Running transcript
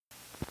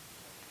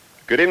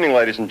Good evening,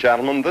 ladies and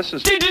gentlemen. This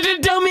is... Dummy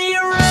Room! Dummy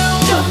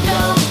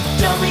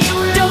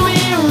Room!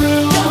 Dummy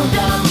Room!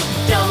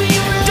 Dummy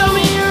Room!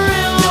 Dummy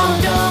Room!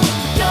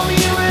 Dummy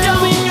Room!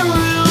 Dummy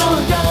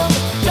Room!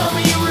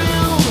 Dummy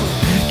Room!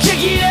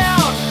 Check it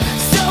out!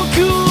 So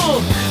cool!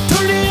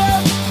 Turn it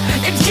up!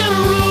 It's gonna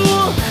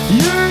rule!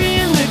 You're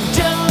in the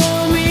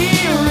Dummy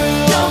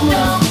Room!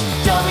 Dummy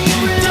Room! Dummy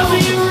Room!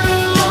 Dummy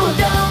Room!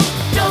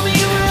 Dummy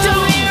Room!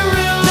 Dummy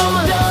Room!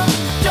 Dummy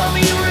Room! Dummy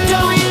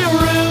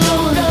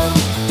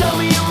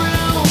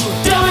Room!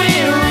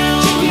 Dummy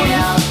Room! Check it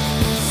out!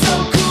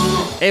 So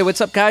cool! Hey,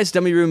 what's up, guys?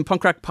 Dummy Room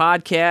Punk Rock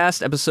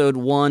Podcast, episode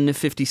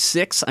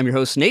 156. I'm your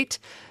host, Nate.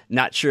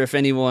 Not sure if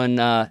anyone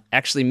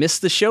actually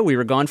missed the show. We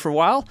were gone for a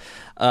while.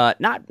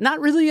 Not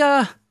really,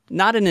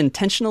 not an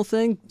intentional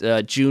thing.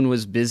 June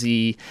was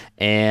busy,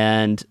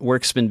 and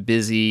work's been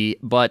busy,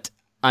 but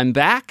I'm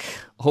back,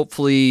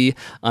 hopefully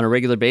on a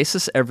regular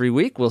basis every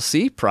week. We'll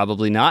see.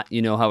 Probably not.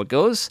 You know how it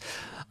goes.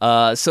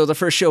 So the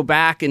first show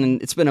back,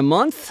 and it's been a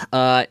month.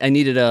 I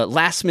needed a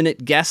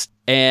last-minute guest,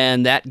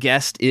 and that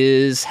guest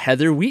is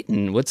Heather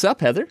Wheaton. What's up,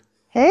 Heather?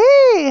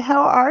 Hey,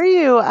 how are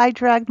you? I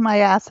dragged my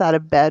ass out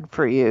of bed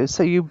for you,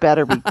 so you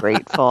better be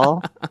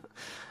grateful.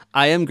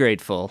 I am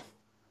grateful.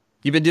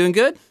 You been doing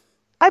good?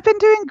 I've been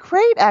doing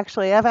great,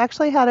 actually. I've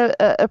actually had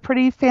a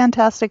pretty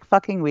fantastic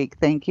fucking week,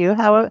 thank you.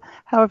 How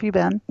have you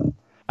been?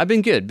 I've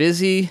been good.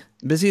 Busy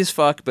as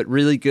fuck, but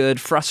really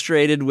good.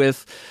 Frustrated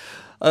with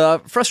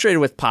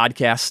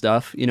podcast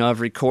stuff. You know,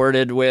 I've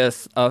recorded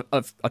with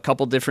a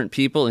couple different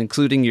people,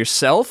 including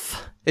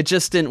yourself. It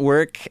just didn't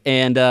work,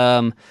 and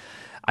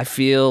I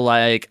feel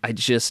like I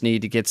just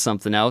need to get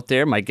something out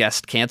there. My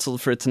guest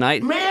canceled for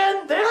tonight.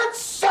 Man, that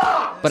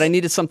sucks! But I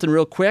needed something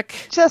real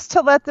quick. Just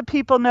to let the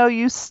people know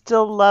you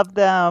still love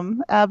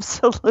them.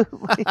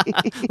 Absolutely.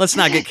 Let's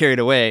not get carried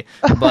away.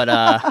 But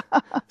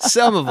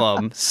some of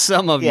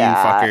you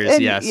fuckers,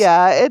 and yes.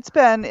 Yeah, it's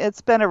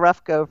been a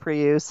rough go for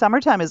you.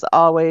 Summertime is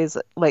always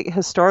like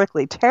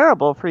historically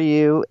terrible for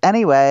you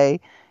anyway,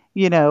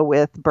 you know,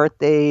 with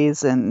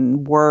birthdays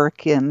and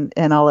work and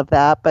all of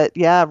that. But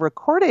yeah,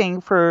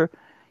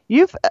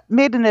 you've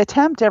made an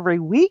attempt every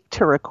week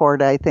to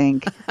record, I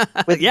think,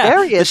 with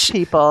various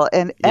people,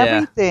 and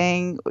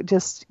everything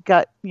just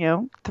got,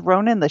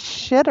 thrown in the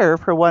shitter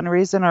for one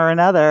reason or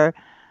another,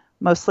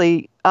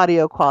 mostly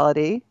audio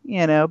quality,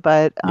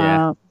 but...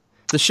 The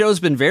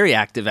show's been very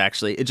active,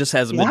 actually. It just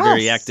hasn't been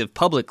very active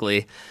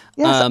publicly.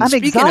 Yes, I'm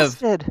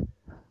exhausted.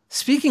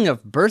 Speaking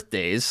of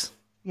birthdays...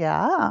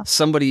 Yeah.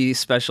 Somebody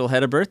special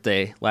had a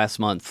birthday last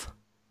month.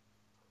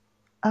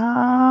 Queen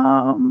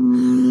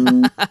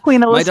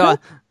Elizabeth?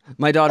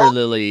 My daughter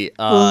Lily.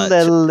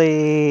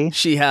 Lily.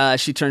 She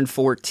turned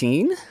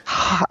 14.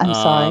 I'm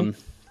sorry.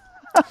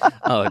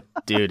 Oh,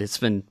 dude,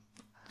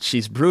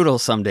 she's brutal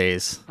some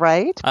days.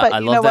 Right? But I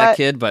love that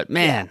kid, but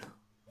man.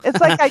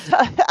 It's like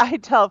I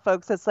tell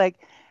folks, it's like,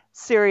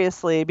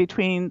 seriously,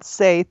 between,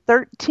 say,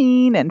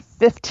 13 and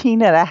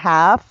 15 and a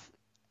half,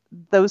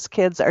 those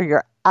kids are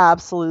your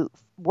absolute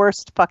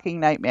worst fucking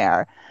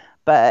nightmare.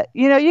 But,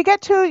 you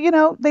get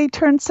to, they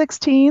turn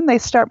 16, they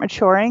start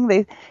maturing,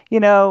 they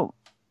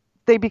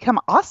become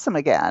awesome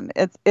again.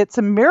 It's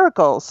a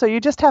miracle. So you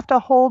just have to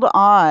hold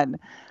on.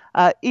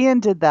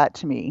 Ian did that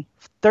to me.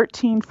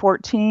 13,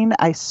 14,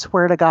 I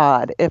swear to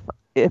God, if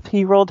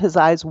he rolled his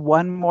eyes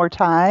one more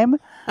time,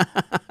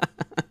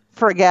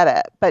 forget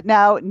it. But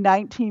now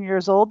 19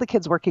 years old, the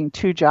kid's working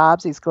 2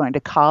 jobs. He's going to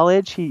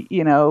college.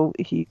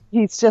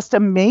 He's just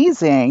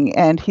amazing.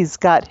 And he's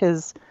got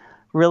his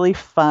really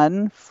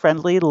fun,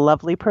 friendly,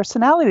 lovely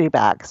personality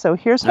back. So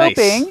here's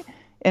hoping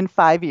in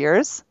 5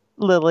 years,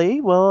 Lily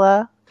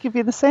will give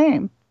you the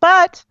same.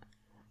 But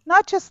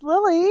not just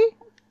Lily.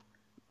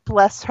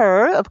 Bless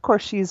her. Of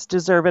course, she's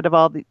deserving of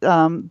all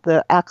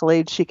the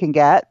accolades she can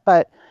get.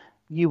 But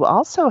you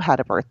also had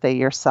a birthday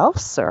yourself,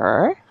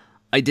 sir.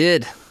 I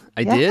did.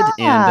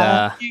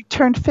 And you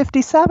turned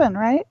 57,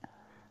 right?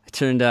 I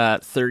turned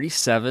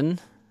 37,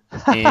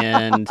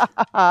 and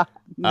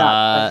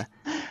I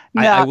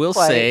will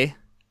say,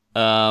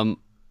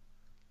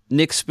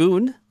 Nick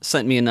Spoon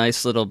sent me a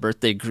nice little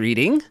birthday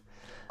greeting.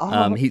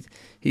 Oh.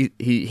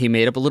 He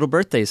made up a little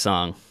birthday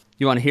song.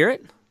 You want to hear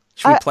it?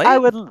 Should we play it? I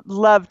would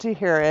love to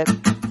hear it.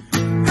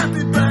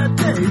 Happy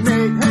birthday,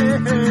 Nate, hey,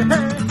 hey,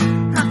 hey.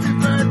 Happy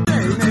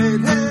birthday,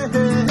 Nate, hey, hey,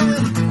 hey.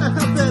 I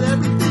hope that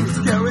everything's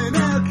going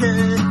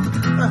okay.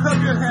 I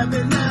hope you're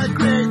having a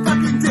great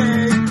fucking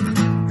day.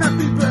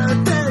 Happy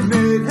birthday,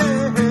 Nate,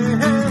 hey, hey,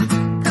 hey.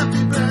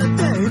 Happy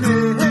birthday,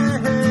 Nate, hey,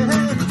 hey,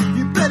 hey.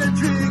 You better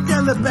drink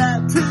on the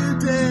bat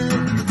today.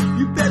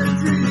 You better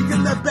drink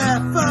on the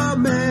bat for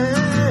me.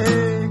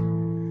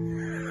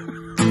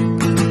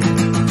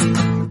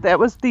 That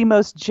was the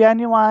most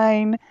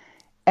genuine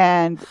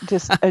and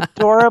just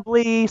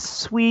adorably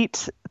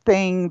sweet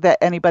thing that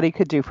anybody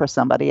could do for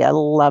somebody. I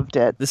loved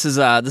it. This is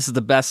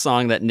the best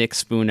song that Nick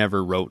Spoon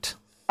ever wrote.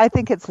 I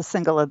think it's the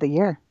single of the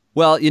year.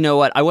 Well, you know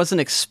what? I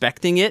wasn't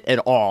expecting it at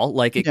all.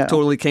 Like, it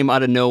totally came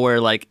out of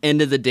nowhere, like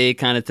end of the day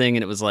kind of thing.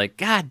 And it was like,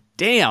 God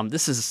damn,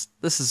 this is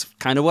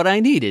kind of what I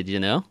needed, you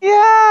know?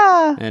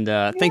 Yeah. And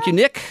thank you,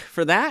 Nick, for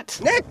for that.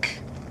 Nick!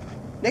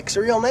 Nick's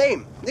a real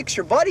name. Nick's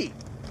your buddy.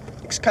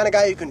 Nick's the kind of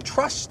guy you can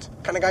trust.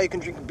 Kind of guy you can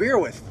drink beer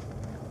with.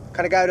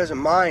 Kind of guy who doesn't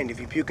mind if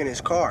you puke in his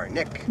car.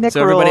 Nick. Nick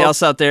So everybody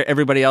rules.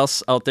 everybody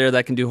else out there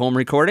that can do home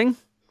recording,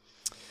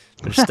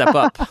 better step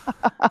up.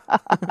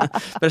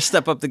 Better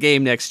step up the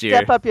game next year.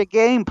 Step up your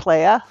game,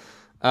 playa.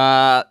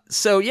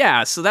 So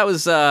that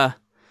was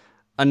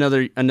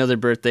another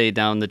birthday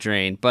down the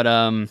drain.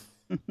 But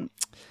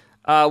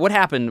what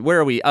happened? Where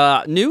are we?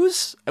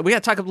 News? We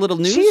got to talk a little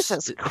news.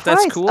 Jesus if Christ!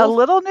 that's cool. A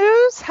little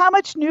news? How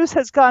much news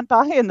has gone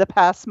by in the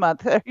past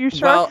month? Are you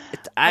sure? Well,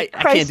 I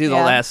can't do the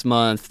man. last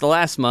month. The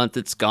last month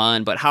it's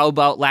gone. But how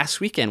about last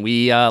weekend?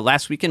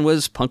 Last weekend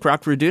was Punk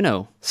Rock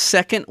Raduno.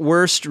 Second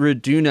worst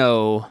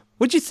Raduno.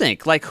 What'd you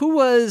think? Like, who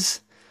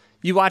was?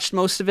 You watched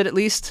most of it at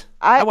least?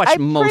 I watched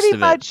most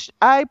of it.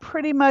 I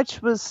pretty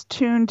much was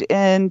tuned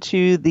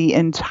into the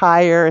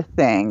entire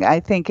thing.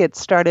 I think it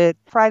started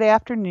Friday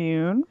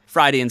afternoon.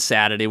 Friday and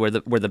Saturday were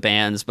the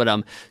bands,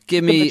 but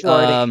give me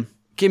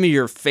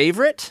your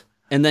favorite,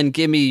 and then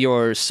give me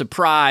your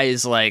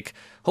surprise. Like,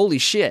 holy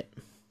shit,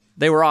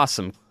 they were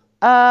awesome.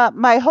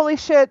 My holy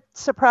shit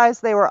surprise,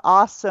 they were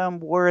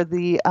awesome. Were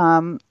the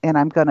and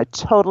I'm gonna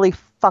totally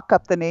fuck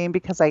up the name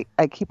because I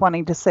keep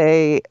wanting to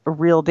say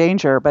Real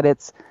Danger, but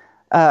it's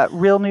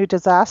Real New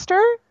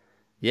Disaster.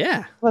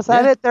 Yeah, was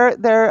that it?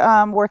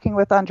 They're working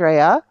with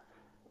Andrea.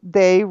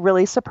 They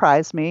really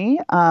surprised me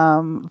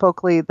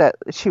vocally. That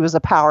she was a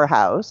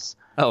powerhouse.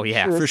 Oh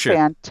yeah, she was for sure,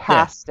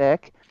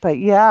 fantastic. Yeah. But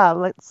yeah,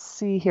 let's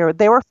see here.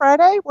 They were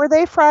Friday. Were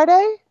they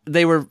Friday?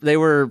 They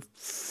were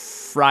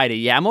Friday.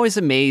 Yeah, I'm always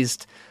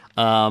amazed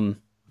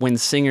when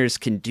singers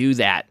can do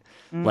that,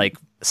 like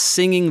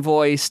singing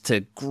voice to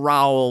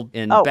growl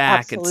and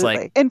back. Absolutely. It's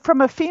like, and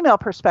from a female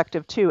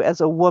perspective too, as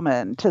a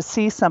woman, to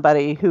see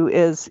somebody who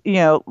is,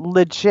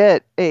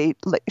 legit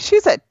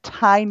she's a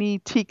tiny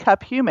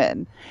teacup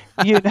human,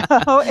 and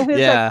it's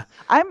yeah.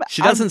 like,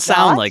 She doesn't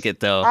sound like it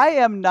though. I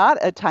am not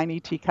a tiny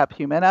teacup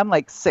human. I'm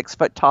like 6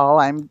 foot tall.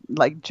 I'm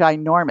like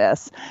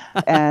ginormous,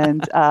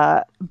 and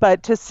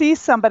but to see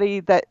somebody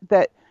that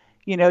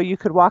you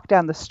could walk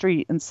down the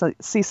street and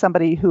see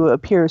somebody who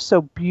appears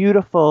so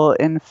beautiful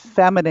and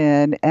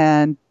feminine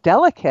and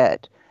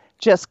delicate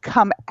just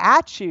come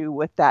at you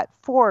with that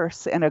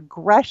force and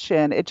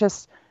aggression. It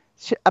just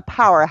a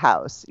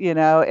powerhouse,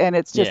 and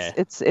it's just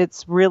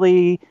it's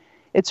really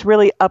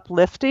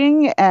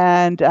uplifting,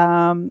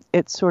 and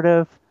it's sort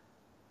of,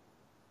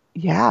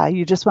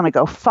 you just want to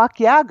go, fuck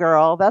yeah,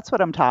 girl. That's what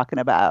I'm talking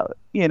about,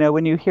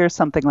 when you hear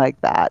something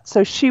like that.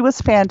 So she was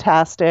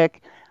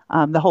fantastic.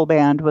 The whole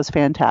band was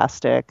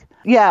fantastic.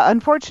 Yeah,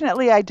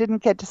 unfortunately, I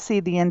didn't get to see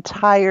the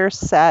entire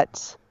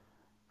set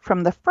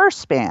from the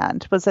first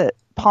band. Was it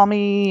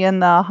Palmy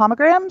and the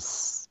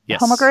Homograms? Yes.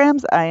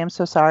 Homograms? I am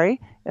so sorry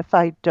if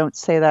I don't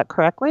say that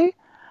correctly.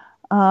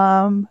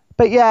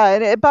 But yeah,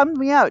 it bummed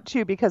me out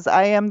too, because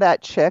I am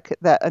that chick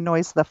that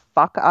annoys the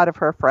fuck out of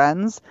her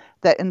friends,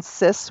 that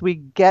insists we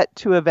get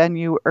to a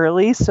venue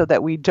early so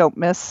that we don't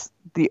miss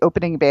the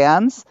opening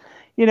bands,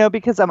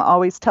 because I'm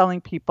always telling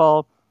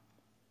people,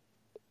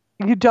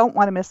 you don't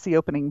want to miss the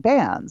opening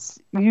bands.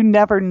 You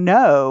never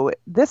know.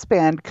 This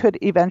band could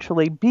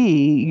eventually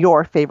be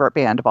your favorite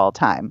band of all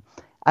time.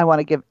 I want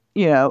to give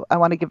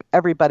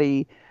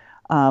everybody,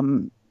 a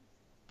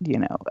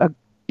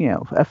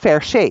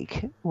fair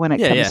shake when it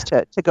comes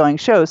to going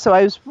shows. So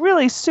I was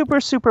really super,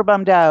 super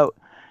bummed out,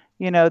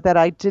 that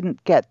I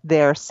didn't get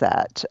their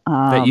set.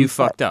 That you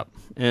fucked up.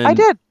 And I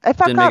did. I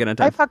fuck didn't up. make it on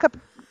time. I fuck up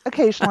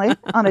occasionally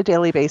on a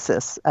daily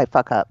basis. I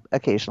fuck up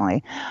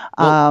occasionally.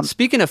 Well,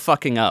 speaking of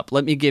fucking up,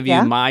 let me give you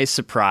Yeah? my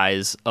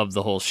surprise of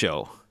the whole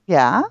show.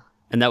 Yeah.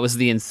 And that was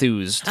the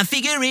Enthused. I'm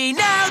figuring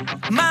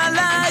out my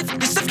life.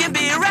 This stuff can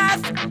be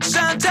rough.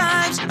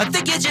 Sometimes I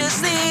think you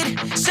just need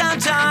some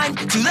time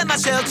to let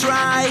myself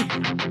try.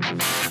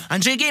 I'm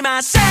drinking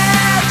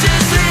myself to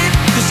sleep,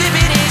 'cause if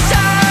it is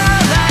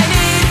all I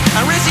need,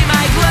 I'm raising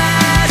my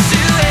glass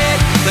to it.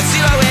 Let's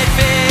see how it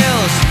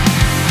feels.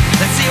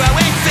 Let's see how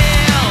it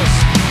feels.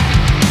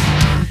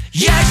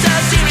 You're so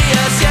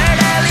serious, you're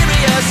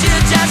delirious. You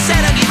just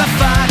said don't give a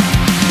fuck.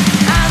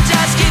 I'm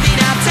just giving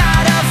up,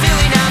 tired of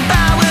feeling I'm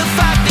bound. We'll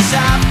fuck this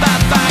up, I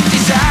fuck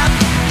this up.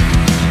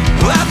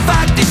 I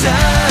fuck this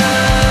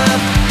up.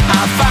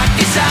 I fuck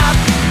this up.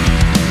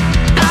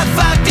 I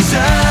fuck this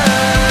up.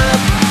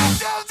 1,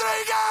 2,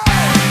 3, go!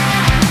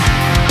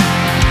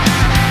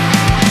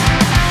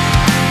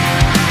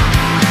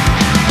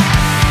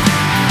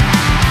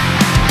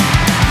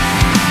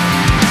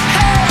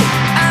 Hey,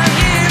 I'm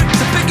here,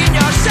 so picking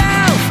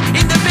yourself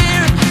in the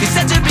mirror. It's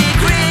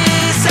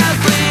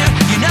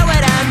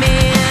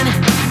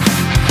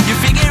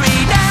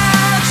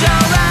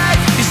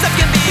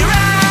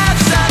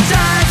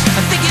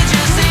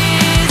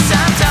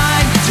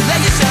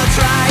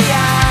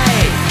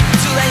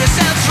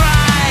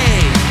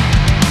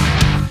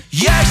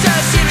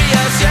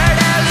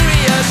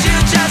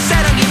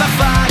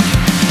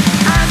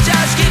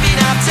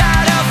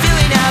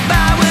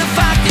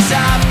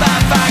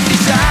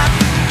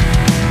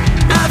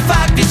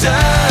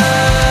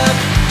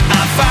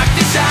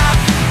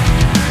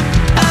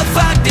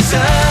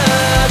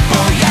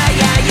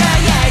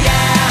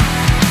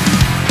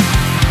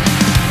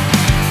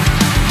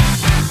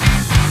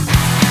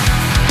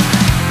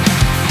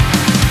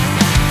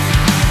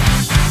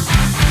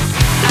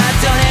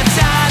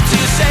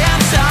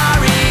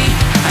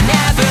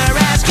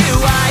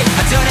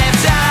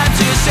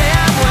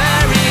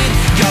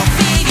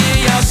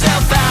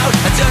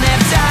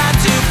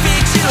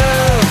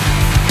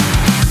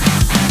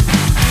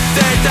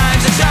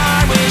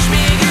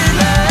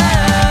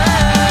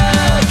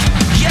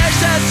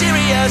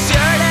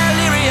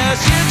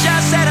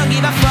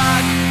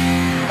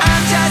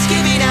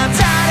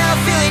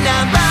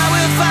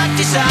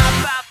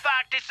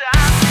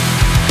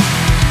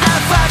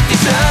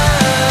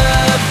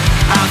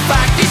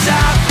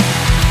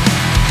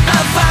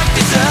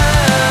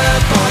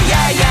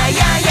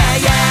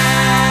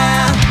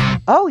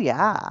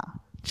yeah.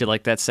 Did you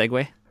like that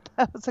segue?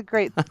 That was a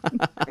great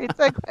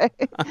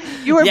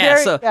segue. You were Yeah,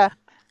 very, so-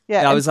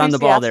 yeah, I was on the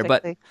ball there,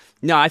 but enthusiastically.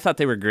 no, I thought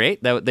they were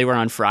great. They were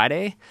on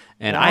Friday,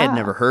 and I had Yeah.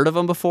 never heard of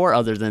them before,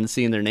 other than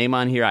seeing their name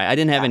on here. I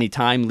didn't have any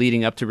time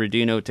leading up to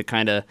Reduno to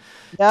kind of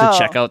to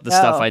check out the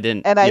stuff I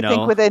didn't. And I you know.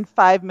 think within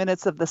 5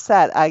 minutes of the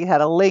set, I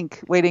had a link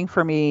waiting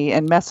for me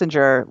in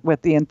Messenger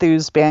with the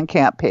Enthused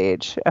Bandcamp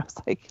page. I was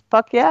like,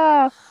 fuck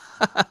yeah.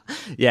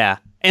 Yeah,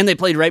 and they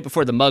played right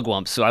before the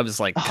Mugwumps, so I was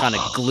like kind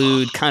of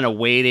glued, kind of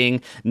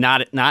waiting.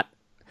 Not.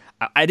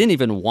 I didn't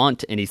even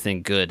want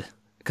anything good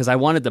because I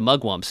wanted the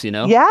Mugwumps, you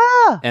know.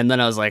 Yeah. And then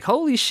I was like,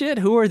 holy shit,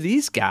 who are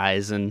these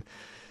guys? And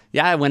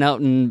yeah, I went out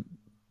and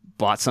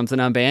bought something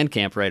on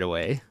Bandcamp right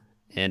away.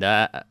 And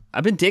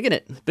I've been digging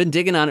it. Been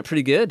digging on it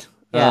pretty good.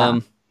 Yeah.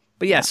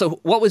 But yeah,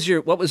 so what was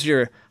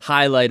your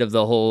highlight of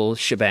the whole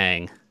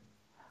shebang?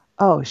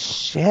 Oh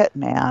shit,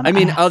 man. I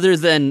mean, other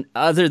than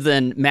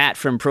Matt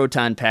from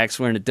Proton Packs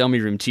wearing a Dummy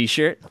Room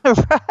t-shirt.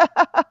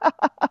 That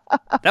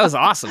was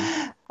awesome.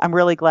 I'm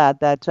really glad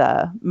that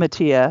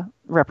Mattia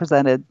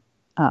represented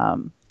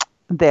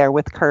there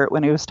with Kurt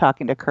when he was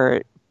talking to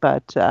Kurt.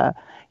 But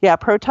yeah,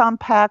 Proton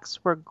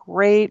Packs were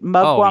great.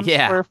 Mugwumps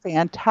yeah. were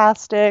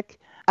fantastic.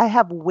 I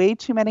have way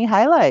too many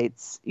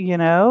highlights, you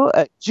know.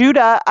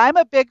 Judah, I'm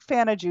a big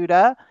fan of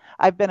Judah.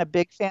 I've been a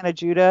big fan of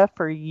Judah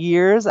for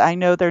years. I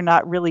know they're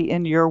not really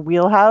in your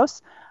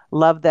wheelhouse.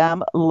 Love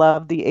them.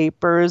 Love the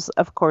Apers.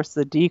 Of course,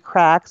 the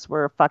D-Cracks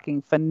were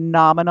fucking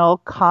phenomenal.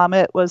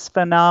 Comet was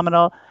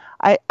phenomenal.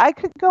 I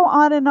could go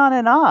on and on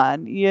and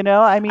on, you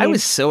know. I mean, I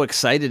was so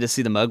excited to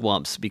see the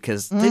Mugwumps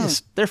because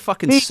they're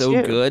fucking Me so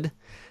too. good.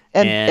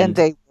 and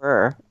they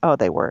were. Oh,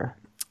 they were.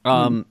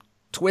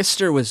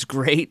 Twister was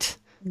great.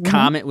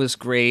 Comet was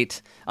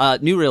great.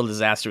 New Real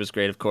Disaster was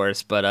great, of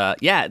course.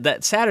 But yeah,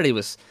 that Saturday.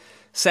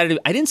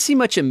 I didn't see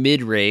much of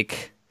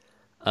Mid-Rake.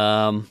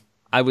 I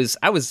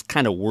was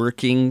kind of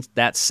working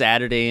that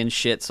Saturday and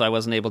shit, so I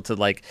wasn't able to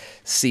like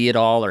see it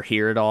all or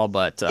hear it all.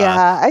 But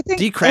Yeah, I think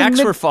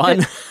D-Cracks were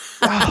fun.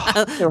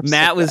 They were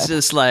Matt so was good.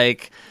 just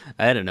like,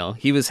 I don't know.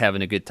 He was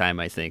having a good time,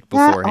 I think,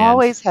 Matt beforehand.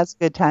 always has a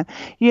good time.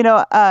 You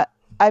know,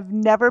 I've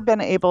never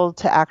been able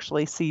to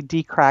actually see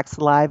D-Cracks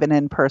live and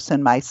in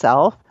person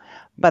myself,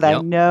 but I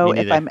Yep, know me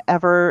if neither. I'm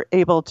ever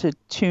able to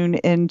tune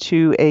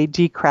into a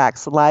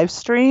D-Cracks live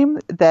stream,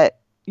 that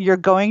you're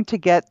going to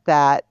get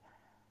that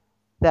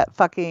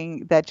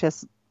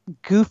just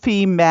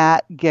goofy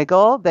Matt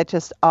giggle that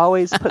just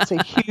always puts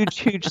a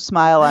huge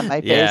smile on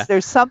my face. Yeah.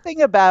 There's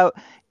something about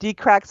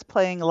D-Cracks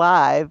playing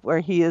live where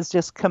he is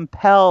just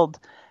compelled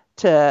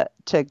to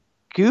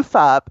goof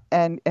up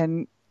and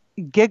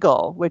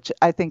giggle, which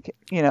I think,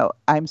 you know,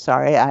 I'm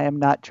sorry, I am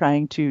not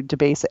trying to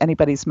debase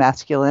anybody's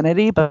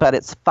masculinity, but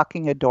it's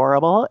fucking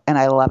adorable and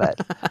I love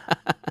it.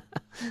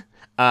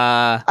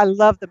 I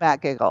love the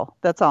Matt giggle.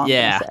 That's all I'm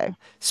Yeah. going to say.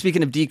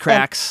 Speaking of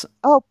D-Cracks,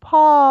 Oh,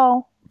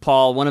 Paul.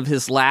 one of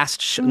his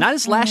last show, not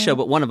his last show,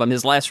 but one of them,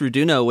 his last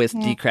Reduno with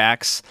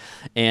D-Cracks,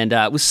 and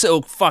it was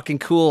so fucking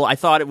cool. I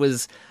thought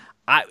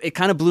it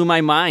kind of blew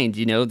my mind,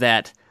 you know,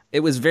 that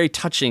it was very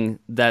touching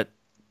that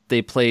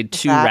they played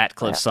two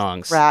Ratcliffe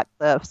songs.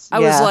 Ratcliffes. I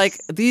yes. was like,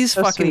 these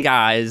So fucking sweet.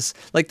 guys,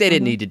 like they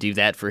didn't need to do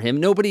that for him.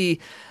 Nobody,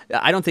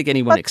 I don't think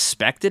anyone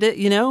expected it,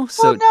 you know?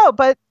 So Well, no,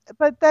 but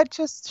that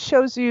just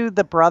shows you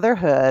the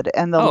brotherhood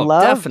and the Oh,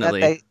 love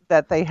definitely.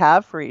 that they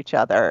have for each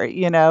other.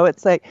 You know,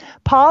 it's like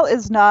Paul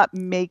is not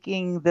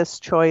making this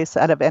choice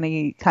out of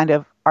any kind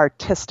of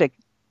artistic,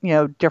 you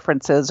know,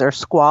 differences or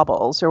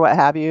squabbles or what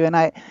have you. And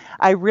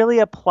I really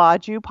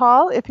applaud you,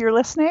 Paul, if you're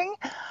listening,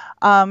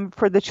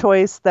 for the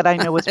choice that I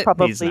know was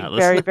probably He's not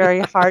very, listening. very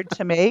hard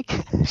to make.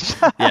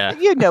 Yeah.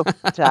 You know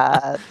he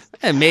does.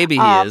 and maybe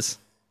he is.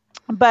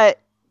 But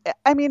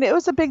I mean, it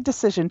was a big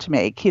decision to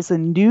make. He's a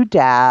new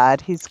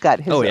dad. He's got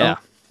his Oh, yeah. own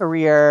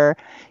career,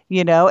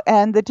 you know,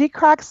 and the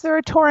D-Cracks, they're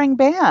a touring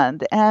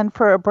band. And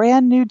for a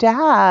brand new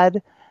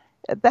dad,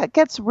 that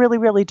gets really,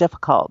 really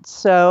difficult.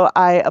 So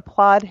I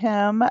applaud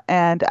him,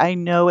 and I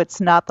know it's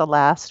not the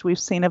last we've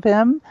seen of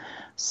him.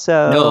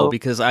 So No,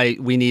 because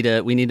we need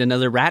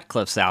another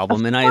Ratcliffe's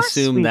album, and I course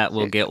assume we that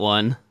we'll do. get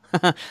one.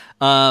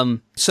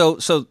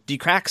 So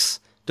D-Cracks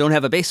don't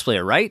have a bass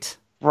player, right?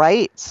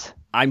 right.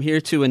 I'm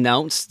here to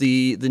announce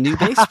the new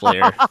bass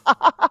player.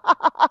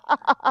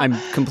 I'm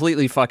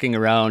completely fucking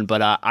around,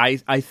 but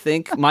I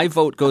think my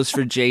vote goes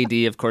for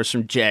JD, of course,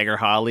 from Jagger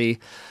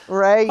Holly.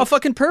 Right. How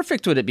fucking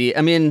perfect would it be?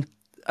 I mean,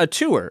 a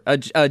tour,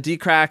 a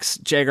D-Cracks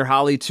Jagger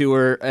Holly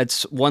tour.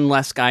 It's one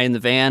less guy in the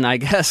van, I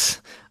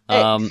guess.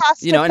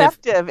 Cost you know, and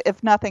effective,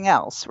 if nothing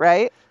else,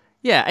 right?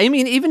 yeah, I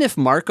mean, even if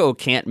Marco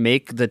can't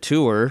make the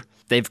tour,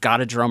 they've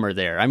got a drummer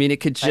there. I mean, it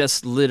could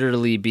just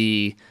literally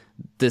be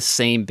the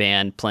same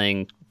band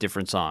playing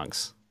different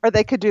songs. Or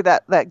they could do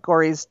that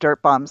Gory's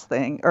Dirt Bombs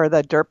thing, or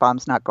the Dirt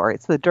Bombs, not Gory.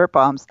 It's the Dirt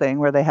Bombs thing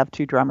where they have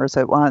two drummers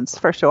at once,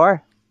 for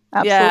sure.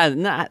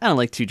 Absolutely. Yeah, I don't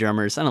like two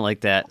drummers. I don't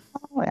like that.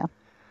 Oh, yeah.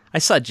 I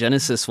saw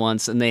Genesis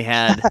once, and they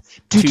had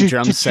two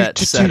drum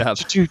sets set up.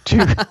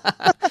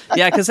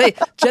 Yeah, because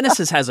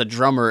Genesis has a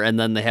drummer, and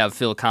then they have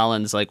Phil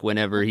Collins. Like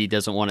whenever he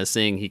doesn't want to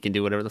sing, he can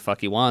do whatever the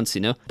fuck he wants,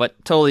 you know.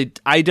 But totally,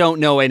 I don't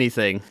know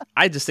anything.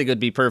 I just think it would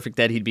be perfect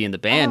that he'd be in the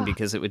band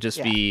because it would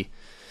just be.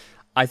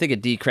 I think a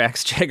D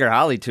Cracks Jagger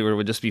Holly tour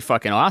would just be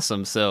fucking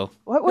awesome. So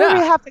What would we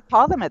have to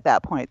call them at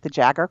that point? The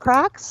Jagger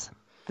Cracks?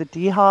 The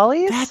D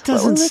Hollies? That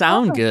doesn't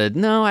sound good.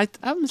 No,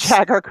 I'm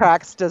Jagger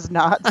Cracks does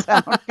not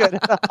sound good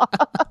at all.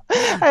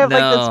 I have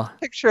like this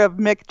picture of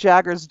Mick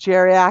Jagger's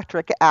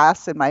geriatric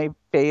ass in my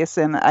face,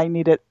 and I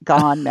need it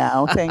gone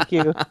now. Thank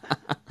you.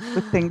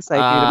 The things I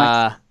do to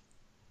myself.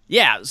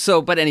 Yeah.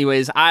 So, but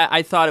anyways,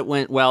 I thought it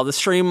went well. The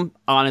stream,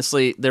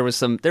 honestly, there was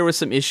some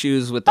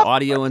issues with the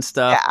audio and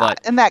stuff, but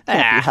and that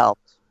can't be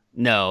helped.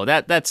 No,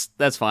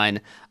 that's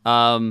fine.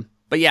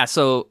 But yeah,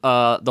 so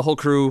the whole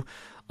crew,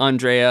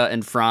 Andrea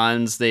and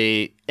Franz,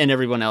 and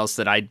everyone else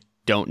that I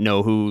don't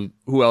know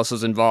who else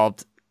was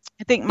involved.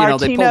 I think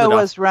Martino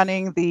was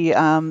running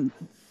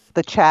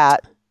the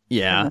chat.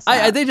 Yeah,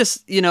 they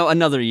just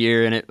another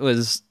year, and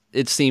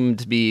it seemed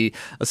to be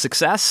a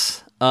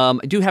success. I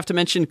do have to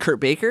mention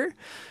Kurt Baker.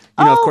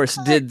 Of course,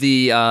 did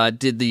the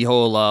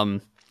whole.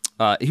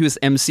 He was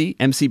MC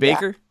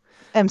Baker.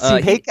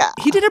 MC Baker.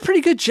 He did a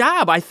pretty good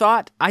job. I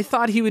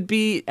thought he would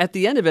be at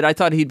the end of it. I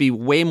thought he'd be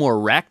way more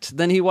wrecked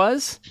than he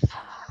was.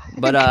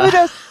 But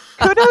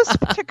kudos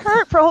to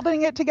Kurt for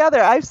holding it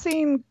together. I've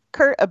seen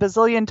Kurt a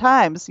bazillion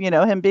times.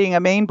 Him being a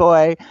main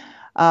boy,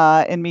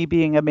 and me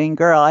being a main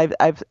girl.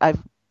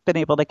 I've been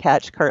able to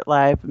catch Kurt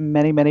live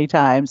many, many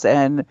times,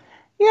 and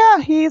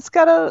he's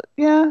got a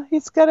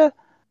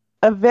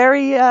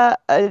very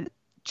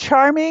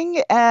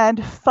charming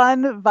and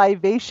fun,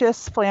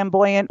 vivacious,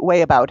 flamboyant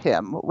way about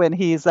him when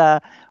he's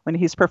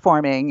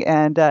performing,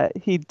 and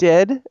he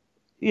did.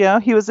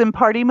 He was in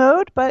party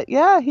mode, but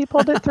he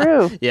pulled it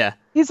through. Yeah.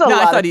 He's a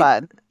lot of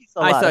fun.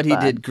 I thought he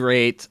did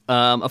great.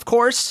 Of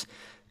course,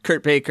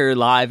 Kurt Baker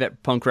live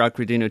at Punk Rock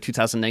Reduno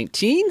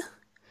 2019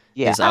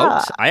 is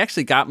out. I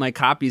actually got my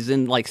copies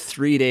in like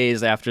 3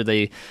 days after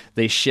they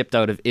shipped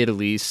out of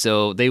Italy,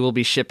 so they will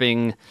be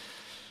shipping.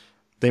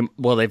 They've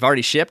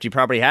already shipped. You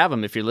probably have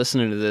them if you're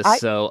listening to this.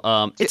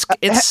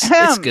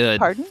 It's good.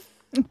 Pardon?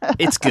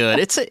 It's good.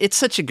 It's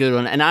such a good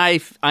one, and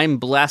I'm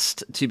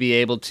blessed to be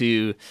able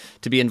to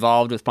be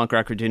involved with Punk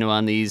Rock Reduno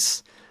on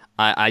these.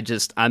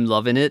 I'm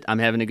loving it. I'm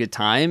having a good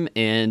time,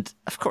 and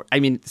of course,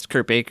 it's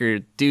Kurt Baker,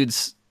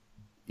 dude's,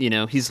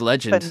 he's a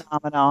legend,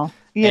 phenomenal.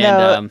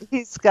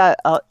 He's got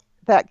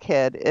that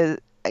kid is,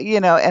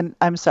 and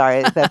I'm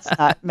sorry, that's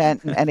not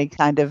meant in any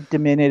kind of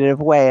diminutive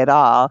way at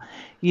all,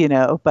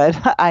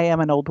 but I am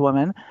an old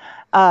woman.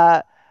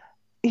 The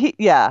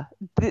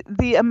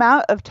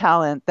amount of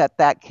talent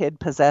that kid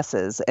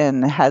possesses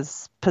and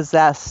has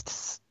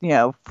possessed,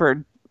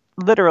 for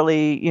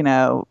literally,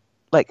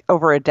 like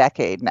over a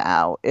decade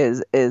now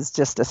is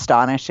just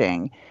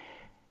astonishing.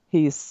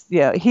 He is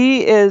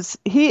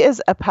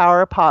a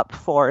power pop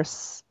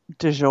force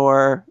du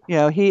jour.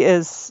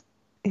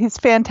 He's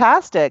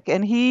fantastic,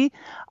 and he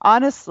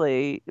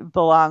honestly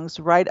belongs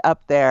right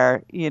up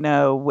there,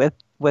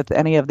 with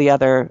any of the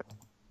other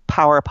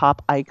power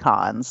pop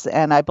icons.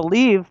 And I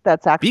believe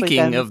that's actually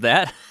speaking of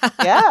that.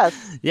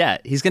 Yes. Yeah,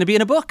 he's going to be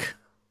in a book.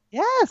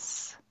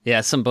 Yes.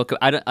 Yeah, some book.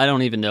 I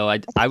don't even know.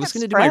 I was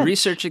going to do my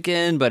research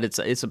again, but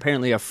it's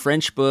apparently a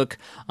French book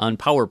on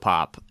power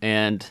pop,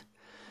 and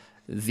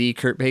the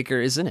Kurt Baker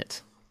is in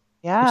it.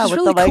 Yeah, which is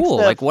really cool.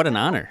 Like, what an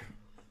honor.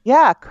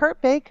 Yeah,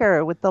 Kurt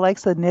Baker with the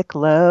likes of Nick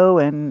Lowe,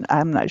 and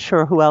I'm not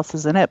sure who else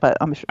is in it, but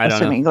I'm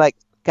assuming like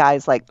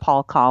guys like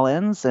Paul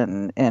Collins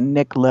and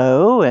Nick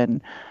Lowe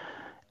and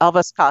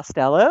Elvis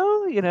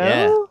Costello.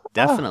 Yeah,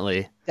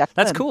 definitely.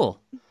 That's cool.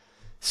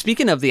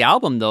 Speaking of the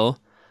album, though,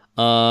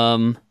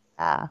 got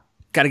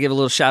to give a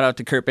little shout out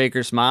to Kurt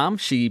Baker's mom.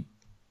 She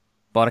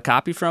bought a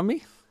copy from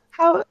me.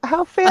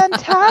 How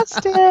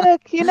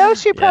fantastic!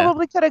 She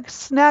probably could have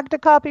snagged a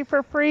copy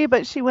for free,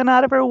 but she went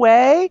out of her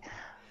way.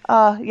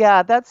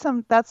 That's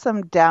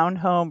some down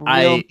home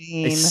real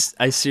mean.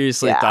 I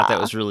seriously thought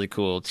that was really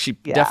cool. She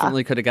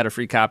definitely could have got a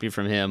free copy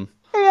from him.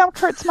 Hey, I'm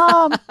Kurt's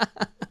mom.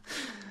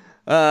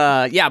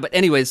 But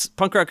anyways,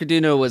 Punk Rock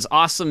Reduno was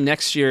awesome.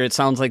 Next year, it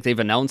sounds like they've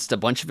announced a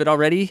bunch of it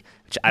already,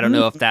 which I don't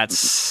know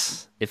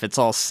if it's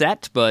all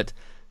set, but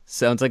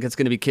sounds like it's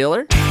going to be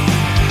killer.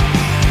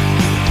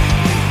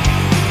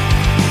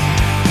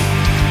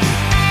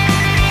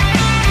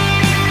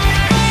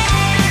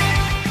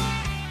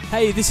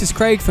 Hey, this is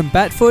Craig from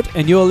Batfoot,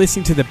 and you're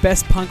listening to the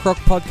best punk rock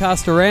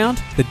podcast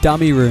around, The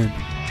Dummy Room.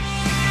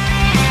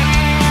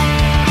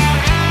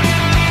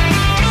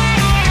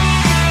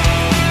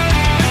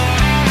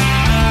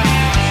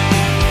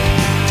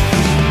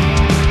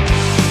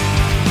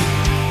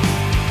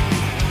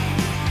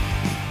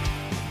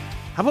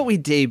 How about we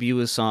debut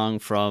a song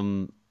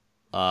from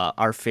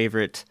our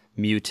favorite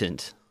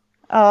mutant?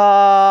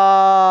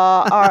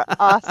 Our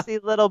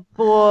Aussie little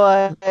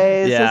boys.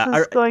 Yeah,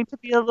 This is going to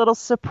be a little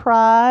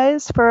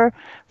surprise for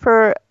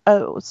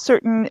a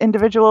certain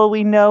individual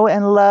we know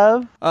and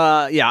love.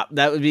 Yeah,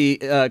 that would be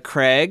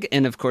Craig,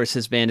 and of course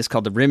his band is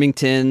called the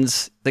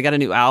Rimmingtons. They got a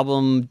new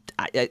album.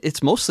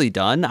 It's mostly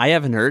done. I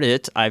haven't heard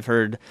it. I've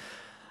heard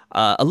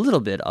a little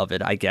bit of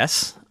it, I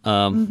guess.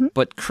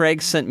 But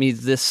Craig sent me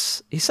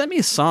this. He sent me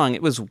a song.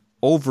 It was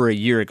over a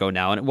year ago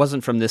now, and it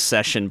wasn't from this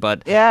session,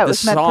 but Yeah, it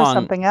was meant for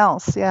something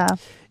else. Yeah.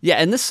 Yeah,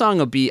 and this song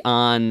will be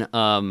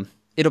on.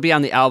 It'll be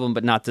on the album,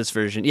 but not this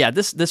version. Yeah,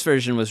 this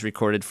version was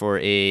recorded for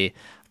a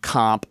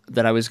comp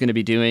that I was going to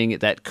be doing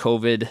that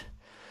COVID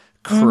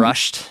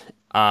crushed.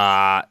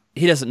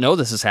 He doesn't know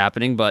this is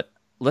happening, but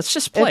let's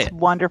just play It's it.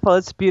 wonderful.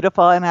 It's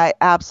beautiful, and I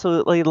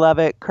absolutely love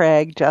it.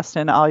 Craig,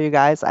 Justin, all you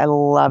guys, I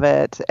love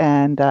it,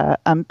 and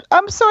I'm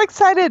so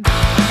excited.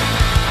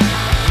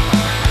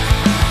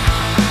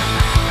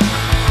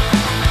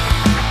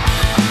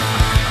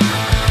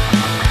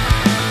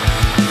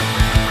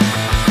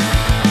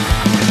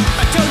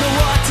 I don't know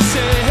what to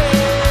say.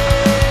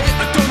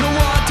 I don't know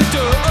what to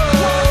do. All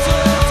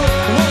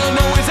I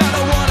know is that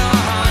I wanna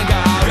hang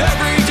out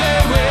every day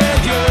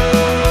with you.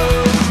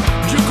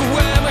 You can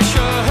wear my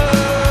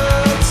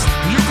shirts,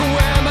 you can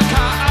wear my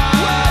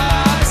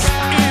cats.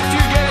 If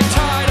you get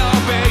tired,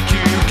 I'll bake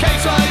you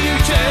cakes while you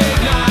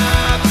take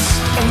naps.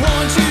 I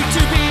want you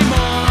to be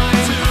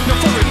mine,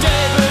 not for a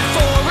day but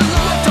for a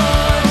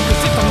lifetime.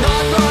 'Cause if I'm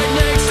not right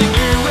next to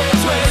you,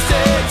 it's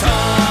wasted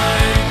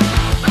time.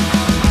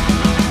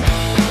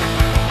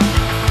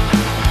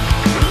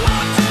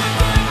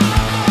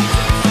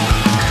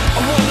 I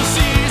wanna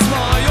see you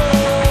smile,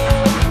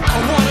 I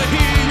wanna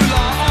hear you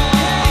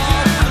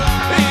laugh.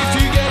 If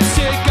you get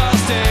sick, I'll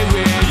stay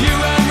with you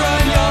and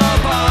run your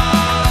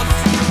path.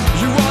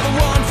 You are the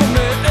one for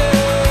me,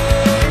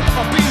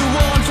 I'll be the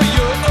one for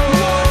you.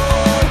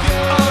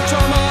 I'll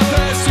try my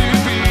best to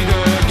be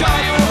the guy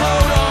you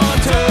hold on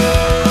to.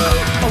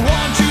 I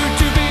want you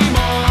to be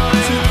mine,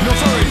 not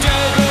for a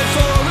day but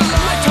for a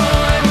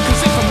lifetime.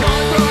 'Cause if I'm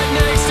not right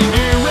next to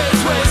you,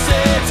 it's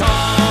wasted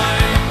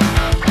time.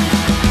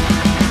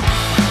 I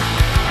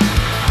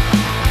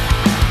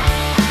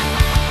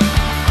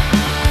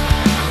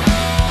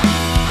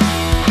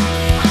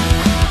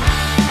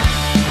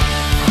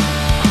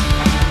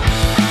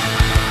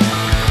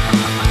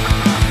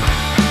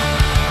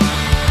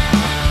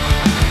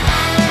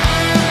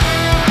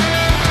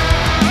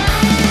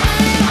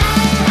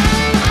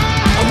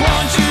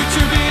want you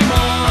to be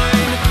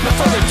mine, not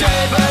for a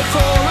day but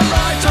for a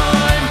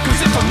lifetime.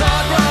 'Cause if I'm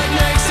not right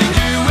next to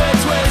you,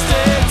 it's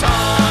wasted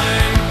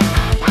time.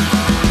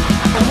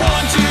 I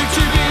want you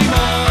to be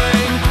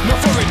mine, not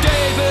for a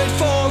day but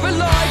for a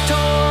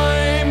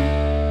lifetime.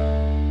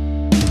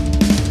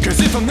 'Cause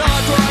if I'm not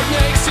right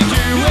next to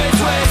you,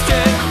 it's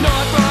wasted.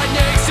 Not right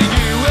next to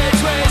you,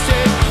 it's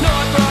wasted.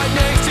 Not right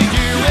next to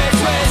you,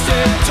 it's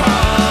wasted time.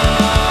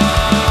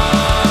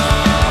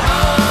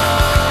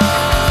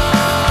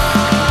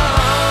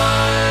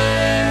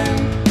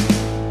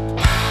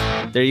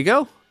 There you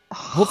go.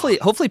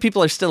 Hopefully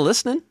people are still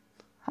listening.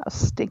 How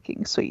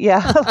stinking sweet.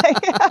 Yeah.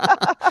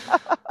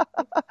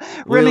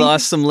 We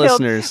lost some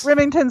listeners.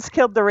 Rimmington's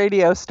killed the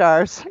radio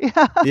stars.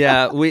 Yeah.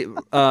 Yeah, we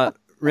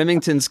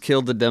Rimmingtons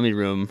killed the dummy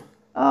room.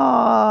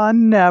 Oh,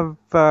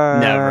 never.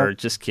 Never,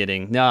 just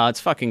kidding. No, it's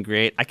fucking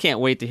great. I can't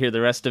wait to hear the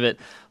rest of it.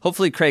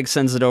 Hopefully Craig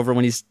sends it over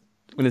when it's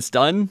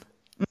done.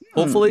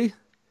 Hopefully.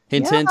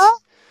 Hint hint. Yeah.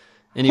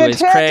 Anyways,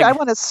 Hint, hint. Craig. I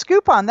want to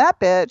scoop on that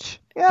bitch.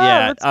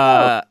 Yeah. Let's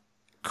go.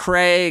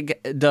 Craig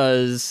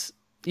does,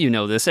 you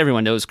know this,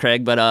 everyone knows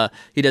Craig, but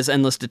he does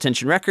Endless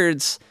Detention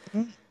Records.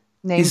 Named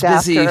he's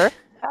busy. after.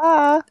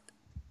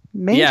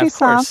 Mangy Yeah, of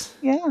song. course.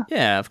 Yeah.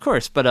 Yeah, of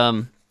course. But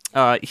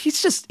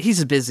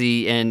he's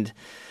busy, and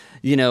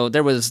you know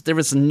there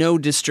was no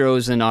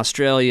distros in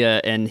Australia,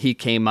 and he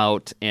came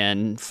out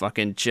and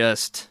fucking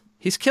just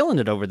he's killing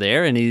it over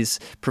there, and he's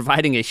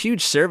providing a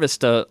huge service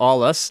to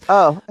all us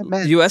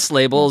U.S.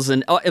 labels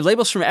and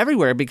labels from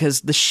everywhere,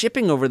 because the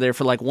shipping over there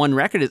for like one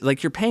record is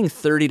like you're paying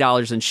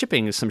 $30 in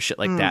shipping or some shit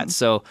like that.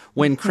 So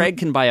when Craig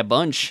can buy a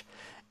bunch,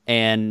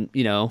 and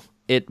you know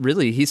it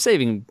really he's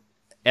saving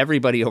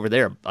everybody over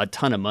there a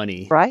ton of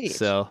money. Right.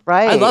 So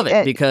right. I love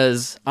it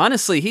because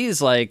honestly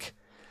he's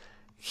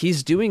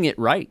doing it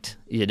right.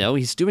 You know,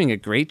 he's doing a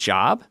great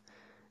job,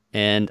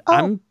 and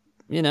I'm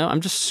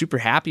just super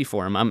happy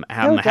for him. I'm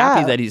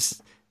happy that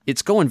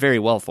it's going very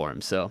well for him.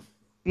 So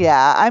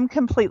yeah, I'm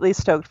completely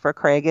stoked for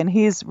Craig, and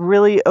he's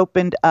really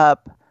opened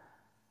up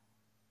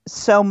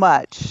so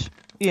much,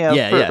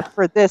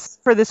 for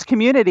this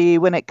community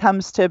when it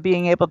comes to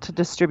being able to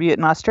distribute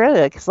in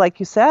Australia. Because like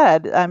you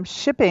said,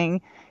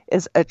 shipping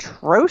is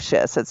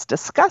atrocious. It's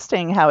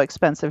disgusting how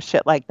expensive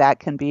shit like that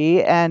can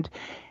be. And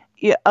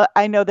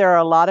I know there are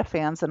a lot of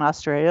fans in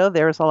Australia.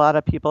 There's a lot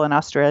of people in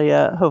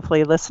Australia,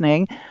 hopefully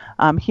listening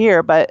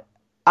here. But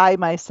I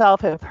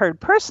myself have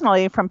heard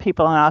personally from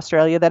people in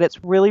Australia that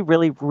it's really,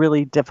 really,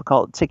 really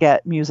difficult to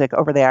get music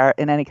over there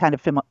in any kind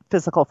of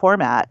physical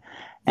format.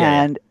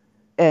 And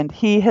and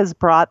he has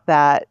brought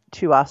that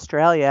to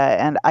Australia,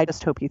 and I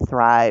just hope he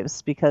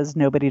thrives because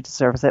nobody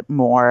deserves it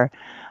more.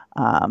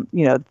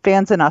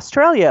 Fans in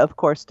Australia, of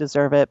course,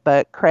 deserve it,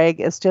 but Craig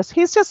he's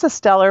just a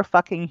stellar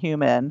fucking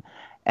human.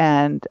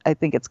 And I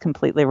think it's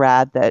completely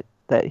rad that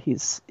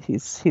he's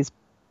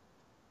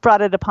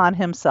brought it upon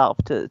himself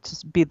to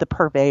be the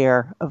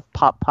purveyor of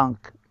pop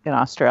punk in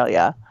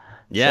Australia.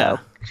 Yeah.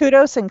 So,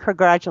 kudos and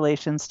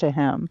congratulations to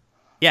him.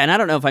 Yeah, and I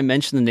don't know if I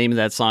mentioned the name of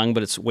that song,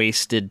 but it's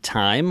Wasted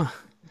Time.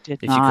 You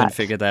couldn't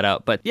figure that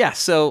out. But yeah,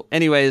 so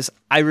anyways,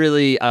 I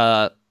really,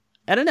 I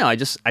don't know.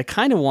 I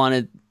kind of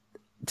wanted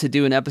to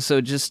do an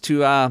episode just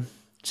to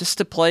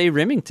play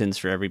Rimmingtons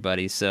for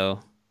everybody.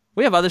 So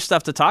we have other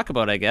stuff to talk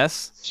about, I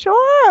guess.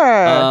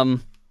 Sure.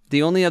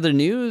 The only other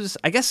news,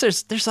 I guess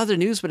there's other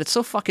news, but it's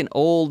so fucking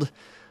old.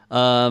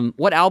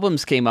 What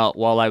albums came out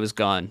while I was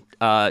gone?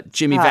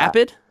 Jimmy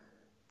Vapid?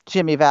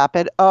 Jimmy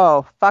Vapid.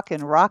 Oh,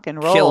 fucking rock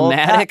and roll.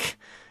 Killmatic.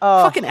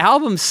 Fucking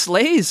album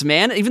slays,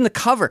 man. Even the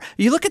cover.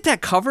 You look at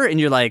that cover and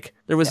you're like,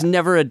 there was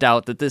never a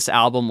doubt that this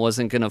album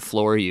wasn't going to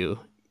floor you.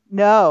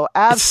 No,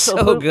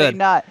 absolutely so good.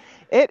 not.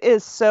 It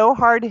is so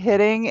hard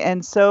hitting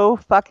and so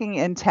fucking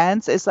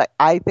intense. It's like,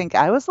 I think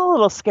I was a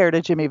little scared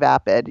of Jimmy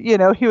Vapid.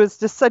 He was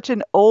just such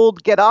an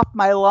old get off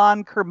my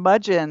lawn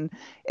curmudgeon,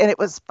 and it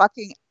was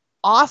fucking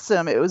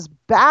awesome. It was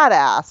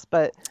badass,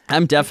 but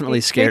I'm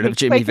definitely scared of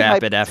Jimmy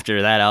Vapid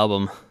after that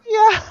album.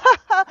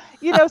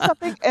 Yeah.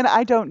 Something, and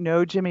I don't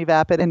know Jimmy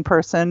Vapid in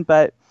person,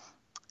 but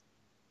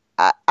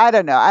I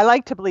don't know. I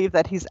like to believe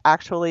that he's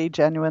actually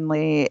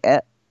genuinely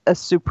a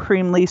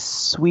supremely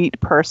sweet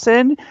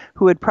person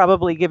who would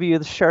probably give you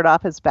the shirt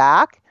off his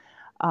back.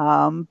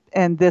 And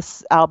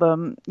this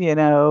album,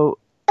 the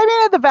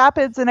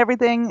Vapids and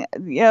everything,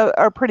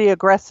 are pretty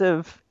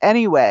aggressive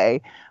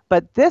anyway,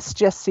 but this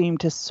just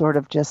seemed to sort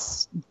of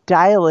just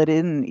dial it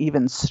in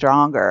even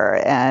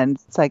stronger. And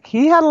it's like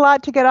he had a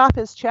lot to get off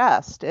his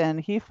chest,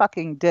 and he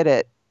fucking did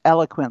it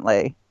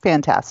eloquently.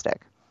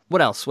 Fantastic.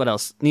 What else?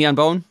 Neon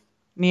Bone?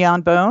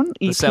 Neon Bone,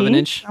 EP. The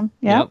 7-inch?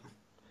 Yeah. Yep.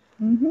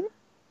 Mm-hmm.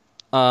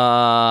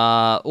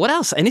 What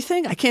else?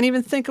 Anything? I can't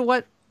even think of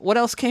what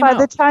else came out.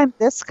 By the time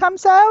this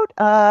comes out,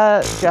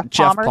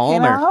 Jeff Palmer.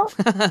 Came out.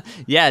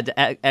 Yeah,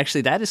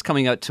 actually, that is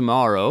coming out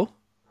tomorrow.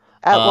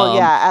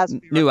 As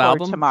we new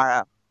record album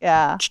tomorrow.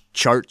 Yeah.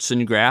 Charts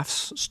and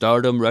Graphs,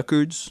 Stardom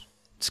Records.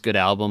 It's a good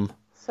album.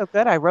 So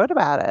good, I wrote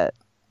about it.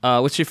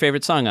 What's your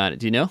favorite song on it?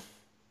 Do you know?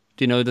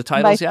 Do you know the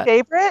titles yet? My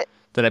favorite?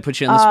 Did I put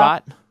you on the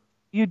spot?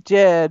 You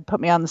did put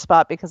me on the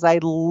spot because I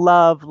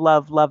love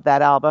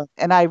that album.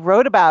 And I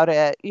wrote about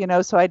it,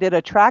 so I did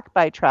a track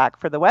by track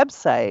for the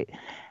website.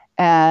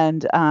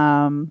 And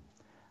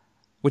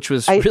which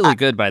was really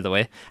good, by the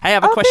way. I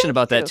have a question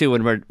about that too.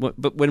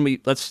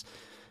 Let's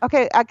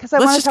because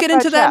let's just get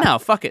into that now.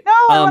 Fuck it. No,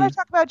 I want to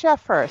talk about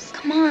Jeff first.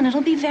 Come on,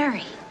 it'll be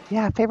very.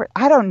 Yeah, favorite.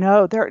 I don't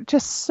know. There are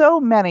just so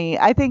many.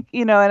 I think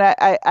and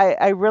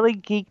I really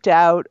geeked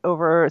out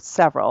over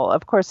several.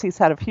 Of course, he's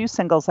had a few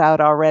singles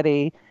out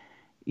already.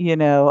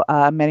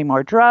 Many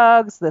More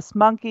Drugs, This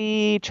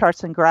Monkey,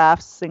 Charts and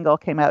Graphs single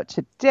came out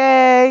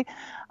today.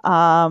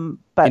 But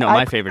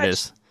my favorite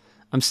is.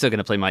 I'm still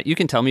gonna play mine. You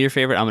can tell me your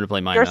favorite. I'm gonna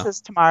play mine. Yours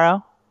is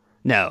Tomorrow.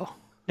 No.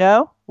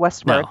 No?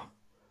 Westward.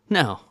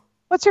 No.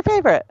 What's your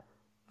favorite?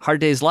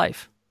 Hard Day's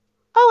Life.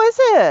 Oh, is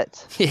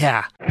it?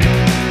 Yeah.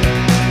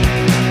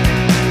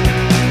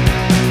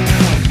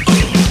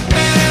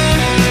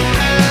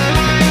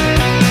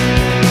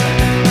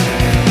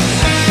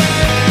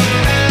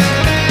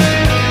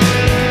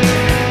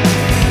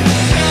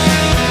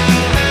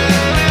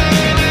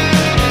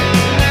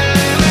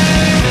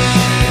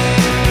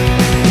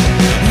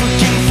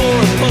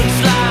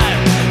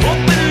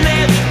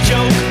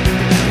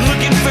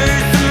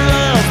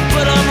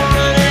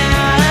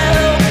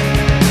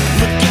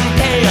 Looking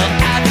pale,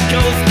 I the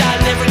ghost, I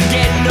never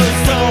get no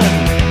sun.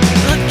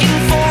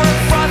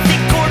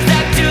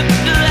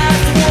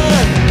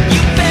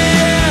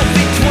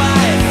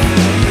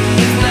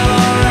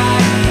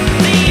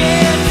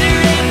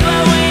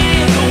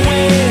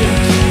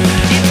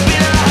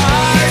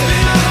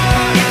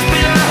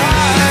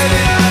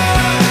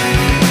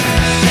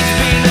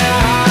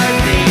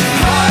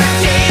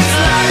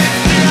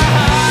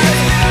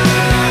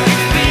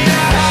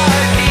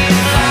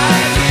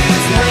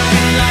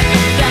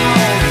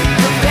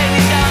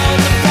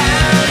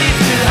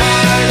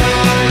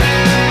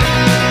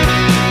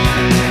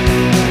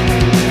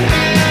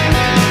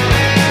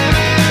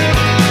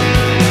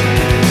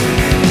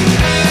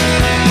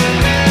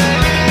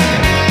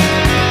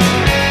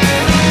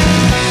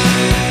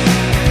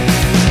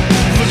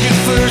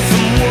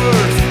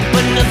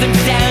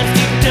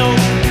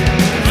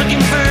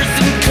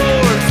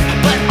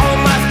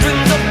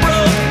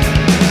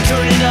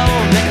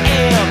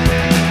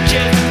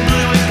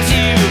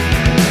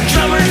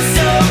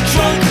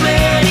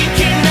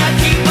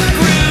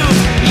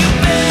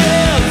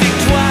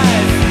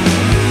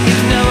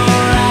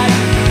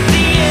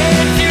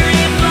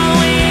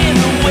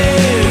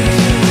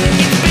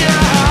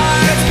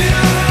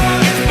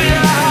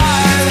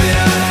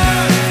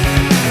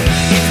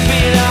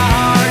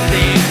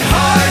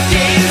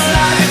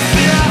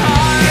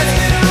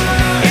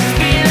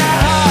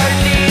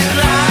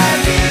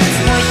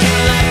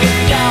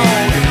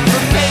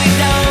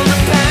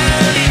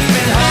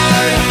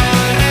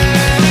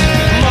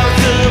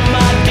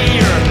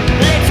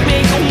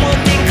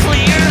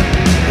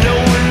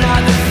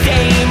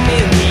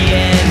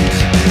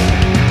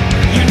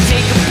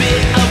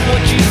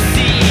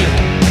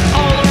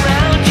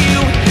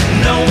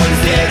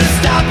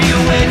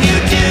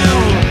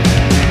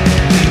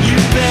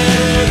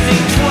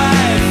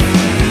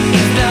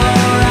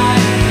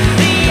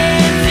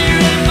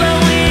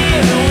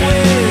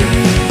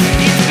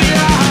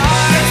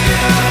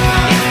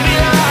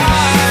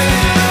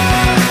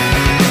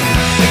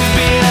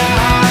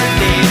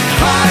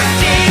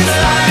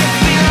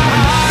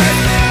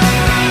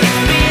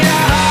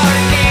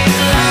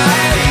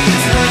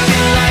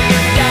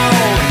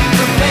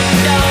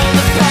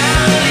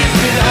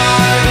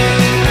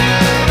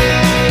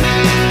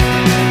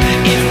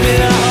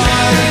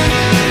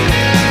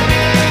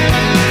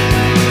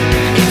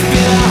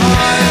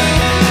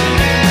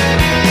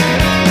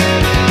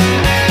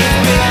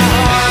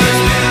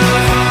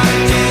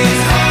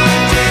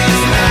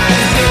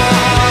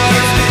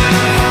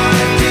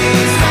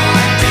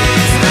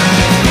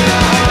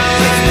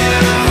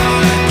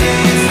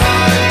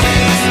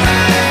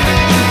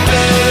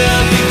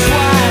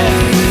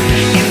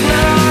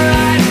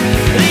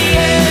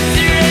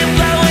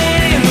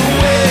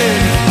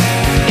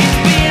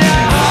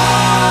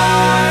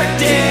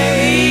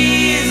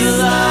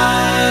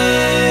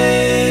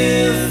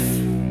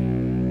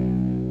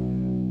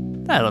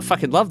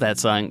 fucking love that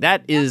song.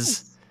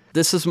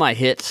 This is my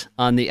hit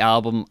on the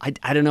album.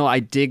 I don't know. I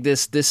dig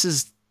this. This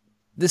is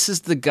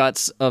the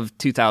guts of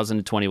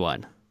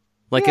 2021.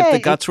 Like if the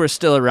guts were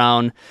still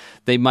around,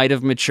 they might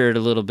have matured a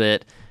little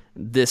bit.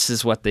 This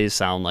is what they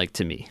sound like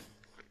to me.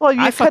 Well,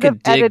 you I could have fucking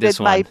dig edited this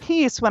my one.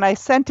 piece when I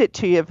sent it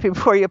to you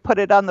before you put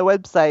it on the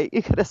website.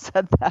 You could have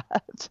said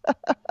that.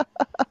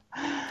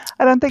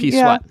 I don't think. Piece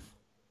yeah. what?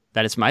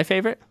 That it's my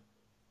favorite?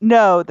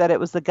 No, that it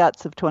was the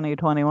guts of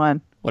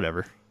 2021.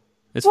 Whatever.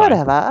 It's fine.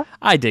 Whatever.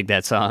 I dig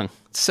that song.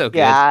 It's so good.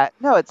 Yeah.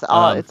 No, it's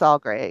all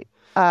great.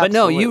 But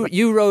no, Absolutely.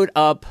 you wrote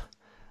up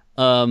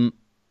a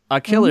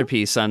killer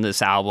piece on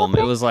this album.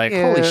 It was like,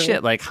 holy you.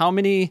 shit, like how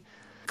many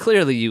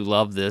clearly you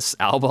love this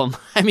album.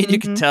 I mean, you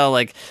can tell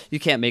like you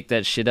can't make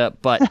that shit up,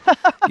 but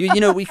you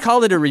know, we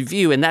call it a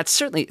review and that's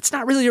certainly it's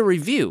not really a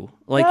review.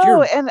 Like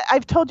No, and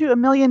I've told you a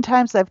million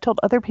times, I've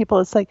told other people,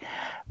 it's like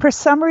for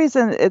some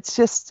reason it's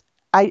just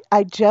I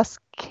just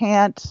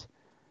can't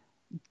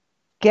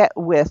get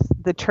with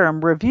the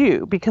term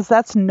review because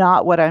that's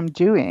not what I'm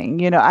doing.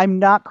 You know, I'm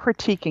not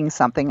critiquing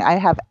something. I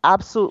have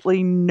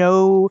absolutely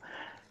no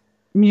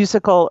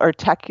musical or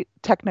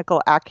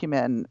technical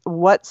acumen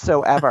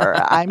whatsoever.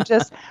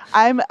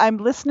 I'm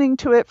listening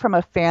to it from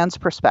a fan's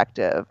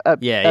perspective.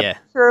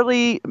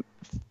 Purely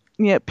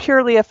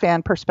a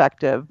fan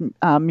perspective,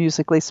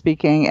 musically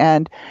speaking.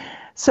 And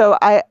so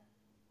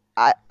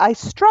I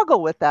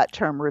struggle with that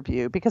term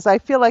review because I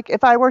feel like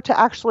if I were to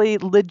actually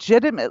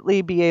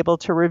legitimately be able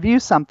to review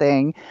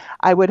something,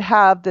 I would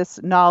have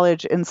this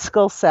knowledge and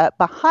skill set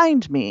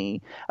behind me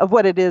of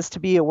what it is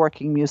to be a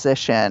working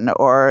musician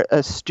or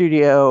a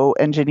studio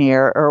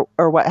engineer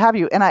or what have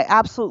you. And I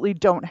absolutely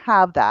don't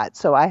have that.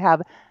 So I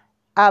have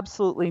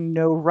absolutely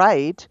no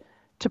right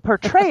to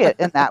portray it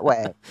in that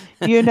way,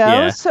 you know?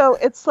 Yeah. So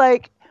it's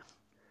like,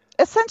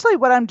 essentially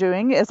what I'm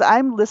doing is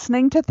I'm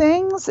listening to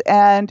things,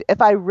 and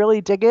if I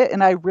really dig it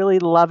and I really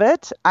love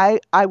it, I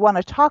want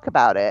to talk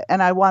about it,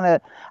 and I want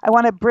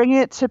to bring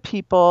it to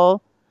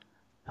people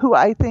who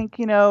I think,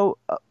 you know,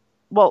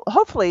 well,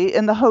 hopefully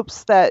in the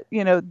hopes that,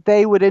 you know,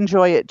 they would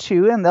enjoy it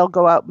too, and they'll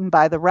go out and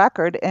buy the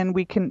record, and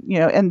we can, you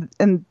know, and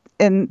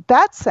in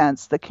that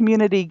sense, the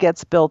community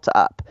gets built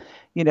up,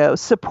 you know,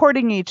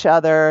 supporting each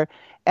other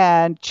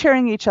and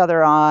cheering each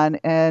other on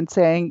and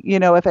saying, you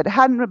know, if it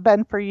hadn't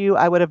been for you,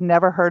 I would have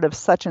never heard of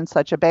such and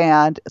such a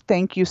band.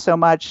 Thank you so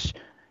much,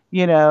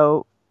 you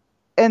know,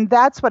 and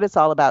that's what it's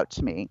all about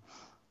to me.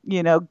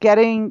 You know,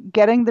 getting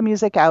the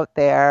music out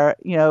there,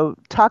 you know,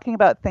 talking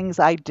about things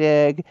I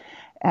dig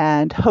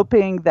and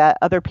hoping that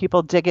other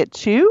people dig it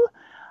too.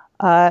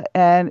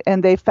 And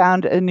they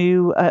found a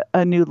new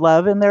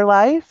love in their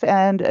life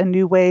and a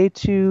new way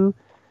to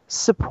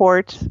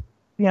support,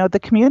 you know, the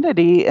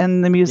community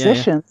and the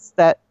musicians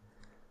that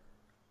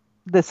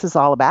this is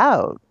all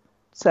about.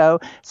 So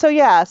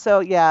yeah,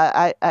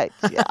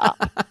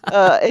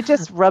 it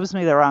just rubs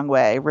me the wrong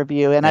way,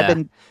 review. And I've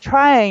been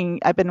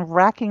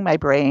racking my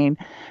brain,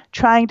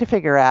 trying to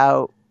figure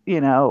out, you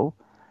know,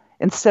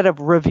 instead of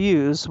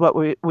reviews, what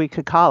we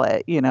could call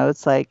it. You know,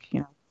 it's like,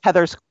 you know,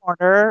 Heather's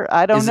Corner.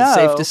 I don't know. Is it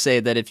safe to say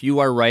that if you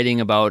are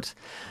writing about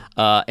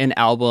an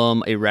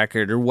album, a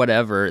record, or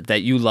whatever,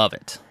 that you love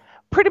it?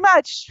 Pretty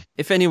much.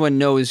 If anyone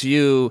knows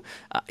you,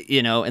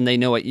 you know, and they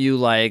know what you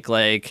like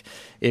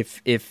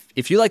if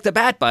you like the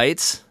Bat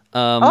Bites,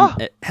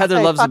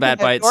 Heather loves the Bat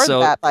Bites,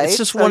 so Bat Bites, it's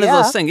just one of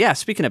those things. Yeah,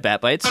 speaking of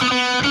Bat Bites.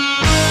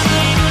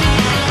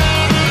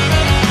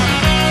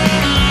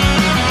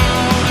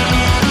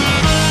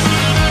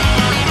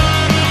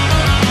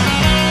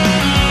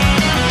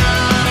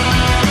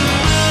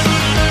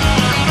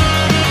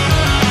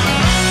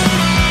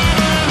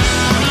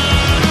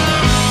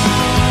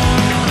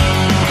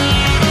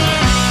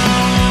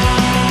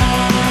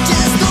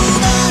 Just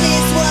hold on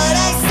is what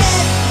I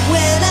said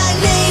when I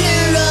laid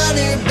her on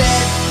her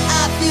bed.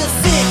 I feel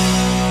sick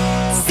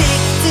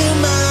to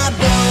my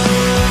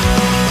bones.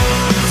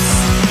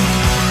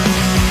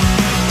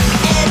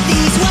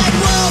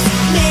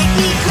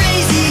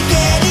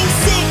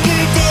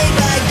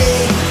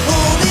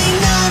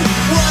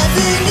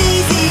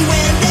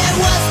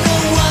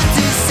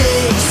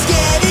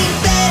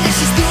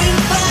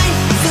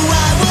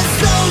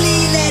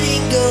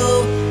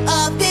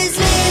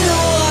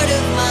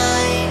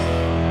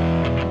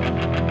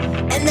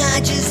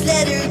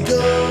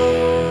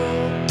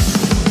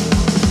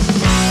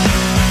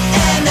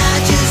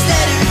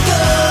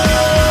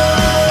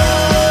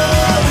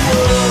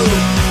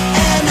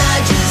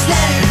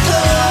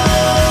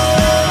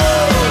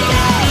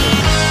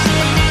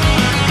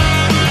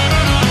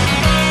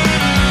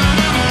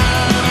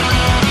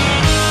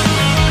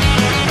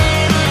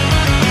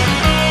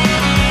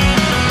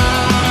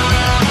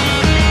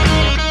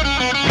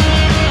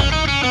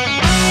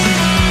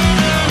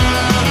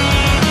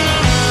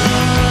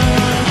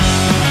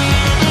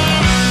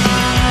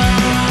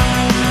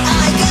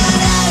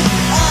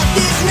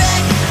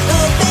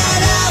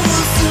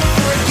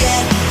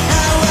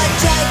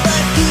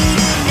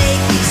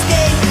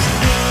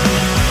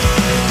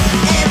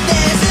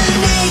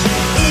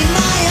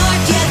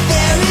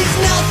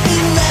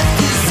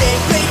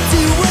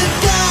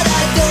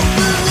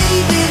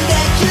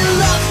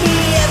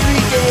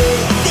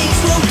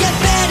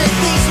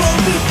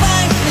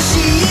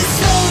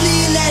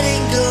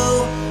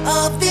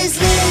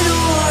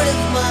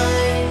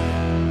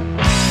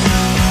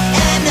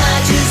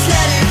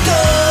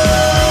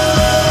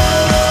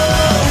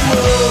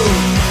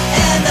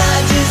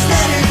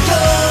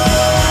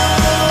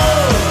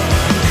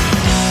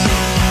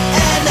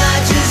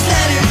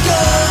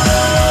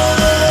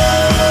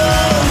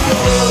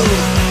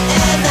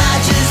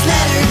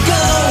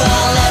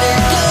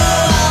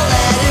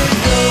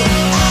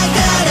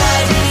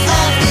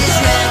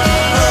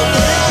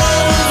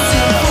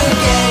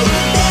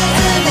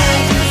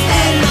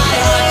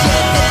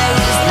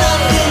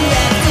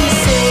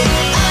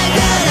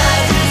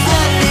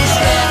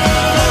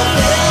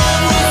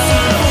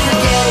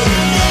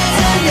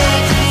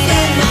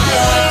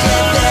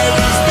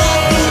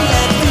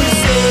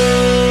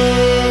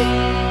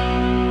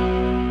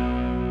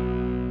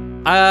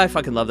 I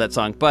fucking love that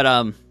song.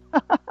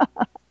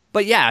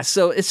 But yeah,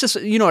 so it's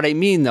just, you know what I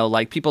mean, though?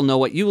 Like, people know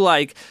what you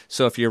like,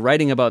 so if you're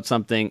writing about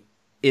something,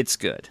 it's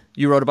good.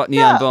 You wrote about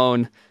Neon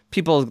Bone.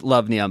 People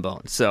love Neon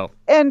Bone, so.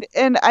 And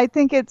I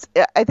think it's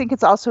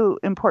also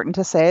important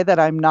to say that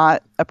I'm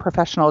not a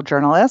professional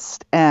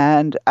journalist,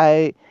 and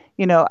I've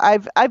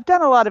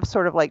done a lot of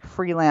sort of like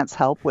freelance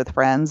help with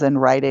friends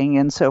and writing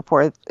and so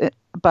forth,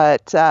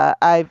 but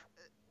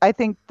I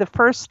think the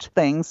first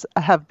things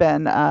have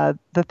been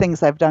the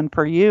things I've done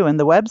for you and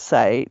the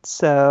website.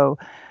 So,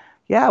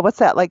 yeah, what's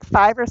that, like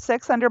 5 or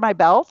 6 under my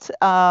belt?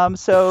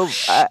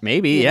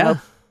 Maybe,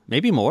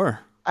 maybe more.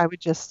 I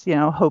would just,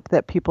 hope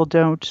that people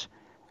don't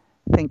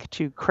think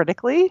too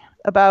critically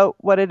about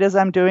what it is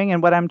I'm doing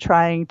and what I'm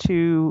trying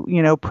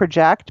to,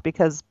 project,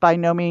 because by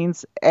no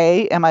means,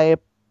 am I a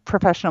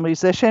professional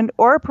musician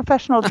or a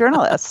professional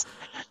journalist.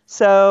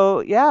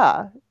 So,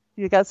 yeah,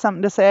 you got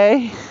something to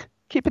say?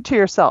 Keep it to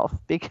yourself,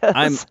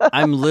 because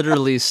I'm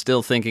literally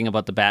still thinking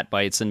about the Bat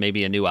Bites and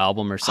maybe a new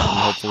album or something,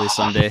 hopefully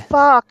someday.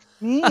 Fuck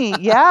me,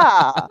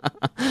 yeah.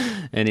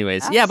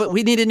 Anyways, yeah, but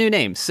we need a new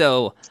name.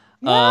 So,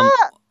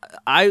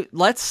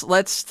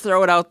 let's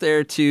throw it out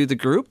there to the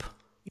group.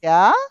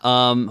 Yeah.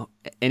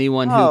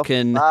 Anyone who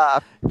can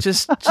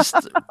just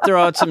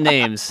throw out some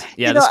names.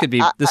 Yeah, this could be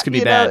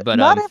bad, but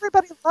not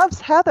everybody loves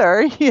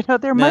Heather.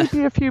 There might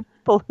be a few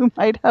people who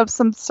might have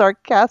some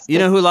sarcastic. You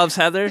know who loves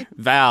Heather?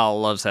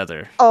 Val loves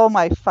Heather. Oh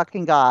my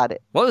fucking God.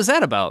 What was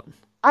that about?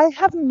 I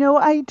have no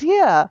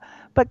idea.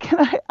 But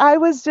I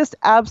was just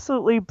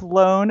absolutely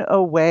blown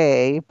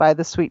away by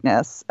the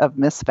sweetness of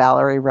Miss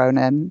Valerie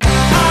Ronan. I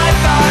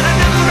thought I'd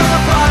never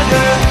ever find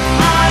her.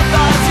 I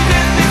thought she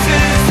didn't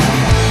exist.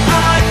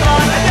 I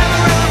thought I'd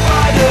never ever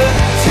find her.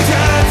 She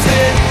turns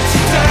it.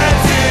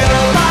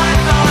 Oh, I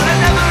thought I'd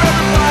never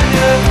ever find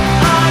her.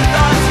 I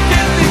thought she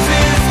didn't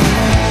exist.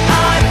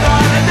 I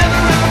thought I'd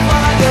never ever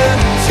find her.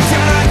 She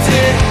turns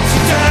it.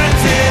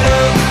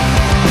 Oh.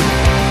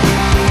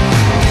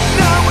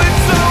 Now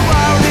it's so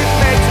loud it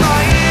makes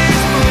my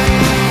ears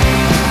bleed.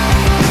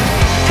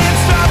 And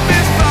stuff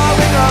is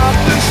falling off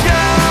the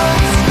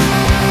shelves.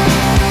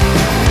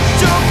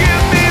 Don't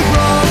get me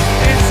wrong,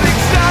 it's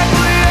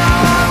exactly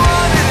how I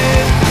wanted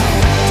it.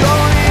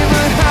 Don't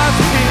even have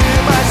to hear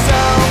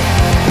myself.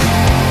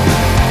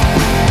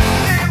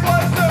 It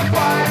was so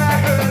quiet I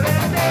heard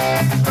a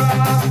name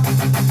drop.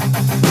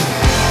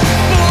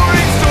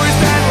 Boring stories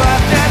that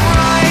left and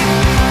right.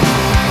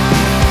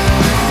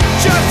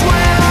 Just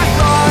when I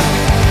thought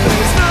there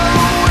was no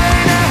way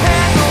to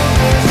handle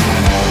this,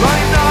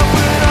 running off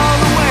with all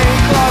the way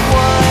clock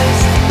was.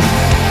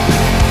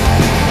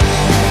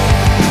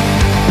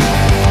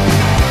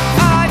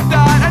 I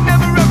thought I'd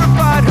never ever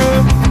find her.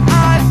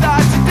 I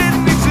thought she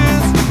didn't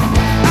exist.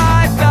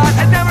 I thought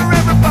I'd never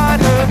ever find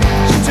her.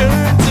 She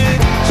turns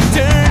it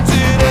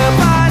up.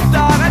 I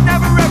thought I'd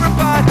never ever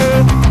find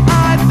her.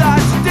 I thought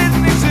she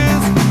didn't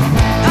exist.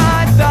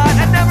 I thought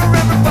I'd never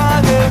ever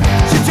find her.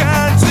 She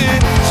turns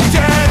it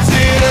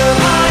up.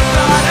 I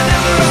thought I'd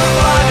never ever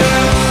find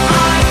her.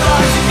 I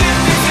thought she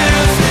didn't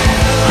exist.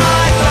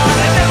 I thought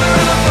I'd never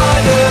ever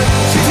find her.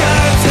 She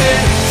turns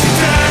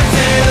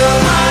it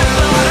up. I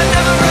thought I'd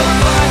never ever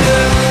find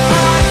her.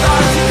 I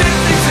thought she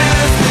didn't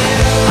exist.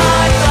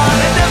 I thought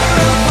I'd never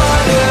ever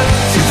find her.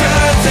 She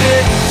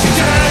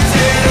turns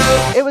it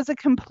up. It was a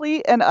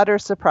complete and utter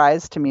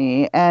surprise to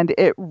me, and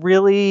it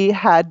really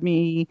had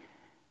me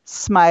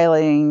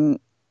smiling,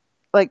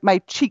 like my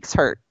cheeks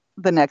hurt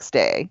the next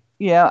day.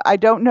 I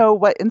don't know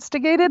what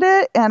instigated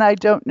it, and I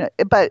don't know,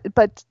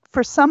 but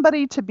for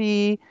somebody to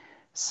be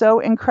so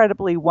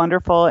incredibly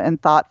wonderful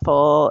and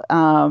thoughtful,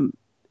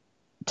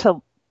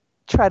 to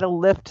try to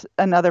lift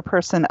another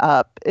person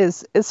up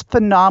is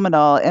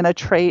phenomenal, and a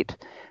trait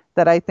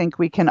that I think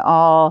we can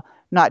all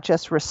not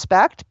just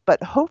respect,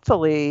 but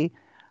hopefully,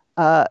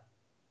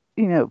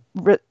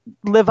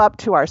 live up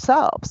to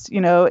ourselves.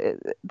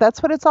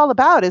 That's what it's all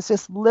about, is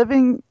just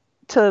living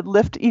to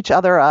lift each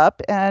other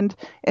up, and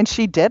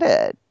she did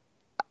it.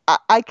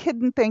 I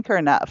couldn't thank her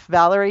enough.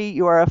 Valerie,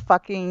 you're a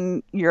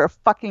fucking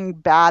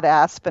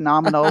badass,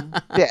 phenomenal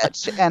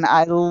bitch, and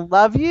I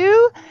love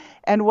you.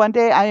 And one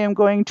day I am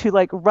going to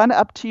run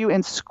up to you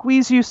and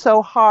squeeze you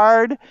so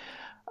hard.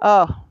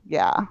 Oh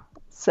yeah.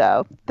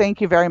 So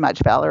thank you very much,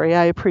 Valerie.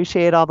 I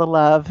appreciate all the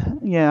love.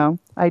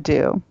 I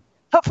do.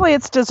 Hopefully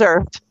it's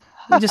deserved.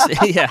 We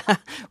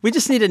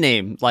just need a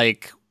name.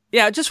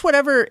 Just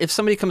whatever. If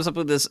somebody comes up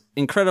with this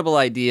incredible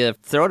idea,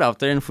 throw it out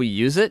there, and if we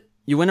use it,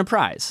 you win a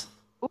prize.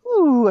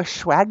 Ooh, a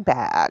swag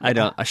bag.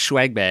 A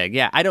swag bag.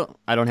 Yeah, I don't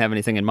have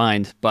anything in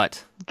mind,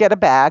 but get a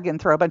bag and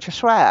throw a bunch of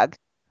swag.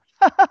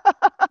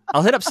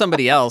 I'll hit up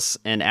somebody else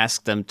and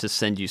ask them to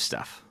send you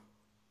stuff.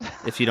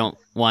 If you don't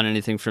want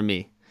anything from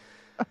me,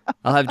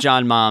 I'll have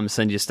John Mom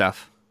send you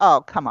stuff.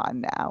 Oh, come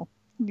on now.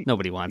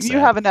 Nobody wants that. You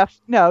have enough.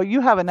 No, you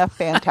have enough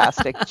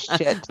fantastic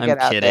shit to get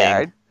out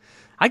there.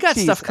 I got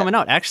stuff coming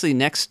out actually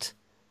next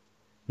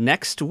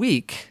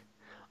week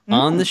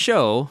on the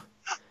show.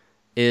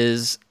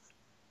 Is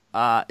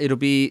it'll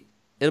be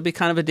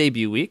kind of a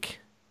debut week.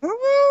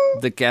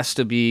 The guest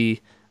will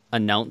be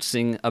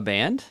announcing a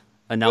band,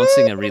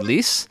 announcing a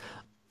release.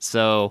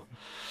 So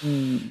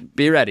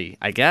be ready,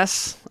 I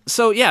guess.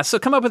 So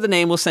come up with a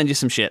name. We'll send you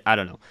some shit. I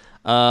don't know.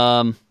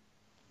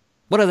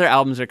 What other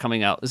albums are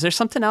coming out? Is there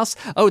something else?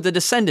 Oh, the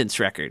Descendants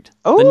record.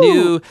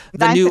 The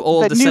new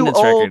old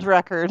Descendants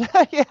record.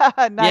 Yeah,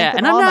 and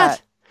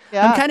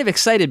I'm kind of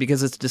excited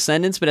because it's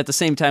Descendants, but at the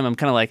same time, I'm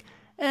kind of like,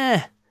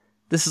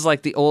 this is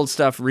like the old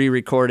stuff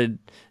re-recorded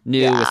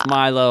new with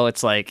Milo.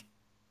 It's like,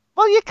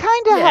 well, you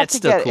kind of have to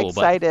get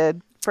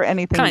excited for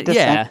anything Descendants.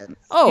 Yeah.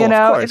 Oh, of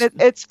course.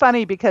 And it's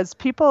funny because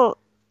people,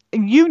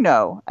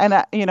 and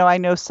I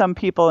know some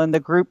people in the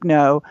group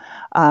know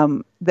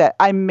that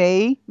I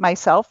may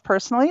myself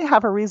personally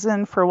have a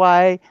reason for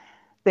why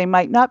they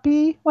might not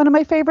be one of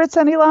my favorites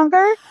any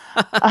longer.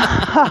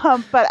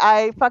 But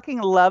I fucking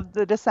love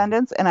the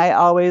Descendants, and I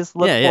always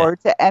look forward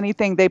to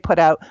anything they put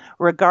out,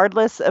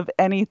 regardless of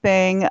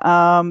anything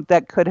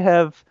that could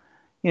have,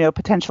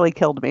 potentially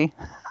killed me.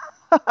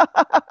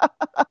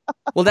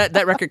 Well,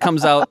 that record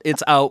comes out.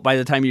 It's out by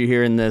the time you're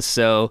hearing this,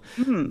 so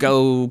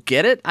go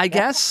get it, I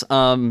guess.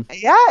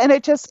 Yeah, and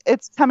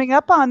it's coming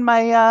up on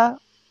my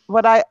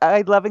what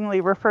I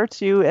lovingly refer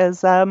to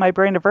as my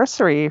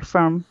brainiversary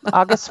from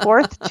August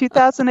 4th,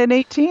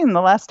 2018.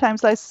 The last time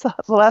I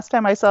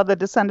saw the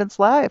Descendants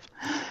live.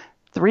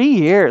 3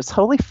 years.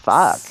 Holy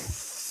fuck.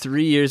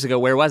 3 years ago.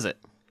 Where was it?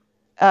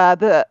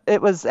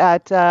 It was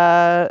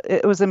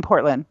in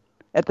Portland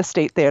at the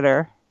State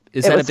Theater.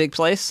 Is that a big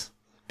place?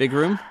 Big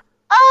room?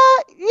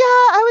 Yeah,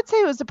 I would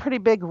say it was a pretty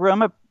big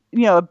room,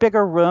 a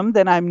bigger room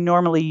than I'm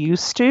normally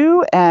used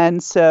to.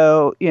 And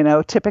so,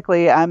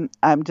 typically I'm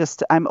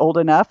old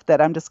enough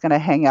that I'm just going to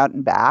hang out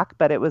in back,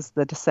 but it was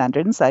the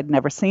Descendants. I'd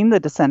never seen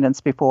the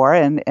Descendants before,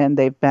 and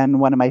they've been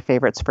one of my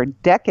favorites for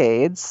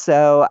decades.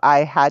 So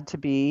I had to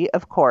be,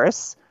 of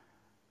course,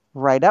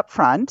 right up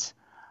front.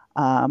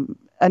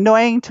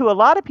 Annoying to a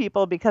lot of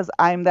people because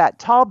I'm that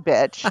tall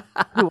bitch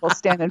who will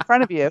stand in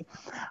front of you.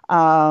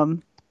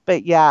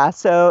 But yeah,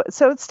 so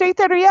State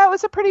Theater, it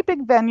was a pretty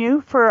big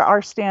venue for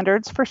our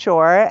standards for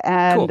sure.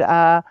 And cool.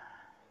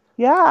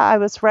 I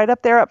was right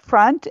up there up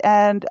front.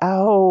 And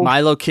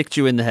Milo kicked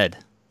you in the head.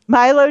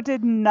 Milo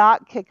did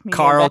not kick me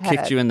Carl in the head.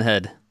 kicked you in the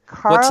head.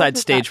 What side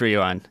stage were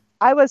you on?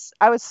 I was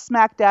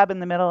smack dab in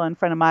the middle in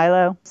front of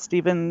Milo.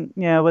 Stephen,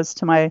 was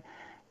to my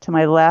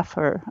left,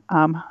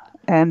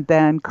 and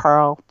then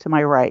Carl to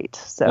my right.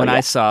 So when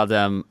I saw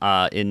them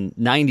in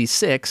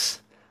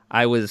 '96,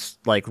 I was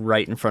like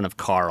right in front of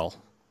Carl.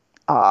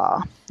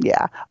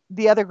 Yeah.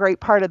 The other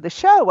great part of the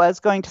show was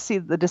going to see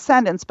the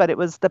Descendants, but it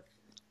was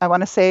I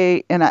want to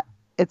say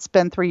it's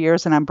been 3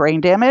 years and I'm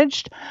brain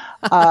damaged.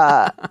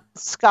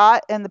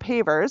 Scott and the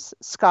Pavers,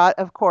 Scott,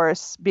 of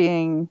course,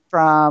 being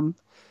from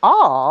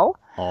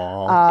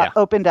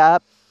opened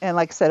up. And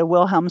like I said, a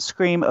Wilhelm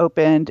Scream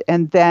opened,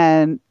 and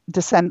then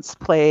Descendants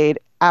played.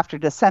 After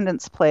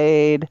Descendants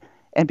played,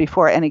 and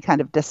before any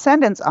kind of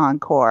Descendants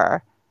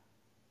encore,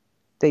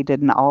 they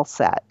did an all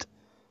set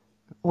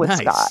with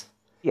Scott.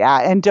 Yeah,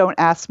 and don't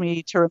ask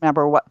me to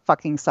remember what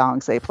fucking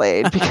songs they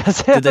played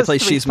because did they play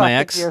 "She's My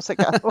Ex" years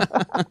ago?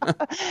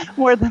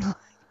 More than.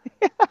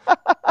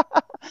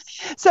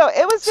 So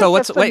it was. So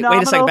wait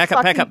a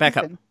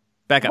second.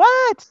 Back up.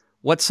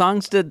 What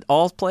songs did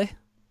All play?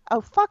 Oh,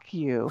 fuck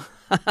you!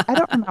 I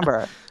don't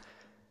remember.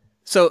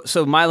 So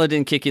Milo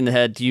didn't kick you in the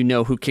head. Do you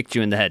know who kicked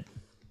you in the head?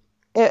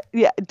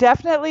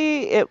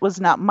 Definitely. It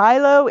was not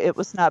Milo. It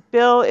was not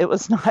Bill. It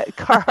was not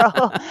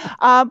Carl.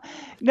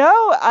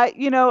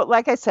 No,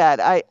 like I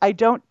said, I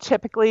don't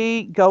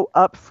typically go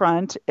up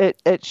front.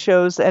 It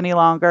shows any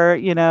longer.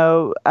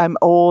 I'm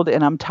old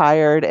and I'm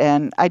tired,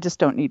 and I just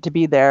don't need to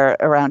be there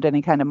around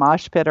any kind of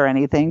mosh pit or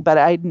anything. But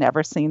I'd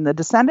never seen the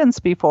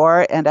Descendants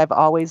before, and I've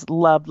always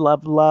loved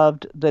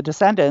the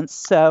Descendants.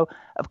 So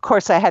of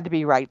course I had to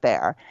be right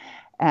there,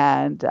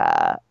 and.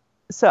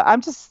 So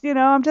I'm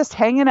just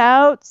hanging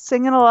out,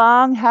 singing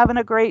along, having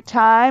a great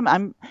time.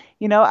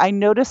 I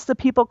notice the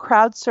people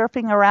crowd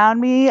surfing around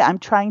me. I'm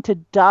trying to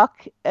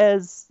duck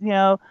as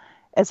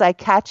I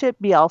catch it,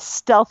 be all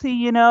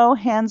stealthy,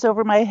 hands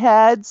over my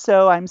head.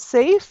 So I'm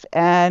safe.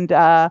 And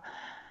there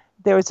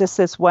was just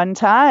this one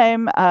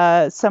time,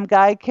 some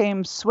guy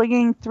came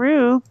swinging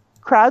through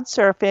crowd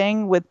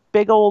surfing with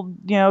big old,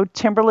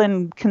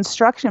 Timberland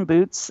construction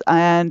boots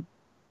and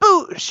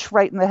boosh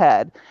right in the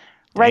head.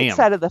 Right Damn.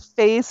 side of the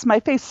face. My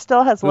face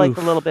still has like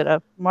a little bit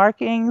of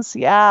markings.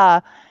 Yeah.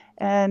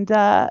 And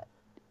I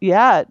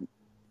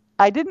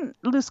didn't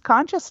lose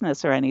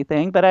consciousness or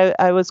anything, but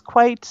I was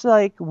quite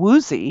like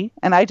woozy.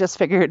 And I just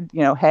figured,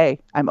 hey,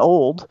 I'm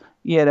old.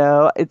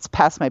 It's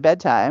past my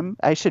bedtime.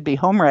 I should be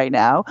home right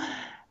now.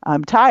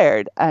 I'm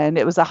tired. And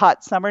it was a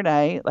hot summer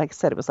night. Like I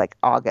said, it was like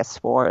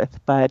August 4th.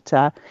 But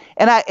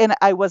and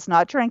I was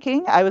not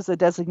drinking. I was a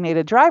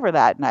designated driver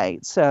that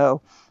night. So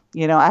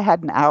I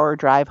had an hour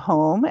drive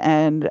home,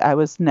 and I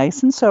was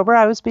nice and sober.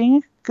 I was being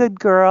a good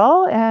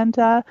girl, and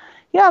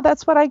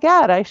that's what I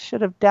got. I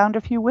should have downed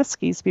a few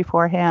whiskeys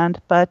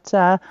beforehand, but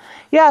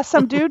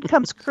some dude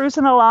comes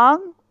cruising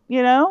along,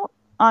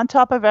 on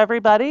top of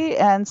everybody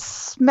and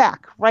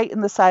smack right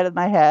in the side of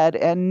my head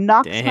and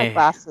knocks my Dang.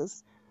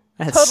 glasses.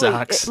 That Totally,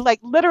 sucks. like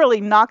literally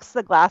knocks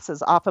the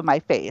glasses off of my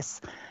face.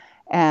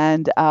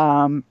 And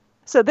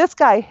so this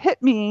guy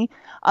hit me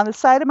on the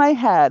side of my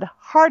head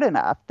hard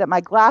enough that my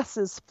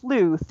glasses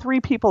flew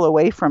 3 people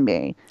away from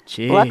me.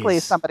 Jeez. Luckily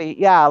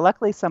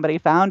somebody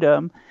found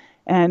him.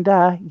 And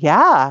I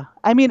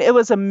mean, it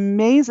was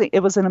amazing.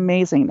 It was an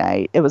amazing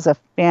night. It was a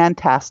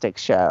fantastic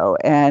show.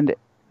 And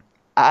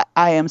I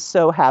am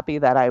so happy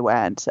that I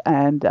went.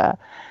 And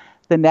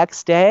the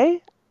next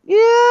day,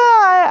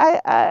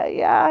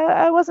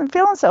 I wasn't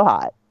feeling so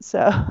hot.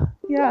 So,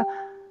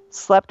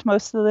 slept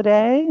most of the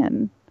day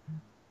and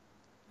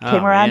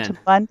came around to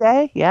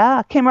Monday.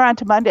 Yeah, came around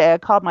to Monday. I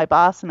called my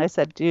boss and I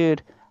said,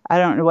 dude, I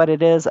don't know what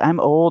it is. I'm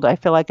old. I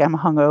feel like I'm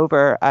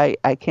hungover.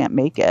 I can't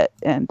make it.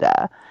 And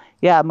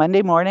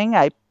Monday morning,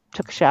 I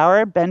took a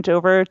shower, bent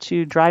over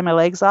to dry my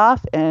legs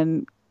off,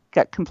 and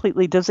got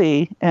completely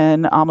dizzy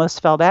and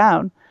almost fell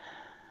down.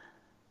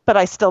 But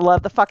I still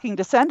love the fucking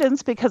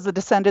Descendants because the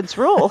Descendants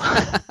rule.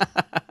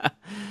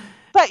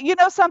 But you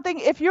know something?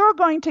 If you're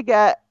going to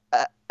get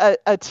a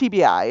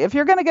TBI, if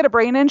you're going to get a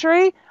brain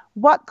injury,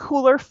 what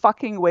cooler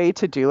fucking way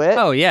to do it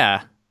Oh,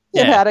 yeah.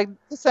 than Yeah. at a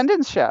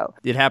Descendants show?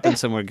 It happened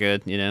somewhere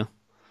good, you know?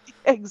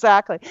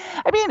 Exactly.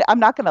 I mean, I'm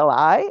not going to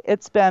lie.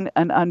 It's been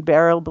an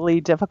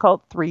unbearably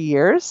difficult 3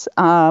 years.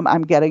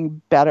 I'm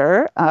getting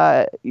better.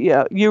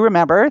 You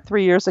remember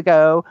 3 years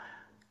ago,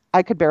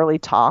 I could barely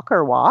talk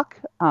or walk.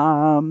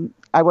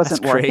 I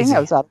wasn't That's working. crazy. I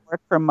was out of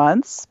work for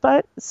months.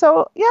 But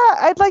so,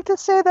 I'd like to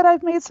say that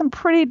I've made some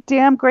pretty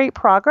damn great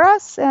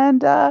progress,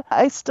 and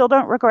I still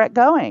don't regret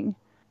going.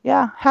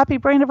 Yeah. Happy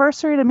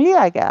brainiversary to me,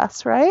 I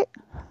guess, right?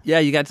 Yeah,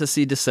 you got to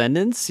see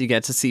Descendants, you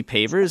got to see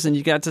Pavers, and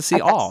you got to see I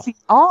got to All. see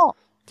all.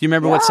 Do you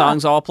remember what Yeah.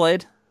 songs All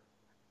played?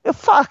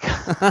 Fuck.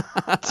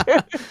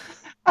 Dude.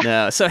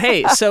 No. So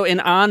hey, so in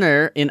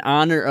honor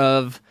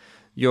of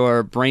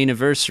your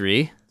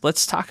brainiversary,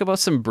 let's talk about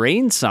some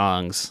brain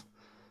songs.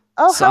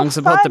 Oh, Songs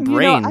how about the fun. You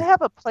brain. know, I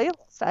have a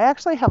playlist. I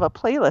actually have a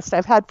playlist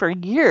I've had for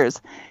years.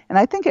 And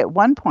I think at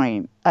one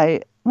point,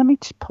 let me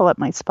pull up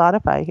my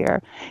Spotify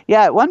here.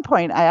 Yeah, at one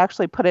point, I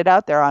actually put it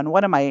out there on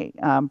one of my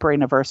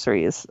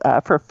brainiversaries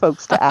for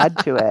folks to add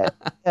to it.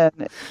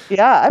 And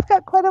yeah, I've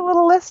got quite a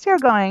little list here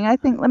going. I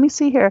think, let me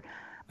see here.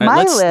 All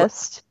right, My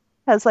list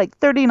has like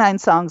 39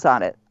 songs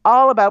on it,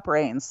 all about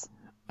brains.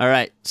 All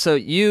right. So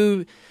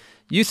you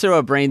throw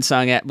a brain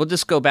song at. We'll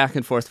just go back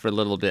and forth for a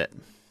little bit.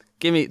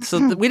 Give me.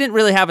 So we didn't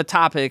really have a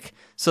topic.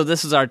 So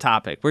this is our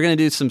topic. We're gonna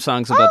do some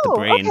songs about the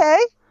brain. Okay.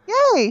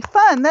 Yay,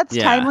 fun. That's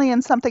Yeah. timely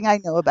and something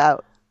I know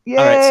about. Yay.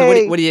 All right. So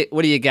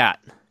what do you got?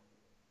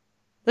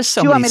 There's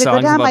so Do you want many me to go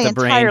songs down about my the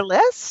entire brain.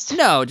 list?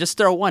 No, just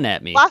throw one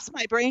at me. Lost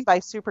My Brain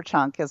by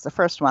Superchunk is the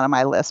first one on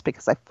my list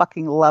because I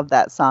fucking love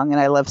that song and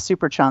I love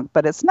Superchunk,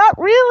 but it's not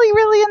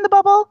really in the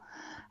bubble.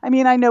 I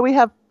mean, I know we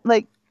have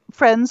like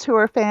friends who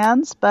are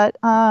fans, but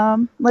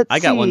let's see. I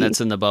got one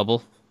that's in the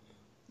bubble.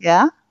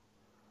 Yeah?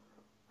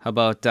 How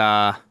about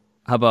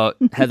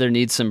Heather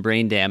Needs Some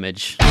Brain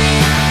Damage? Do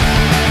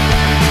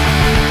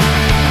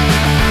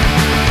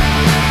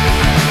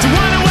you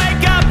wanna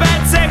wake up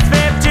at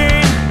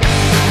 6:15?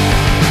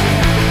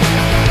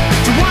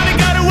 Do you wanna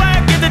go to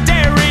work at the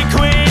Dairy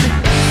Queen?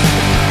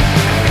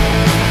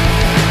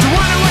 Do you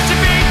wanna watch a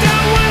feed?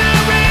 Don't wanna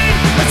read?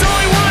 There's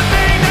only one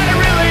thing that I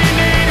really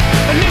need.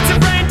 I need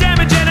some brain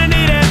damage and I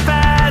need it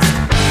fast.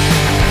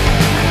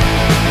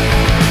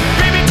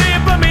 Baby, do you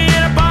put me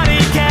in a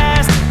body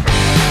cast?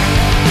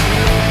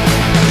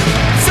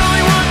 There's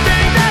only one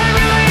thing that I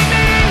really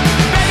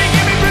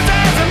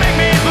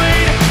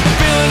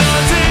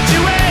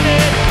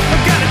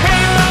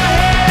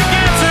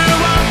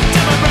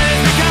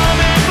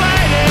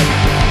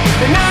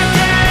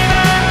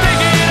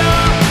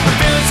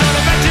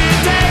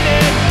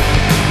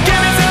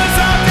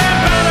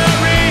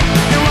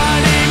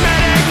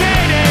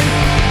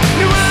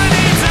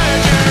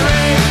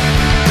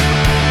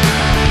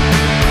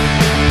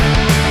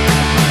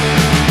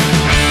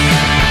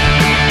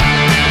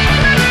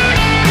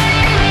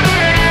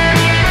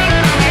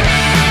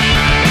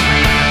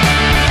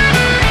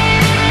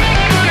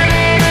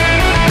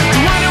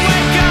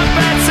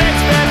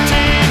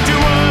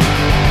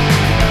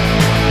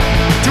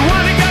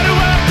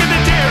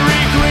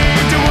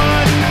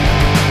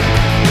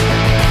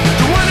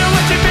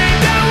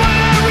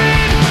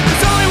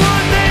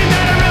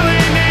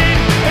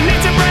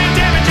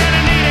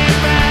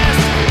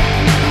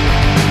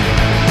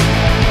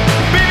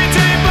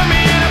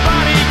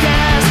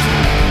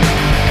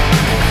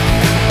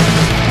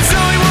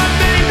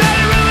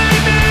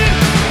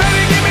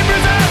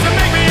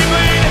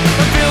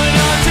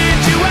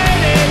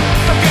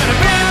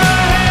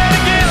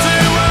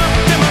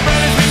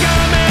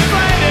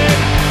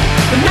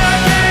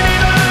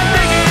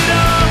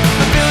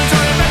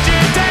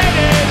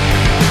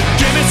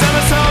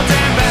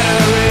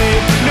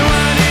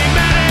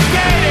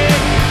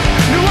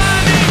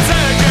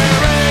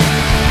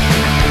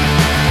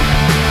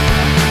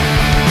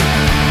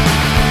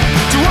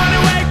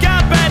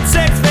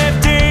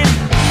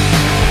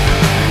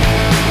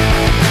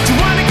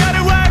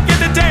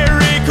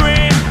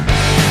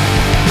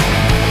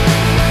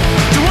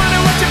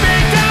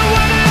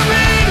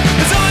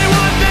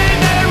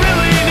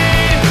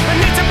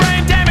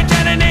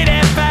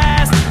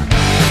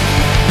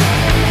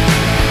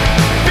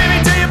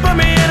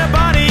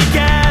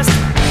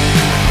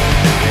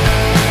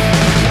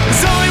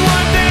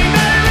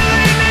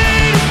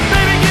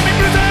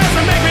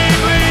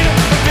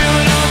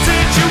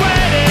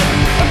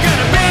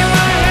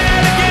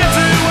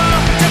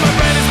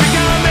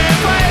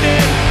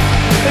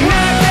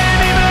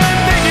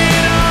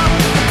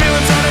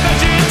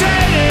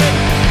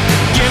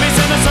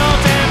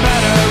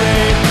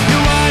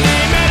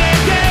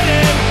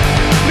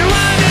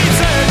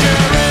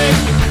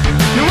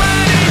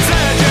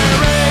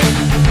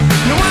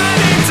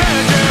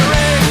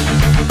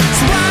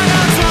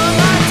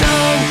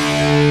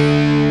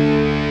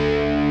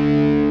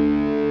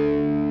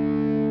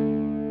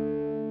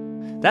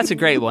That's a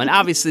great one.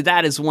 Obviously,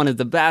 that is one of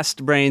the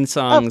best Brain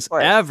songs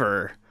course.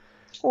 ever.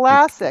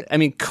 Classic. I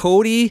mean,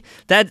 Cody,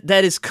 that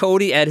is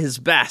Cody at his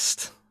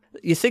best.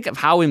 You think of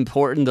how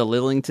important the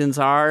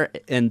Lillingtons are,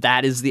 and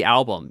that is the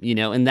album,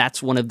 and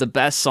that's one of the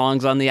best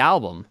songs on the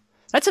album.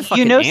 That's a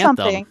fucking anthem.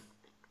 Something?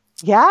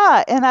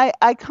 Yeah, and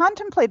I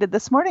contemplated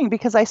this morning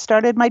because I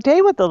started my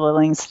day with the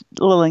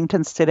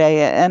Lillingtons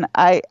today, and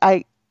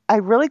I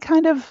really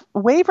kind of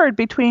wavered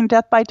between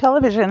Death by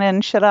Television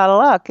and Shit Outta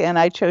Luck, and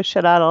I chose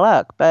Shit Outta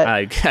Luck. But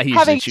I usually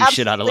having choose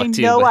Shit Outta Luck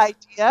too. no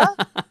idea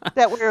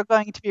that we were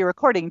going to be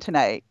recording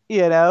tonight,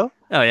 Oh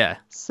yeah.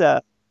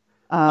 So,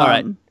 all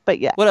right. But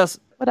yeah. What else?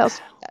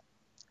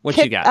 What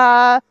you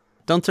got?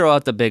 Don't throw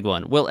out the big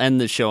one. We'll end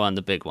the show on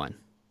the big one.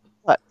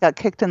 What, got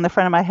kicked in the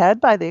front of my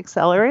head by the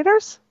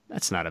Accelerators?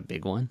 That's not a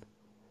big one.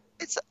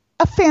 It's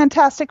a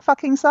fantastic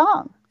fucking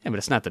song. Yeah, but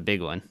it's not the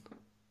big one.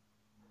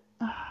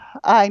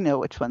 I know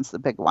which one's the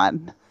big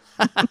one.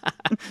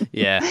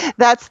 Yeah.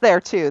 That's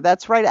there too.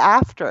 That's right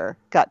after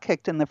got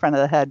kicked in the front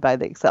of the head by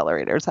the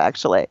Accelerators,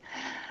 actually.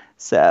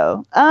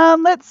 So,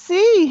 let's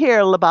see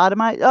here.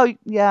 Lobotomize. Oh,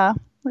 yeah.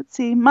 Let's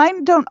see.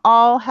 Mine don't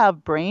all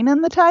have brain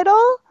in the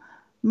title.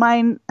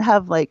 Mine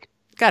have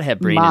gotta have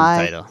brain in the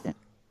title.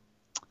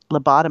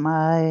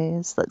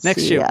 Lobotomize. Let's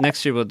see.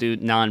 Next year we'll do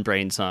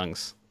non-brain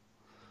songs.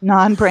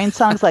 Non-brain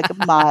songs like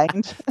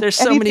Mind. There's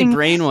so many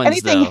brain ones,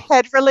 anything though.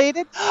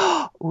 head-related?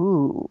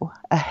 Ooh,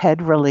 a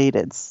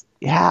head-related.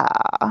 Yeah.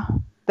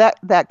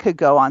 That could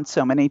go on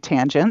so many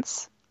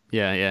tangents.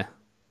 Yeah.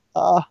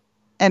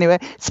 Anyway,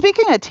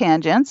 speaking of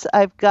tangents,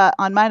 I've got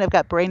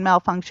Brain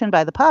Malfunction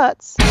by the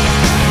Putz.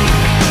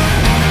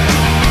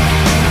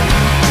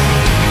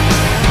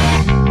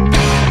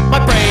 My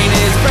brain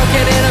is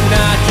broken and I'm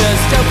not just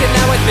joking.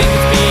 Now I think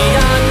it's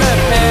beyond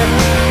repair.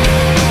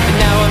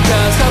 And now I'm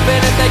just hoping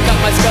if they cut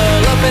my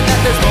skull open that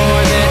there's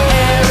more than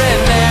air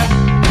in there.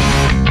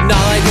 And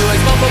all I do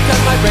is mumble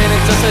cause my brain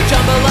is just a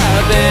jumble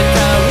of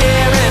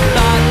incoherent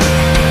thought.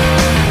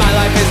 My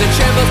life is in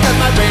shambles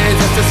cause my brain is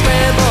just a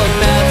scrambled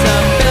mess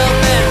of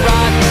filth and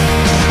rot.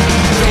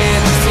 Can't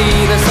you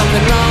see there's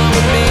something wrong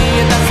with me,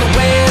 and that's the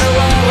way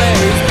it'll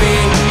always be.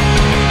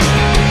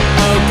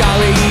 Oh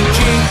golly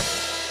gee,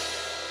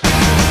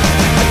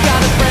 I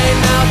got a brain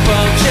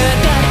malfunction.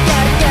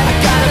 I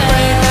got a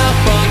brain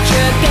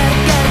malfunction.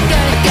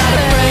 I got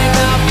a brain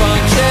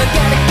malfunction.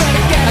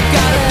 I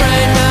got a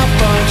brain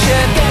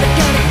malfunction.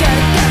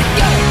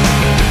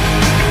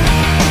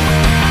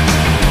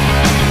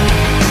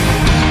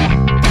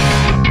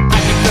 I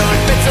keep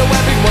throwing fits so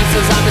everyone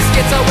says I'm a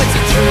schizo. It's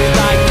a truth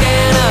I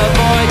can't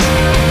avoid.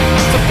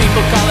 Some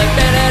people call it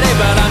vanity,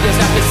 but I'm just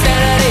after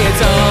sanity.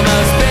 It's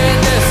almost been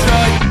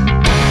destroyed.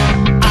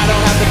 I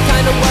don't have the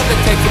kind of wealth it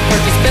takes to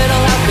purchase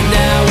mental health, and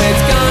now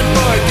it's gone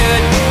for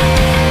good.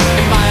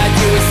 And my IQ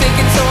is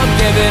sinking, so I'm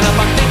giving up.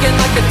 I'm thinking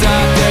like the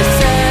doctor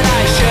said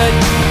I should.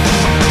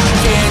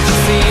 Can't you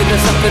see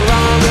there's something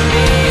wrong with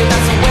me, and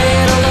that's the way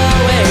it'll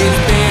always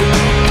be.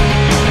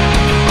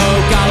 Oh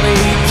golly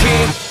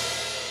gee,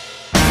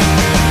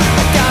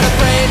 I got a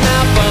brain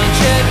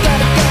malfunction.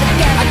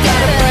 I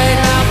got a brain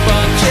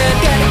malfunction.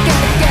 I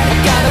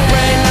got a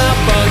brain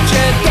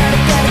malfunction.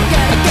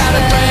 I got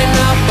a brain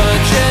malfunction.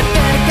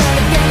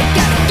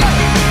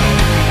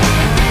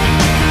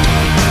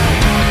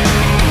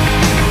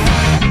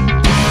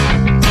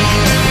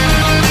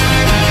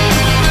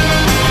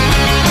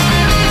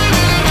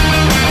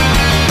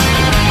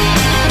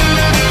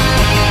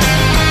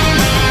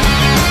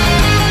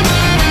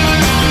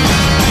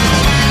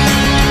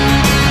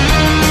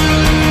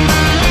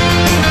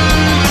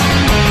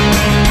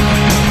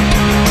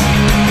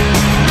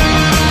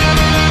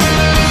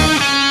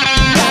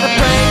 Got a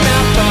brain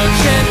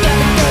malfunction.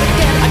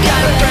 I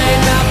got a brain malfunction. I got a brain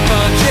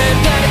malfunction. I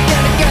got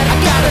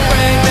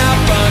a brain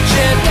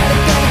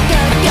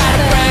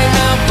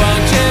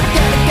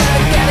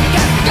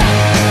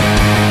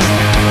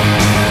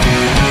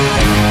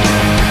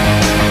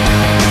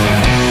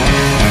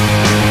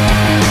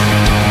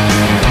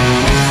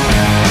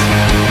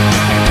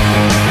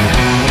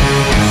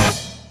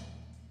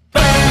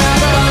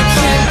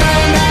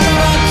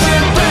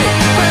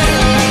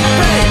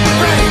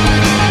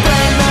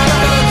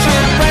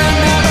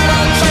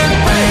malfunction.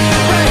 Brain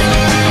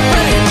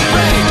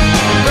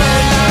malfunction.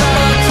 Brain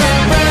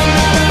malfunction. Brain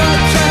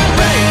malfunction.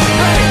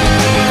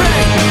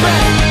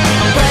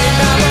 Brain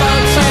malfunction.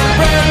 Brain malfunction.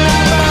 Brain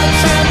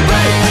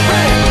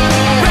malfunction.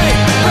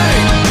 Brain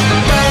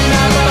malfunction. Brain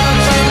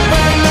malfunction.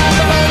 Brain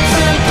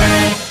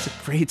malfunction. It's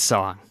a great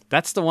song.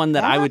 That's the one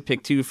that I would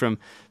pick too. From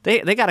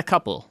they got a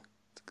couple.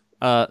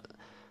 The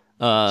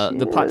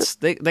Putz,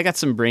 they got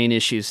some brain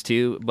issues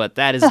too, but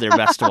that is their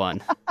best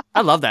one.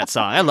 I love that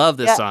song. I love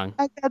this song.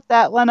 I got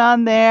that one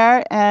on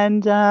there,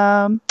 and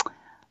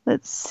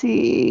let's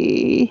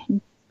see.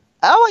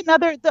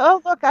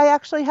 Oh, look, I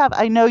actually have.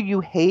 I know you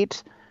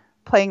hate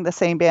playing the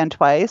same band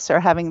twice or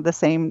having the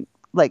same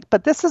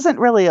but this isn't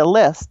really a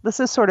list. This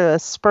is sort of a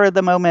spur of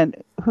the moment,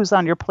 who's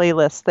on your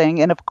playlist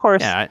thing, and of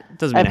course, Yeah, it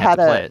doesn't mean I've I have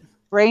had to play a it.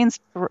 brains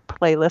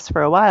playlist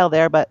for a while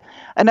there. But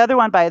another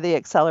one by the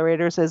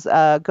Accelerators is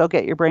 "Go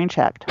Get Your Brain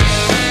Checked."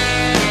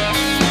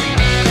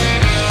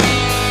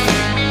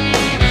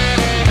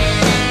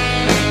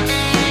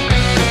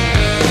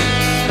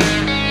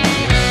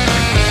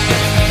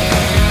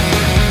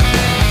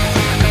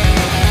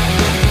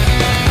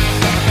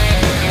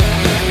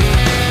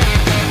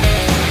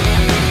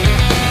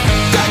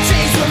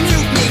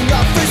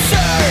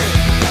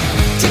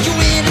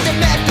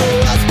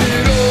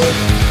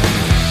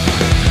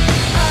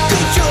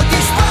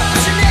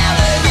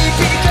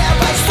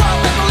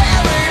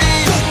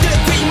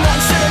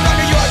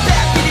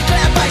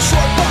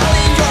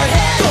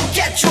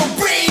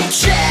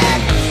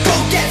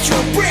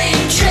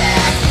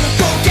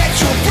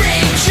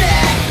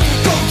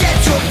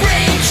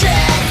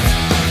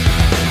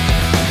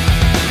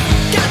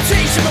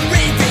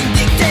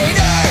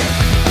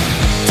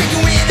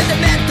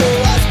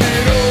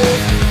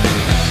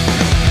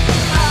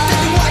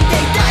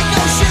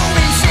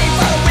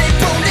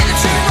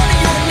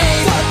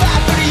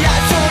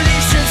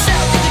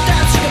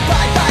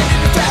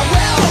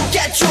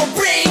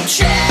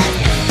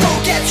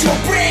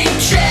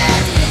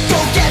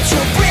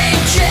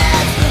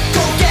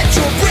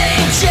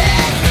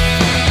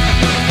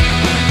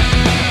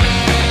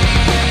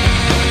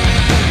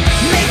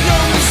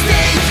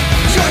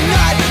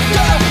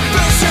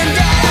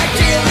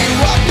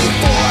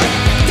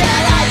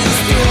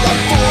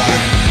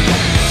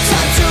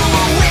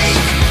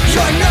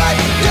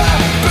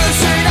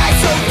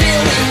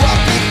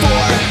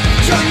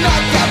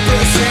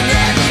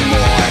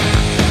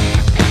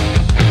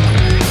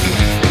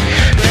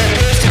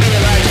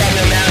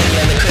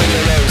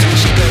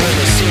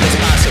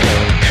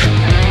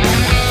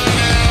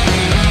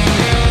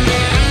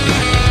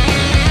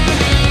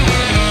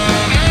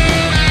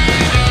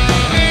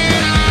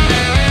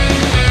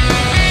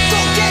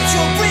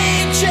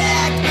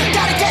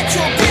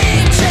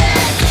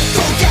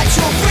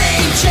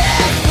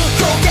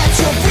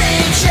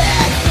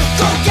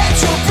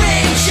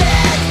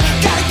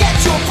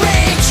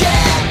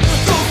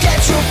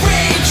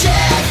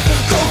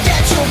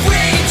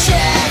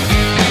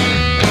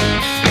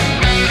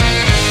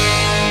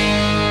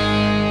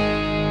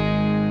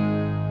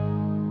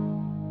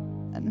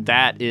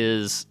 That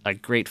is a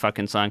great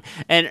fucking song.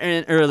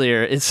 And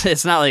earlier,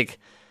 it's not like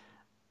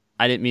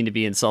I didn't mean to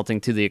be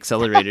insulting to the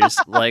Accelerators,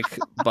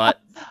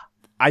 but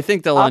I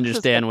think they'll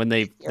understand when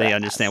they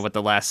understand what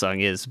the last song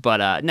is.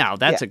 But no,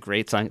 that's a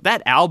great song.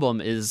 That album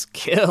is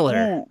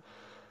killer.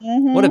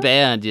 Mm-hmm. What a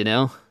band, you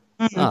know?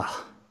 Mm-hmm.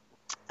 Oh.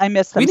 I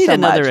miss them. We need so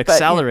another much,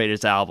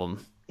 Accelerators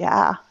album.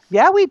 Yeah,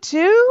 we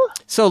do.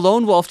 So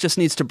Lone Wolf just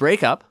needs to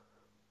break up.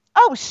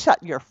 Oh,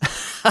 shut your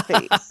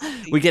face.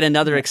 We get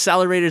another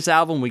Accelerators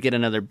album. We get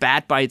another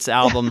Bat Bites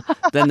album.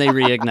 Then they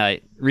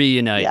reunite.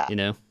 You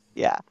know.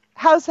 Yeah.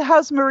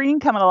 How's Maureen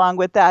coming along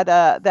with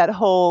that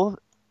whole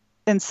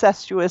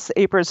incestuous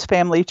Apers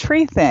family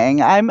tree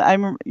thing?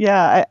 I'm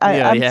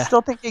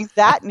still thinking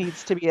that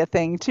needs to be a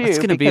thing too. It's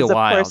going to be a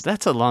while.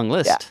 That's a long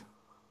list. Yeah.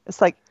 It's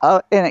like,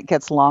 and it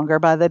gets longer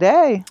by the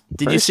day.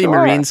 Did you see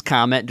Maureen's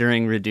comment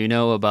during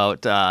Raduno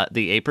about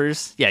the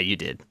Apers? Yeah, you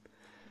did.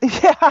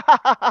 Yeah,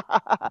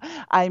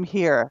 I'm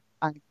here.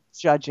 I'm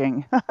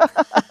judging. I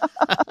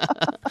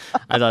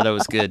thought that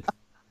was good.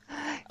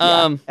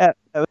 That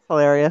was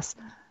hilarious.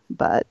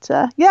 But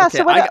okay,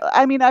 so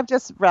I've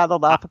just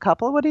rattled off a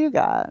couple. What do you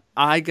got?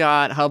 I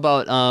got how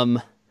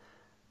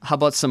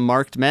about some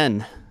Marked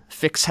Men?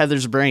 Fix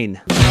Heather's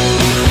Brain.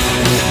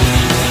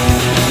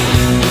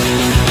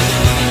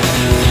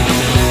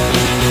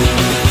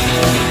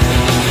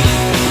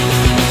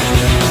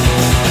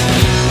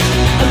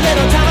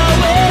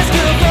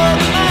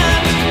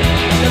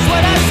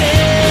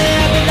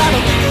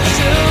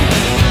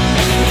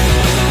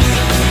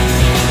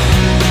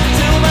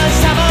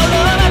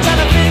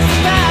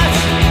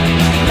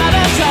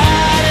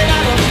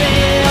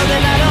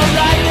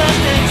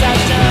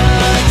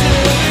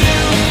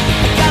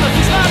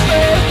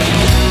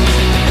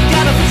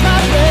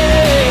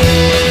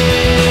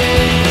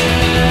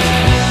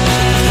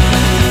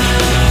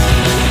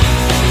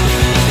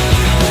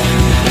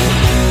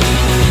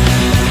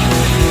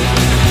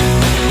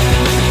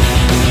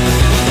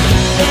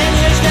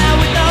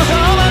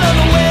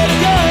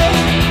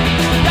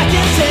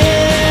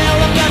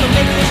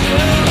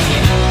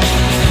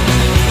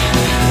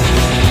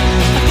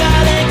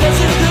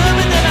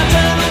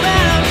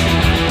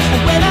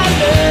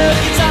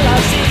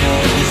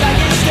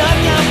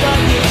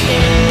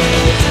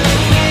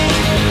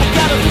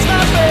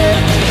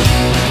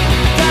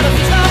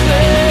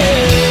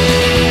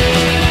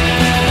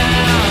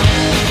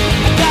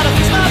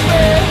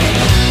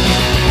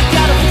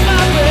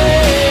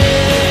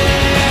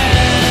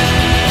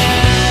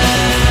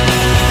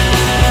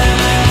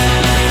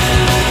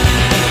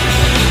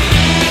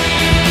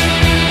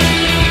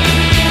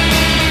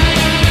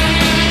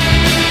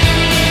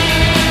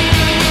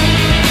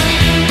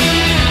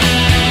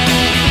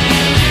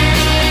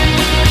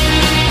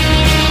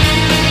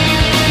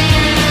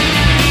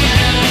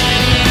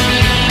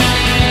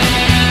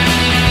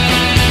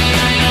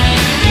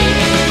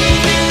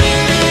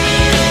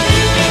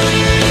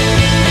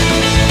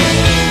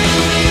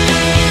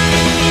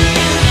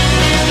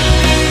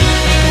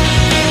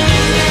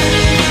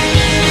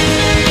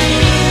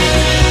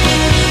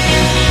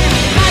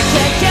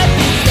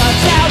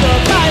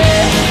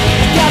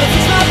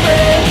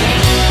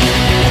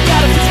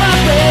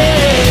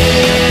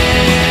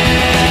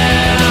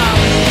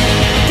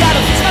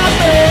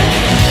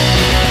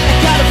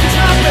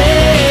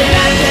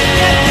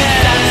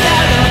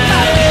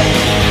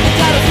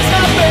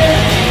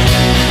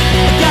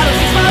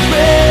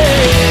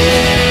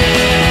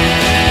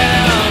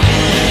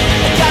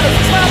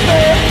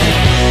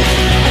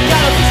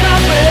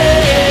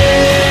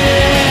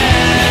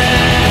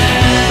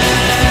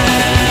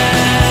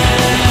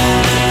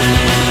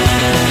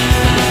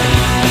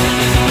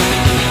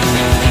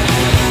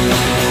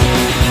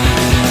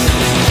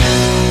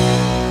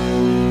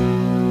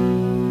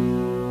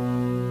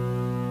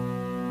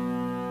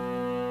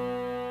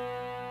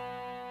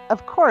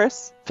 Of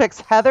course,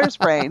 Fix Heather's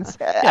Brains.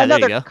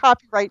 Another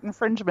copyright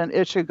infringement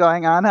issue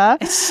going on, huh?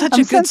 It's such I'm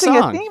a good sensing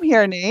song. a theme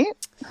here, Nate.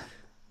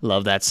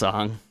 Love that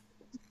song.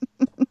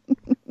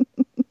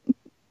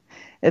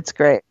 It's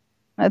great.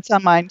 It's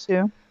on mine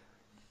too.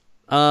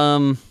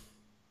 Going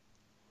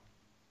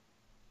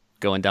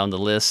down the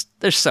list,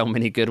 there's so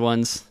many good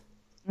ones.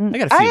 I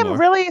got a few more. I am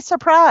really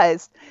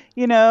surprised.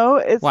 You know,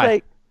 it's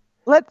Why?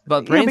 like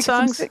About brain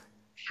songs?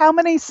 How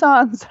many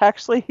songs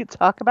actually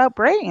talk about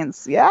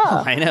brains? Yeah.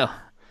 Oh, I know.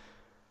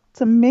 It's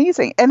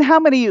amazing. And how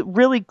many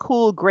really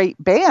cool, great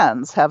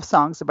bands have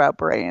songs about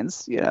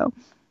brains, you know?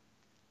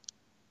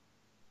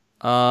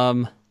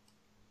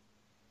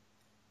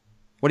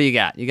 What do you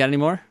got? You got any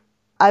more?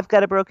 I've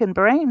Got a Broken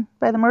Brain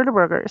by the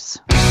Murderburgers.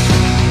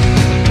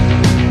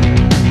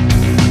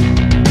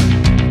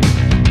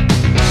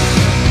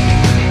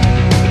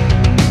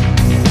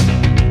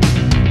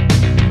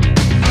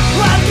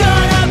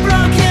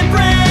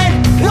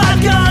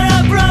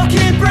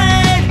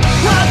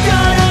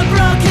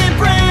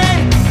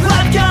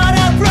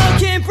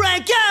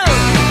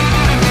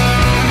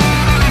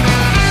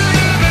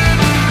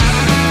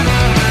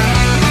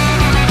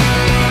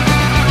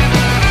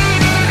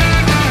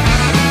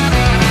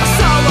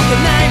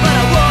 But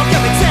I woke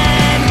up at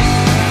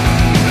 10.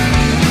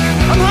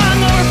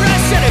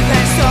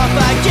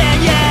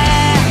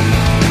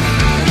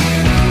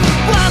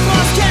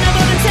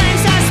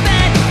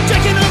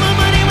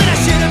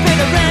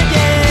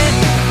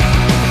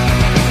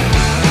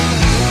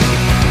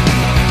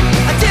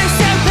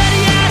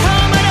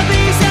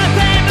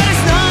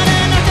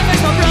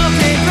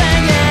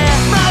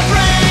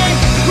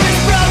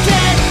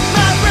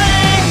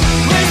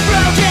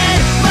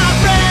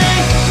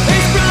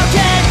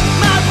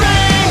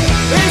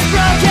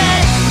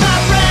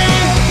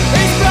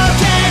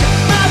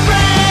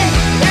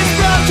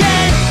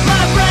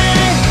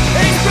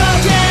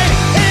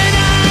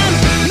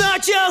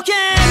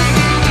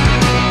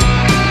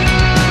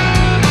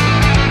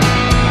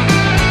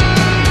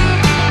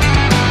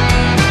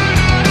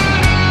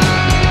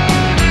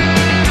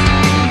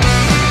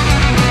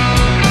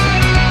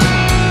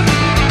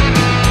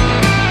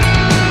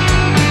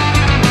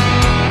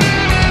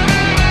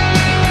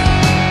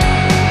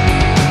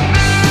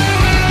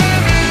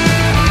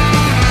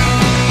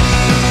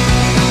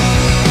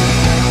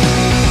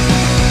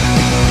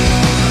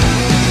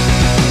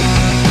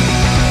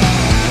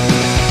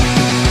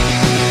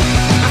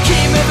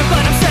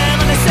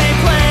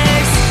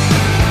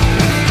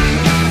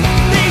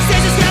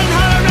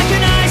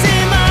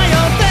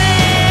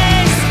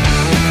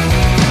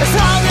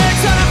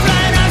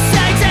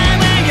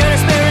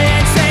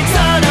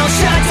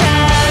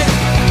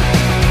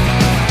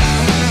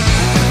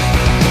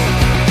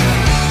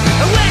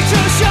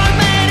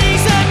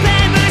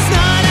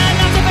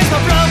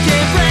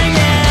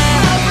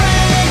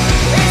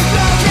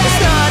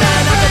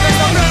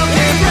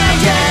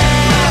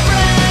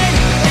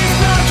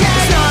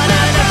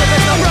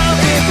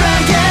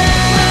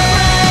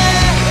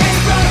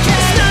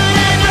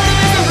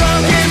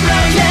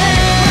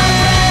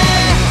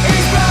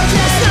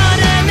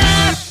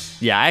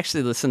 Yeah, I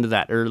actually listened to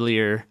that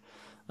earlier,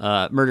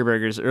 Murder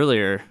Burgers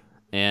earlier,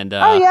 and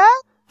Oh yeah.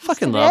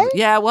 fucking Today? love.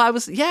 Yeah,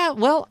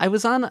 well, I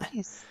was on.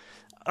 Nice.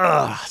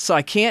 So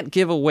I can't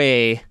give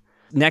away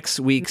next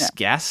week's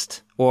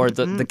guest or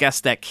the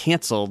guest that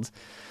canceled.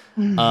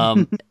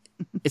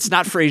 It's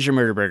not Frasier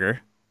Murderburger,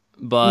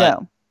 but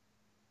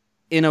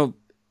No. in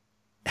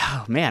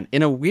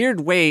a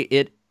weird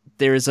way,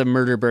 there is a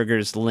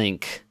Murderburgers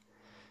link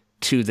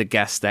to the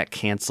guest that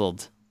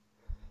canceled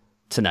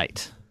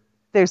tonight.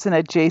 There's an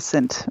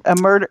adjacent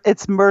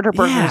It's Murder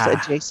Burgers Yeah.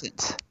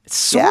 adjacent. It's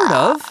sort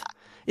of.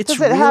 It's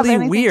Does it have really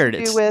anything weird.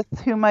 to do with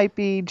who might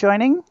be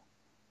joining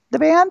the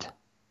band?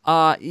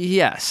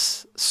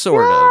 Yes,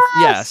 sort of.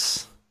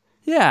 Yes.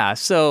 Yeah.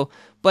 So,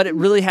 but it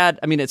really had.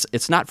 I mean,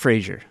 it's not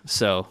Frasier.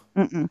 So,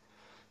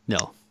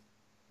 no.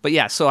 But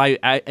yeah. So I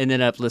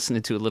ended up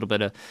listening to a little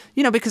bit of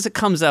because it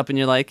comes up and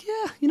you're like,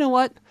 yeah, you know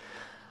what?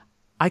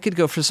 I could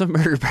go for some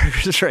Murder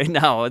Burgers right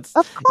now. It's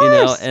Of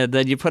course. and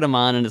then you put them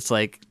on and it's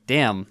like,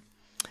 damn.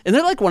 And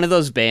they're like one of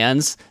those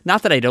bands.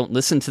 Not that I don't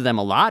listen to them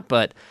a lot,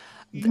 but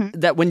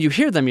that when you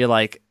hear them, you're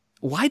like,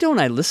 why don't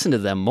I listen to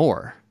them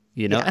more?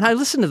 And I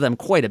listen to them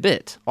quite a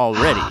bit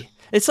already.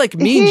 It's like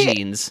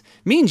Mean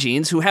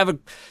Jeans, who have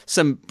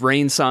some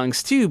Brain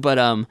songs too, but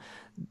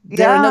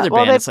they're another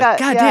band. They've It's like,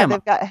 God damn.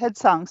 they've got head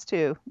songs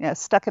too. Yeah,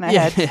 Stuck in a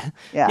Yeah. Head.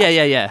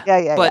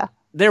 Yeah. But yeah.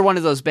 they're one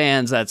of those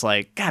bands that's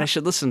like, God, I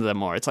should listen to them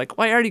more. It's like,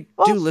 well, I already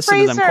Well, do listen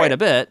to them Fraser- quite a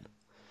bit.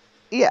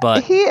 Yeah,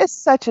 But- he is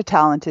such a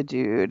talented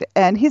dude,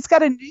 and he's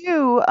got a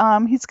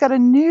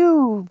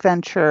new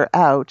venture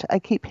out. I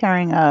keep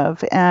hearing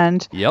of,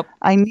 and Yep.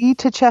 I need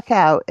to check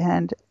out.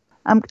 And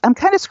I'm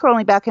kind of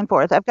scrolling back and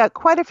forth. I've got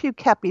quite a few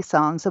Kepi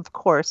songs, of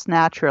course,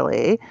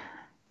 naturally.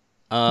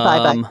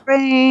 Bye Bye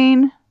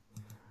Brain.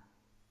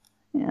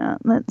 Yeah,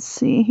 let's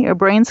see here.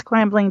 Brain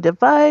Scrambling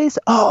Device.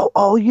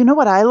 Oh, you know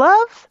what I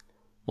love?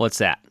 What's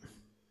that?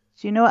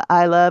 Do you know what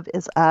I love?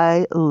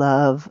 I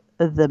love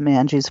the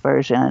Mangy's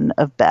version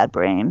of Bad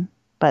Brain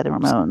by the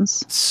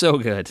Ramones. So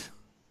good.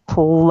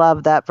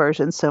 Love that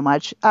version so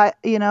much. Yeah.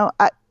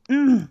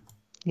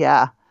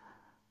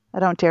 I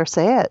don't dare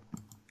say it.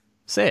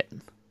 Say it.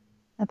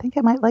 I think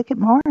I might like it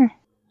more.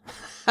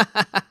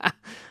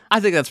 I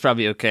think that's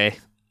probably okay.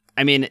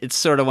 I mean, it's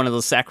sort of one of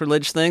those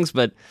sacrilege things,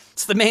 but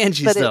it's the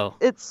Mangies, But though.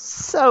 it's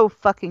so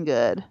fucking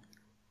good.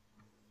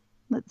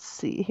 Let's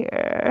see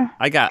here.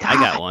 I got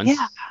one.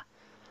 Yeah.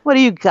 What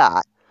do you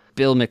got?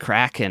 Bill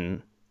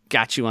McCracken,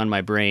 Got You on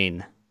My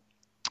Brain.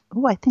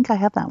 Oh, I think I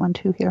have that one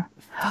too here.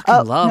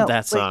 I love no,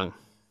 that wait. song.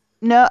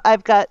 No,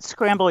 I've got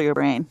Scramble Your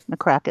Brain,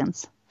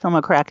 McCracken's. Phil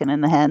McCracken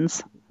and the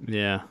Hens.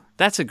 Yeah,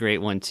 that's a great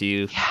one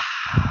too.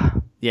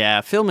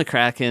 Yeah, Phil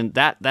McCracken.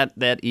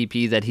 That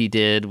EP that he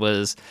did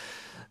was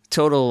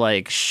total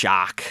like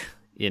shock.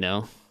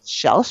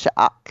 Shell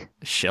Shock.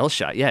 Shell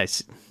Shock. Yeah,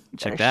 check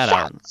They're that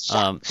shock, out.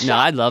 shock, No,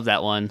 I love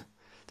that one.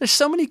 There's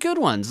so many good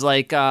ones.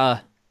 Like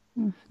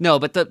no,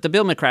 but the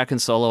Bill McCracken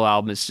solo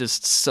album is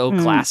just so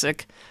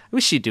classic. I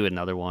wish he'd do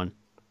another one.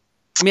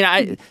 I mean,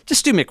 I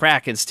just do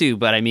McCracken's too,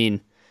 but I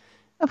mean,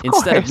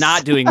 instead of course.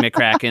 not doing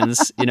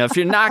McCracken's, if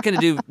you're not going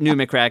to do new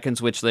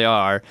McCracken's, which they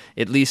are,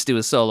 at least do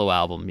a solo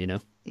album,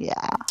 Yeah.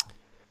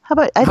 How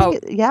about,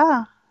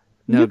 yeah.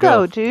 No, you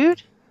go, go.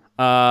 dude.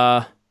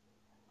 I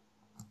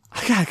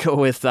gotta go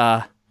with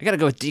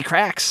D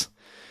Cracks.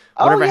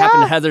 Oh, Whatever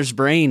happened to yeah. Heather's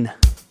Brain?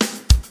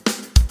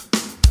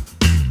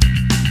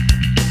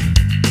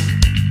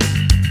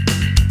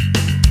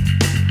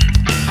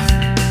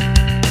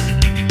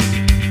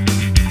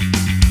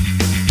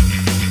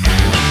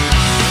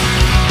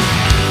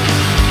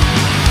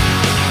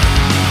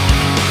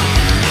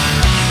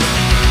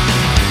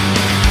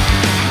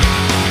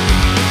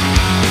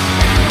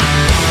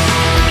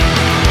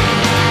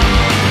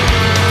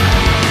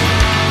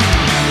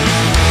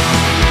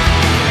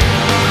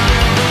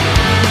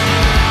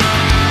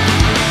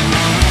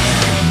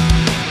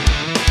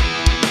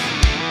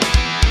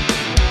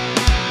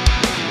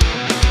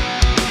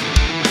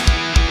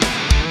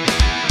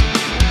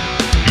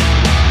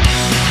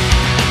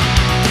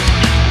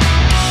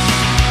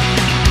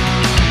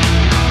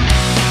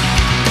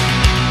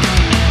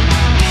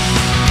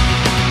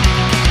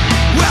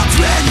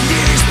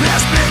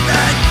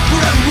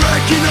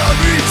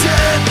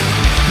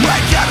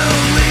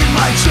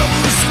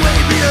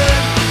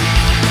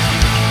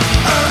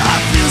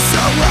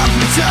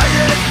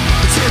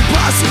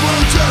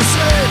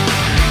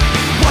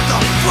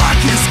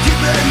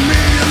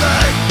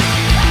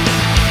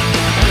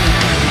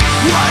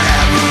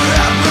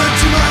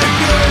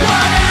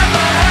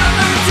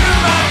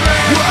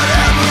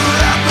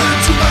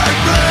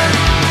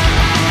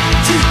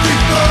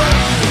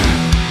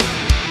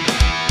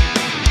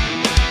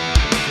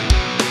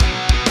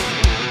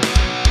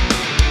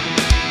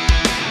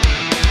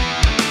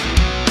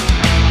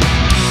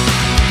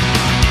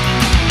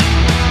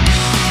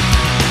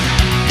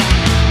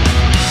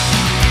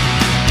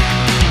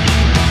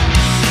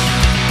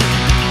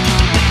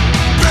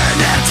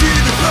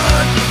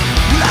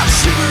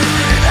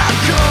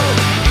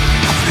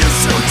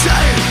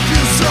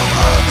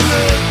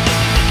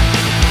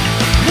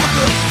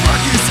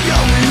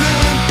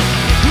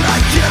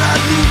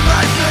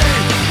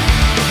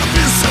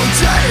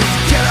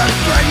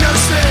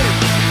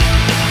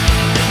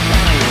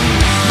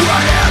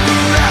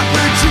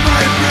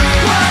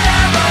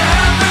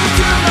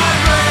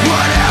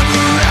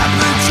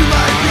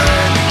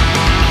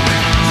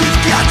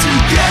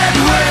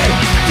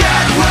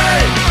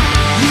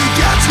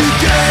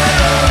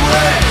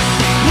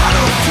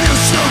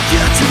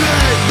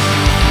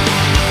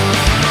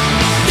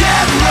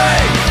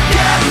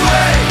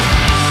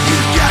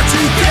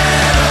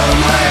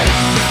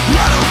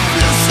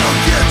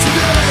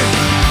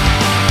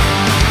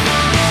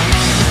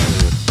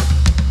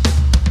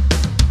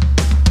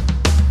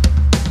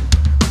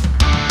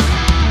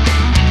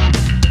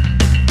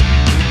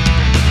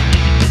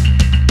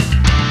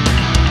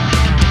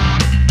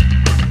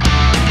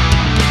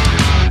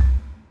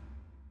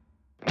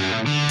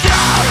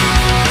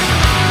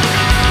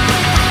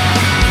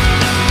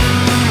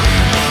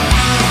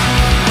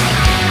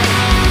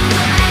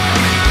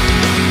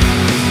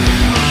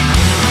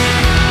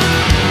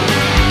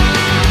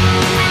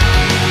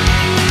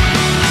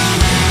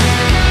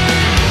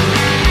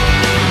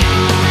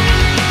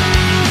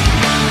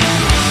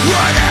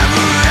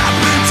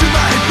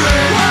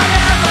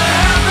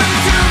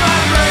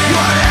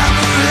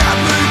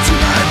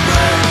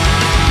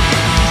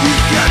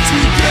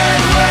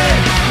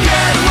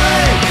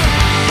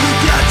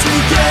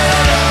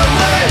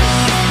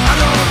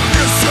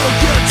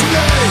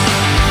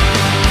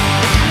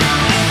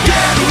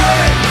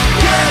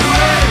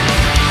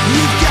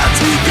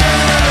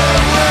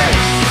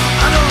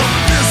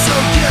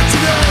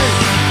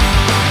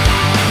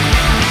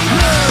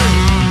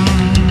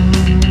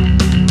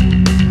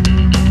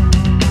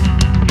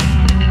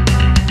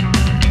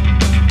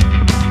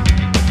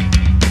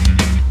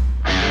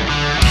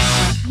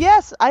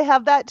 I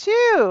have that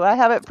too. I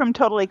have it from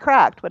Totally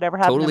Cracked, whatever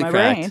happened Totally to my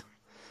Cracked. brain.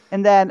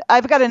 And then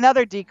I've got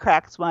another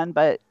Decracked one,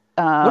 but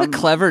what a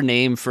clever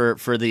name for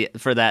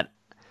that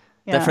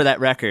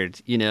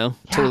record, you know?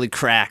 Yeah. Totally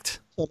Cracked.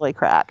 Totally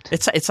Cracked.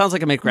 It sounds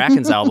like a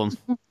McRackens album,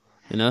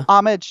 you know?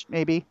 Homage,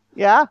 maybe.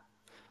 Yeah.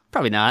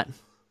 Probably not.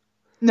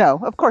 No,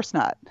 of course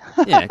not.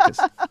 Yeah, 'cause,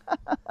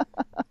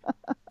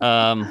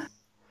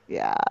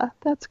 yeah,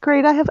 that's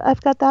great.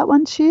 I've got that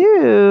one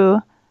too.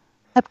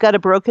 I've got a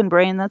broken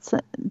brain.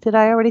 Did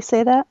I already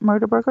say that?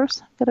 Murder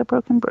Burgers. Got a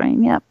broken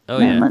brain. Yep. Oh,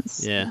 And yeah.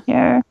 Let's Yeah. see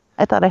here.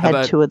 I thought I had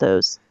about- two of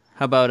those.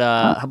 how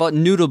about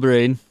Noodle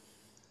Brain?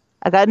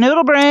 I got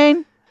Noodle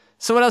Brain.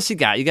 So what else you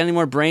got? You got any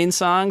more brain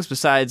songs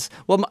besides?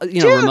 Well,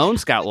 you know, Dude,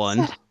 Ramon's got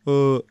one.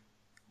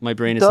 My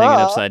brain is Duh.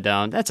 hanging upside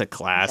down. That's a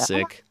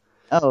classic.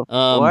 Oh,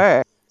 of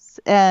course.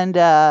 And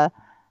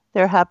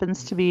there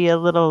happens to be a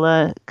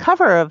little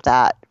cover of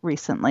that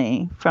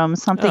recently from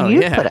something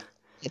you yeah. put out,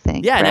 I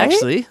think. Yeah, and right?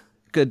 actually,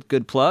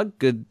 good plug.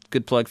 Good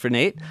plug for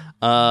Nate.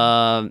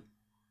 Yeah,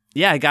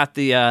 I got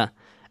the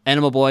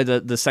Animal Boy.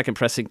 The second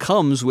pressing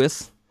comes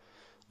with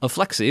a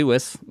flexi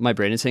with My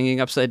Brain is Hanging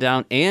Upside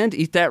Down and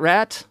Eat That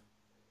Rat,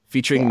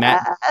 featuring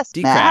Matt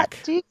Decrack.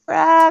 Matt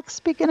Decrack.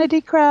 Speaking of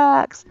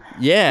Decracks.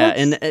 Yeah,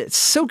 and it's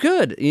so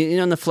good. You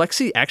know, and the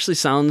flexi actually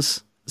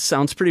sounds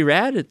pretty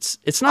rad.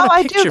 It's not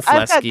a picture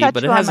I've got flexi, but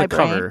it You on has My a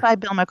Brain cover. by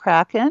Bill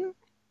McCracken.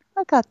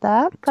 I got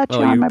that. Got you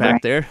Oh, on you're my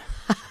back brain. there.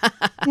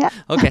 Yeah.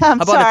 Okay. I'm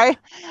How about sorry.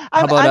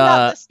 I'm about,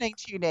 not listening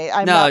to you, Nate.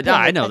 I'm No, not paying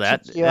I know attention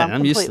that. to you. Yeah,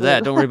 I'm used to completely-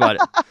 that. Don't worry about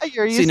it.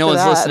 You're used See, no to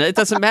one's that. listening. It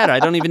doesn't matter. I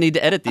don't even need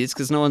to edit these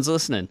because no one's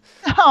listening.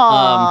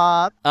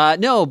 Aw.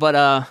 No, but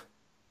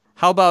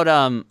how about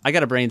I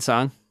got a brain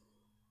song.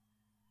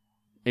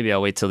 Maybe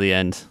I'll wait till the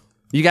end.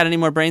 You got any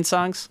more brain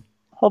songs?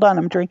 Hold on,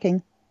 I'm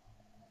drinking.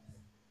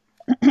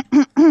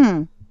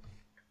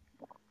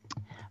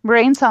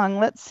 Brain song.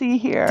 Let's see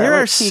here. There are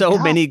Let's see. so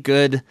God. many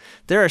good.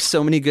 There are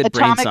so many good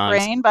brain Atomic songs.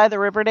 Brain by the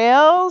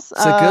Riverdales.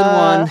 It's a good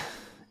one.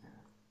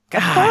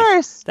 God, Of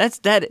course.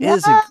 that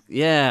is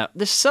yeah.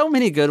 There's so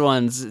many good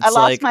ones. It's I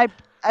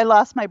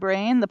lost my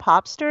brain. The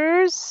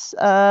Popsters.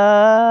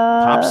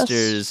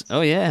 Popsters.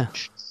 Oh yeah.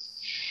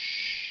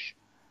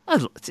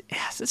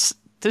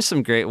 There's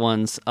some great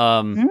ones.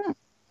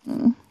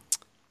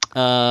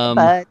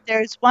 But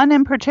there's one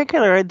in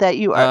particular that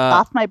you are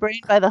off my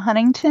brain by the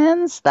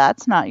Huntingtons.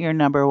 That's not your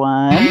number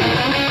one.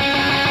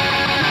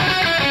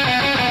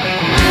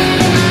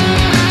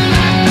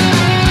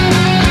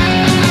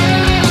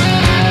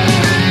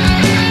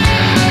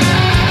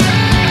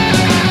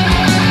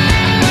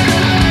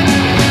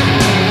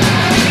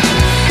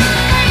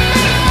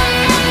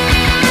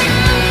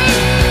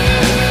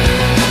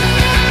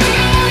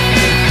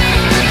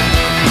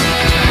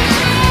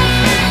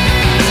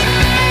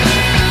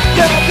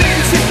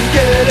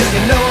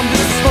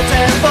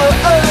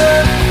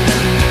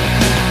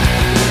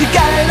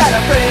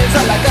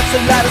 A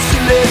lot of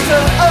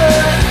later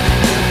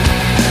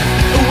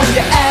when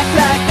you act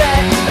like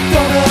that, I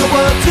don't know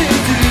what to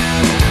do.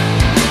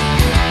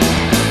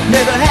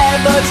 Never had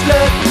much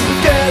luck with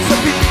girls that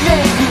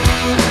being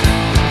good.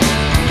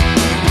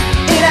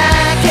 And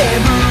I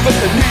can't move up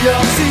to New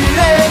York City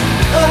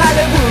or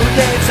Hollywood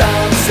and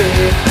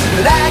sunset,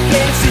 but I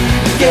can't seem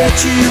to get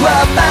you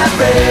off my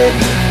brain.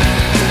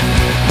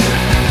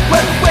 Well,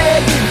 the way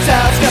you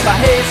talk's got my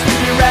head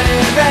spinning right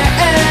and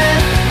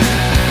right.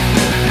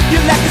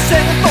 You're like a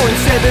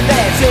 747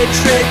 that's head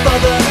straight for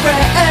the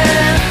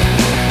ground.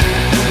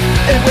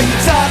 And when you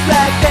talk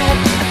like that,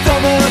 I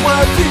don't know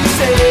what to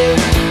say.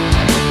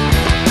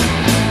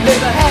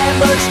 Never had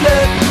much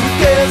luck with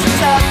girls who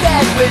talk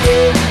that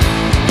way.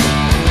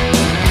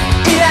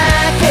 And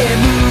I can't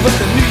move up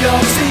to New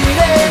York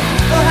City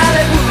or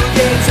Hollywood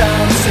games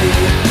on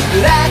sale, but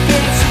I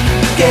can't seem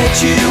to get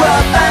you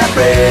off my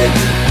brain.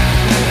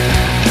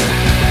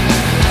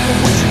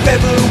 Would you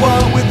ever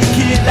want with a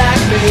kid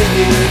like me?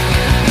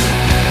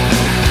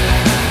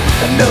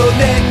 No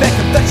neck-back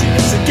confession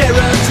is a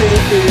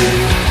guarantee.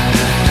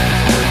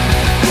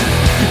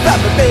 You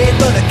probably made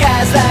for the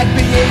guys like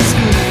me in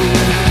school.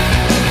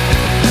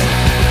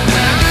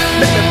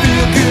 Make me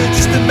feel good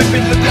just to make me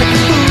look like a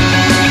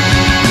fool.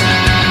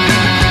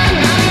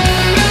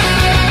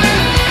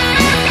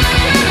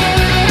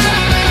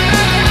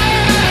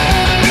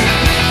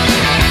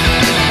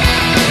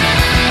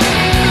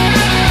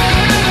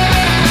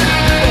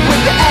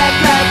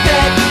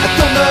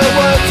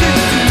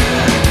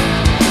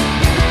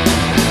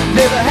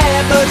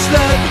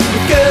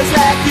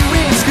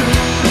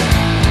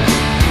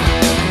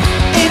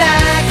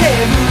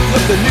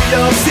 the New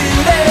York City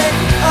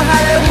or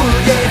Hollywood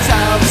gets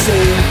on the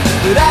scene,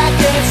 but I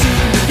can't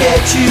seem to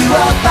get you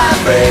off my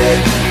brain.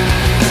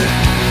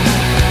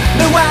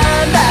 No,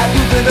 I'm not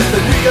moving up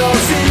the New York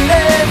City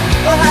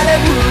or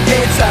Hollywood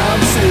gets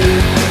on the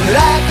scene,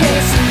 but I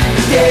can't seem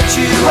to get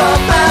you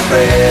off my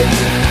brain.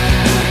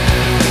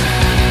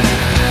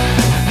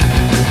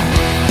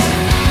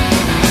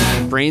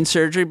 Brain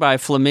Surgery by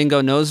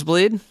Flamingo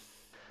Nosebleed.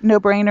 No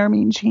Brainer,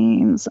 Mean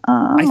Jeans.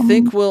 I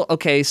think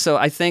so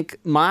I think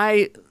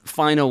my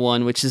final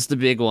one, which is the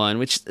big one,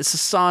 which is a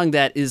song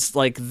that is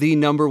like the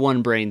number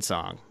one Brain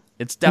song.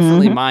 It's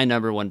definitely my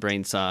number one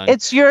Brain song.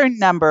 It's your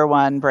number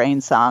one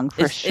Brain song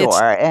for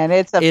sure, and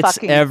it's a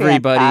fucking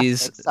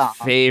everybody's fantastic song.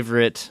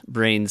 favorite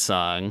Brain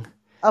song.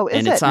 Oh, is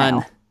and it it's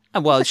on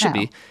now? well, Is it should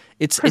now? be.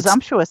 It's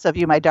Presumptuous of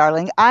you, my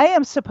darling. I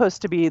am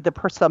supposed to be the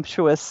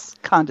presumptuous,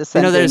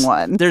 condescending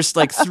one. There's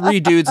like three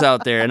dudes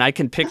out there, and I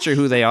can picture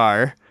who they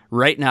are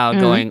right now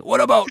going,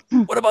 what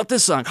about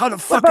this song? How the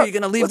fuck are you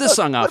going to leave this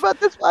song off? What about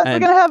this one?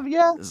 And We're going to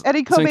have,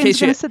 Eddie so in Cobain's case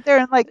going you- to sit there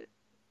and like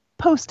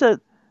post a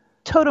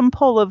totem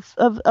pole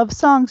of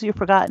songs you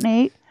forgot,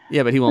 Nate.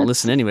 Yeah, but he won't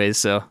listen anyways,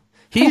 so.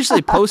 He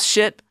usually posts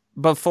shit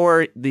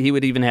before he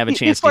would even have a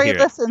chance Before to hear he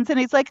it. listens, and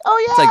he's like,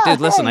 oh yeah. It's like,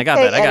 dude, listen, I got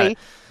that, I got Eddie. it.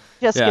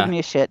 Just Yeah. giving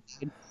you shit,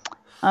 dude.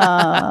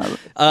 But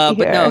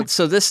no,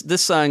 so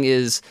this song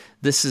is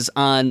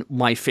on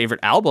my favorite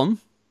album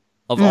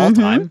of all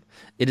time.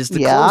 It is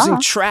the closing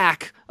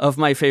track of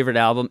my favorite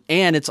album,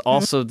 and it's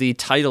also the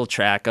title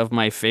track of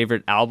my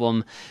favorite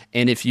album.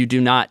 And if you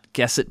do not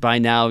guess it by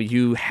now,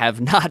 you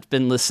have not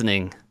been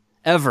listening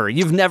ever.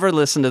 You've never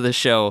listened to the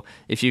show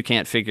if you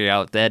can't figure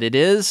out that it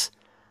is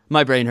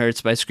My Brain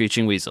Hurts by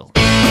Screeching Weasel.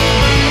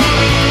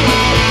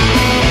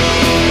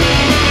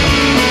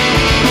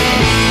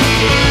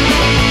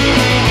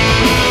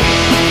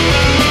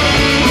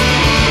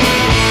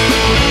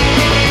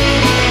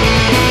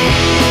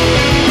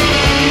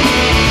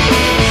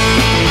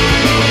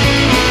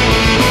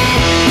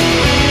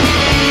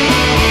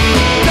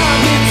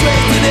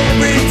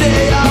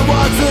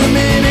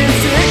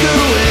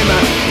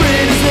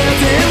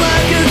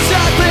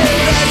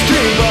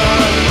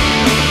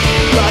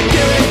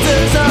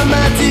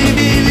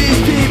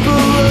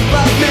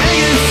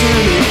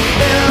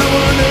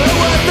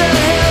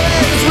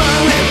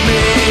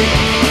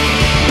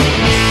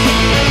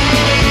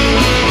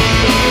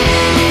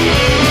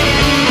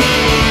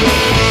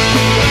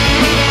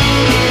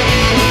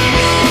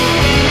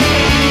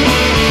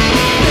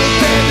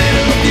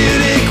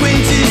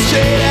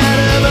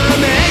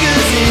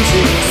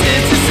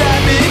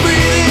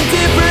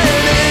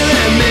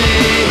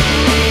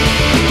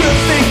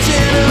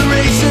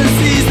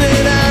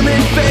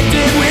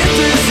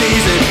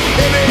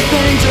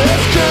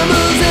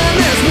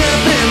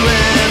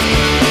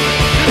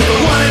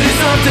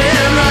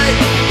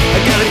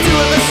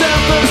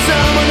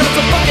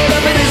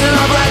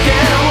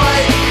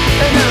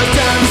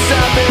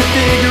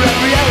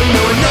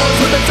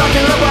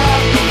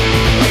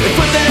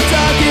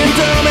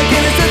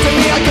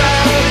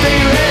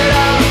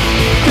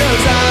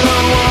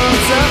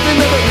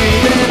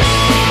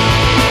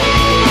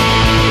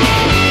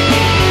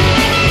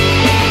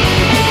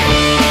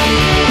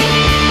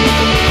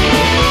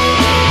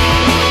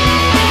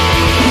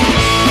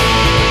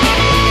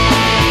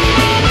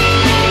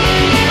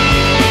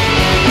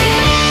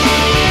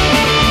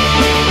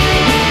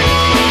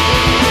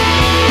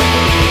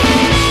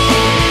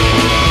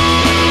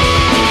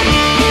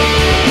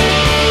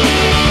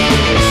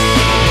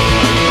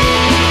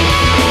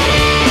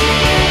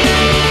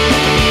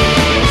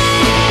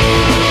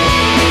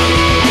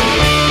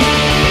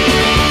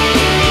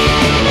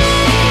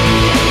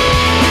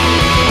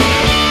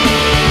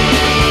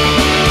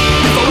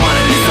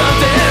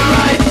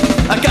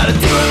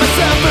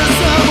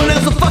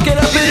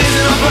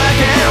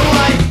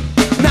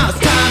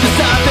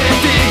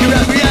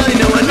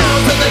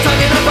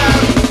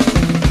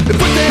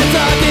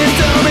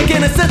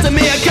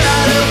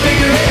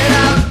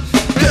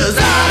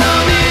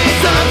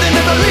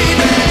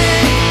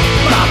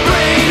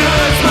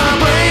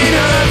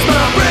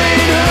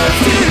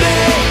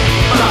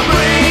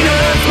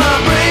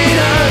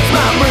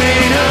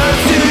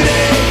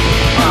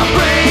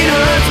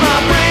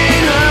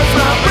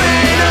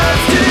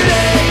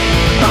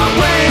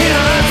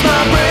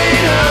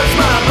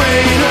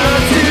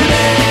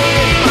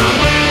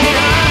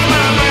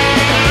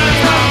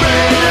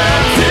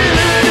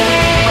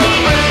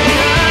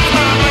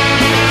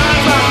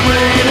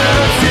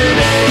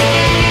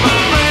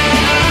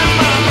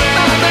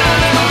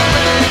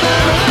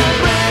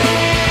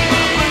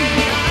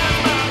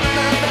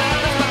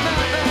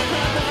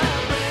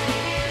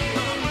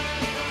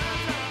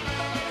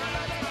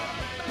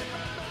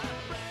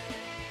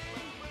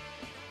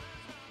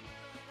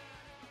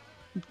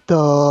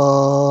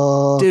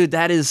 Dude,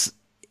 it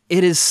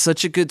is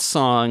such a good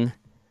song.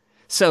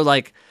 So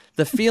like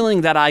the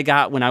feeling that I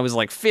got when I was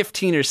like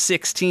 15 or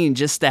 16,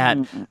 just that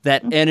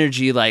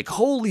energy, like,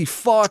 holy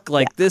fuck,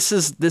 like this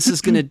is it.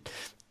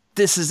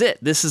 This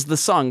is the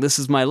song. This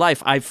is my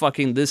life.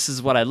 This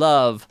is what I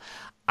love.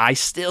 I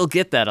still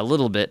get that a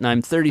little bit, and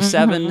I'm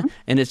 37,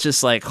 and it's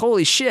just like,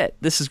 holy shit,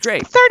 this is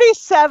great.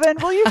 37?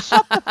 Will you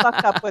shut the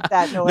fuck up with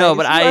that noise? No,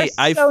 but you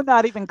are so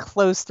not even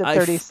close to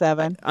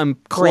 37. I'm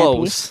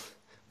close,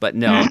 but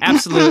no,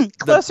 absolute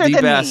Closer the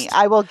than best. me.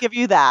 I will give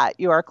you that.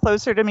 You are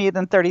closer to me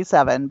than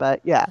 37,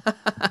 but yeah.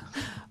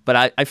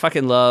 But I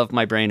fucking love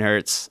My Brain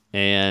Hurts,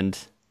 and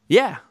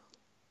yeah.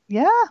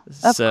 Yeah,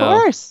 of So-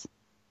 course.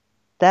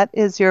 That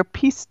is your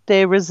piece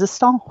de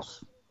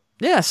resistance.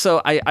 Yeah,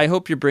 so I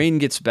hope your brain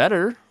gets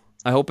better.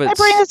 I hope it's... My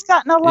brain has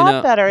gotten a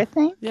lot better.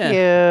 Thank you.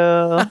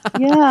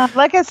 Yeah,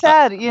 like I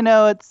said,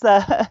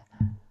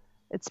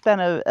 it's been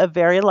a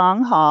very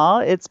long haul.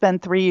 It's been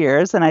 3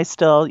 years, and I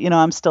still,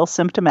 I'm still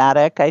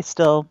symptomatic. I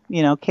still,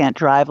 can't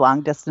drive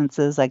long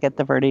distances. I get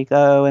the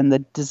vertigo and the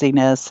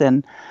dizziness,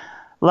 and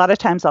a lot of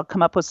times I'll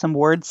come up with some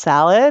word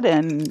salad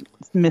and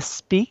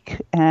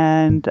misspeak,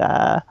 and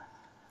I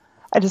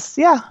just,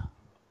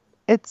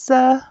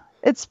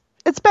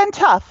 it's been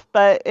tough,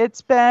 but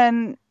it's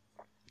been,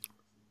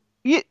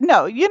 you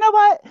know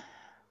what?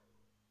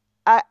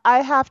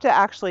 I have to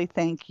actually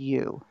thank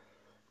you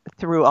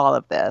through all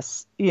of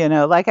this.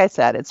 Like I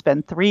said, it's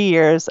been 3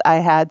 years. I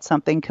had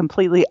something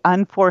completely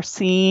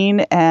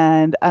unforeseen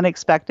and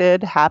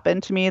unexpected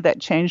happen to me that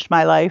changed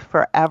my life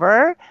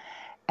forever.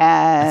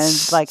 And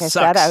like I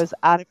said, I was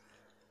out of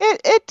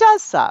it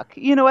does suck.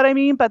 You know what I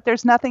mean? But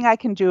there's nothing I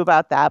can do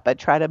about that but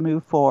try to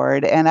move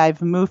forward. And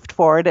I've moved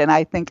forward, and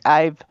I think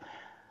I've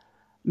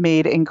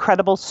made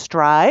incredible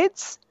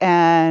strides.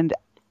 And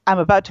I'm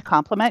about to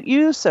compliment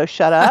you, so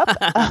shut up.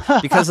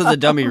 Because of the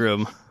dummy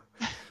room.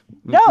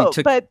 No,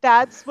 but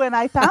that's when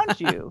I found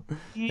you,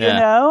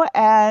 know,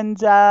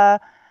 and I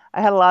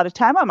had a lot of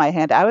time on my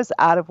hand. I was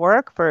out of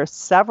work for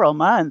several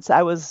months.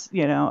 I was,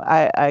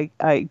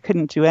 I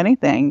couldn't do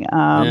anything.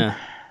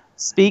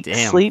 Speak,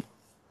 sleep.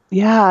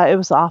 Yeah, it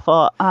was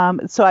awful.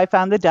 So I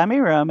found the dummy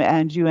room,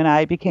 and you and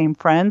I became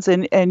friends,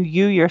 and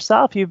you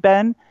yourself, you've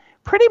been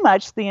pretty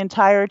much the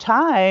entire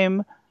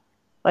time,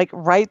 like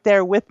right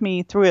there with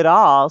me through it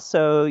all.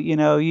 So,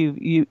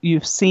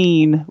 you've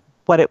seen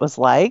what it was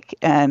like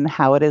and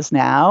how it is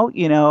now.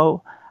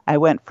 I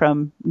went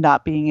from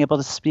not being able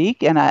to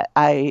speak, and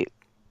I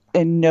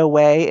in no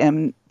way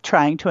am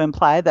trying to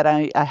imply that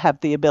I have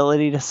the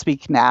ability to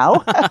speak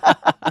now.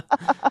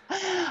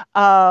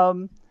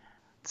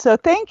 So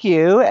thank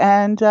you,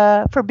 and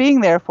for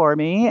being there for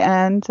me,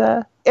 and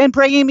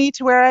bringing me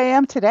to where I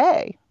am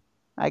today,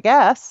 I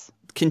guess.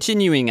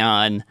 Continuing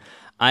on,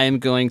 I am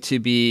going to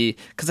be,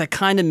 because I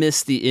kind of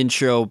miss the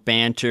intro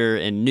banter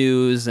and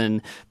news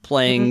and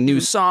playing new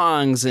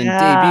songs and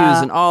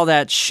debuts and all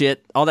that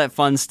shit, all that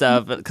fun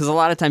stuff. Because a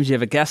lot of times you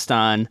have a guest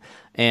on,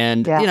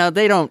 and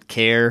they don't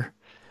care.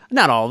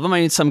 Not all of them.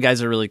 I mean, some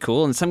guys are really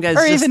cool, and some guys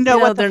or just, even know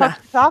what they're the fuck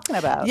you're talking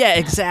about. Yeah,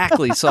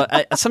 exactly. So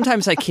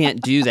sometimes I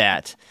can't do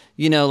that.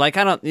 Like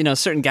I don't.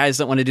 Certain guys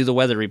don't want to do the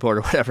weather report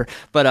or whatever.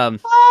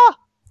 But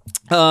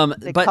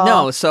but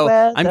no. So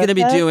I'm going to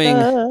be doing.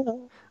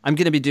 I'm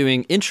going to be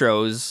doing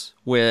intros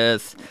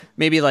with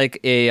maybe like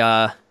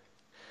a,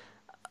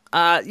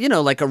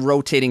 like a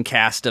rotating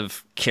cast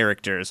of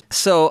characters.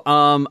 So,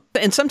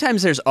 and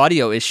sometimes there's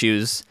audio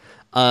issues.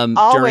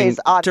 Always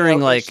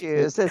during like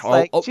issues. It's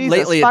like, Jesus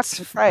lately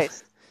fucking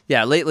Christ.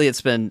 Yeah, lately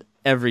it's been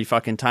every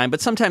fucking time. But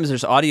sometimes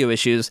there's audio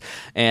issues,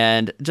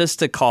 and just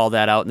to call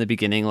that out in the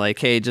beginning, like,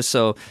 hey, just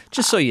so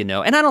you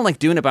know. And I don't like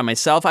doing it by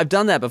myself. I've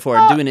done that before,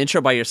 do an intro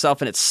by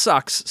yourself, and it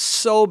sucks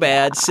so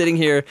bad sitting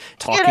here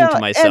talking to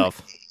myself.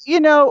 And,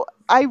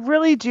 I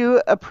really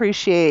do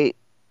appreciate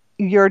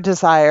your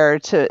desire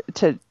to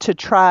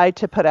try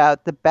to put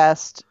out the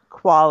best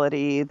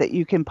quality that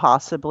you can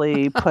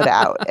possibly put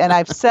out. And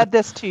I've said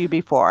this to you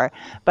before,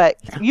 but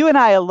you and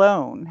I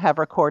alone have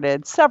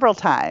recorded several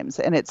times,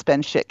 and it's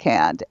been shit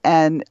canned.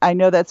 And I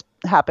know that's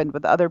happened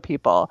with other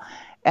people.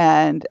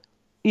 And,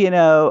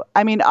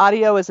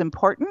 audio is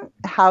important.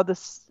 How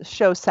this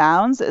show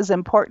sounds is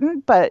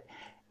important, but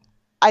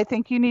I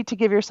think you need to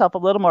give yourself a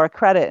little more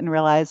credit and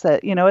realize that,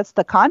 it's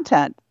the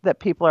content that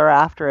people are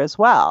after as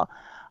well.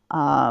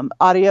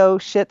 Audio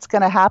shit's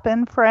going to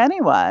happen for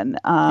anyone.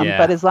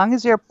 But as long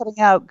as you're putting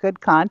out good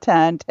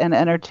content and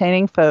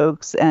entertaining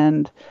folks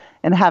and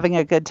having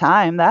a good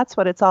time, that's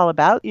what it's all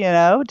about,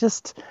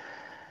 just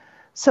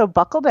so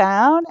buckle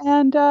down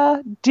and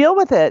deal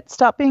with it.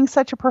 Stop being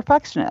such a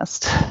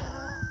perfectionist.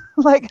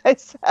 Like I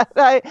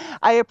said,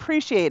 I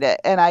appreciate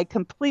it, and I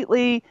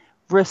completely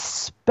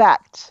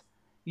respect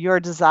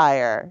your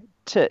desire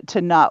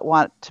to not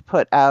want to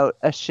put out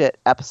a shit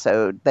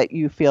episode that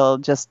you feel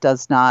just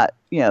does not,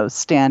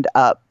 stand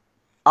up,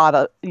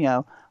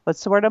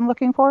 what's the word I'm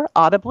looking for?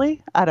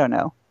 Audibly? I don't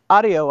know.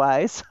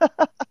 Audio-wise.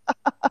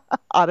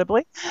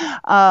 Audibly.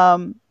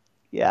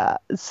 Yeah.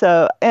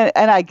 So,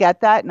 and I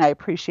get that, and I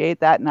appreciate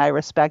that, and I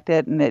respect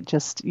it, and it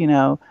just,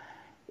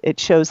 it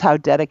shows how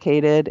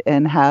dedicated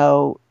and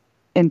how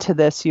into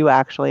this you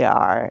actually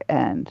are.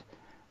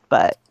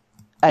 But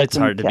it's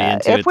hard to be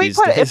into it these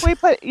days.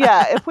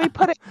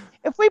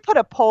 If we put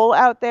a poll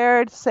out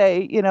there to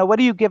say, what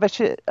do you give a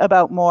shit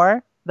about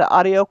more, the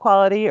audio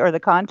quality or the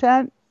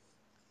content?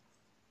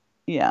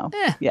 Yeah,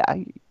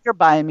 you're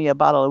buying me a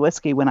bottle of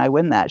whiskey when I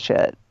win that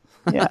shit.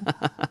 Yeah.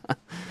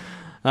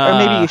 Or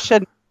maybe you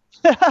shouldn't.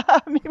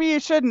 Maybe you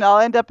shouldn't. I'll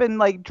end up in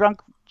like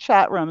drunk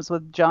chat rooms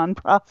with John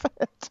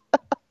Prophet.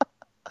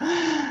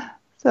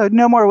 So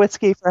no more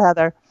whiskey for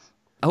Heather.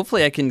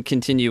 Hopefully I can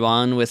continue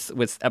on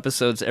with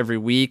episodes every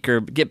week, or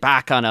get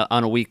back on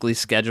a weekly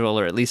schedule,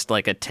 or at least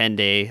like a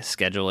 10-day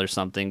schedule or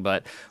something.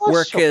 But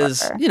work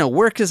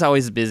is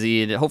always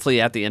busy, and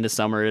hopefully at the end of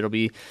summer it'll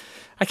be.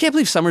 I can't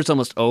believe summer's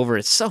almost over.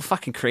 It's so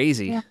fucking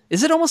crazy. Yeah.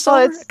 Is it almost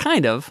over?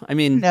 Kind of. I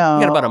mean, no,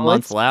 we got about a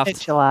month left.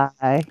 Mid-July.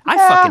 I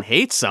fucking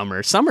hate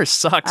summer. Summer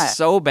sucks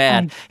so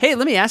bad. Hey,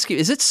 let me ask you,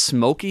 is it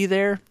smoky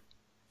there?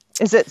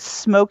 Is it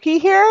smoky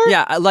here?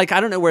 Yeah, like I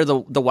don't know where the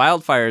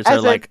wildfires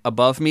are, like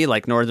above me,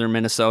 like northern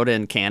Minnesota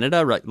and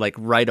Canada,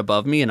 right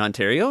above me in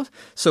Ontario.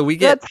 So we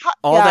get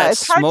all that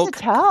smoke.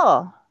 It's hard to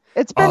tell.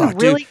 It's been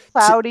really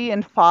cloudy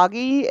and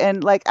foggy,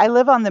 and like I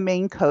live on the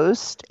Maine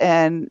coast,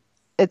 and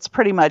it's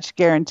pretty much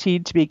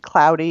guaranteed to be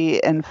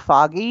cloudy and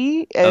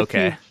foggy. If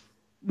you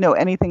know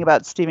anything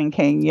about Stephen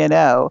King,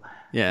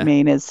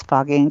 Maine is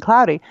foggy and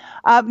cloudy.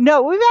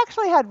 No, we've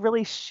actually had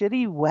really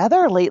shitty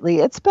weather lately.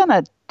 It's been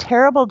a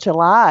terrible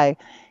July,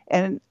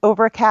 and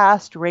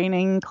overcast,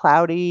 raining,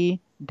 cloudy,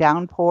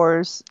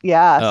 downpours.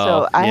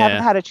 So I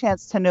haven't had a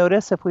chance to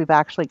notice if we've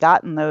actually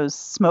gotten those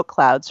smoke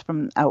clouds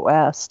from out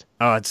west.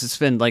 Oh, it's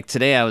been like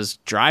today I was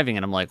driving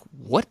and I'm like,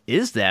 what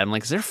is that? I'm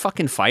like, is there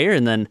fucking fire?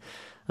 And then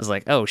I was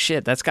like, oh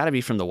shit, that's got to be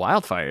from the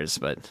wildfires.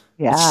 But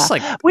it's just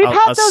like we've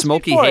had those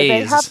smoky before.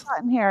 haze. They have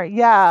gotten here.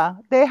 Yeah,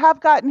 they have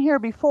gotten here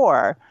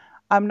before.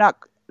 I'm not,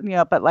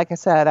 but like I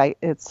said,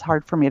 it's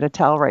hard for me to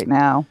tell right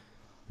now.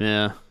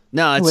 Yeah.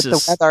 No, it's with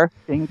just the weather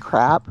being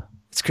crap.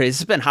 It's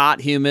crazy. It's been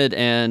hot, humid,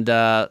 and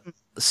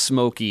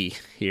smoky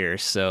here,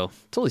 so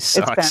it totally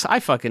sucks. I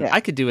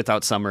could do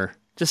without summer.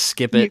 Just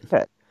skip it. You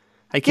could.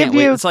 I can't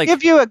wait. It's like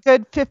give you a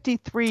good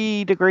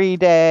 53-degree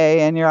day,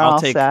 and you're all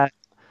set.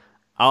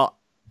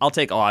 I'll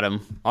take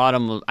autumn.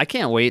 Autumn. I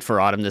can't wait for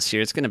autumn this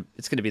year. It's gonna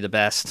be the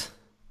best.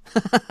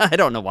 I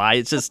don't know why.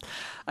 It's just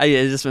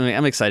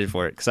I'm excited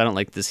for it because I don't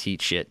like this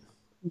heat shit.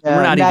 Yeah,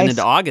 we're not even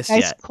into August yet.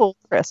 Nice, cool,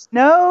 Chris.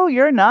 No,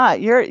 you're not.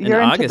 You're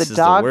into the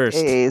dog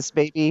days,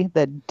 baby.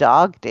 The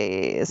dog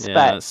days. Yeah,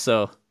 but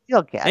so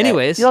you'll get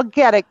anyways, it. You'll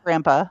get it,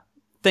 Grandpa.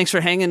 Thanks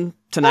for hanging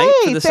tonight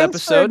for this thanks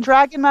episode. For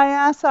dragging my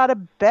ass out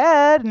of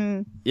bed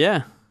and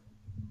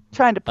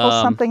trying to pull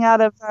something out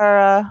of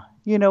our,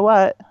 you know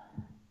what.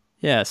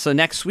 Yeah, so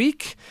next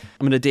week,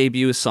 I'm going to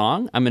debut a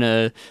song. I'm going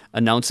to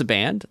announce a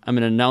band. I'm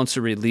going to announce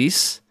a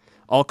release.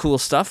 All cool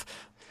stuff.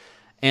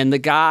 And the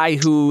guy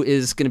who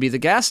is going to be the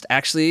guest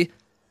actually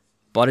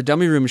bought a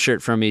Dummy Room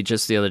shirt from me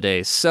just the other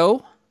day.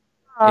 So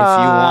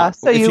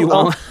if you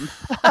want,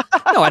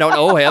 no, I don't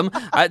owe him.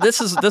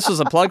 This was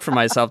a plug for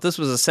myself. This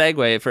was a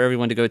segue for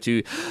everyone to go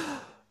to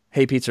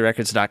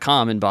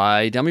HeyPizzaRecords.com and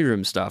buy Dummy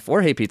Room stuff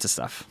or Hey Pizza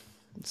stuff.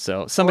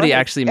 So somebody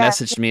actually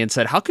messaged me and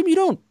said, "How come you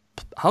don't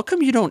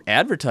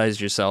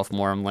advertise yourself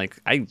more?" I'm like,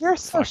 you're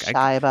so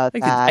shy about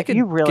that. I could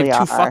you really give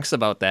are. two fucks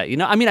about that.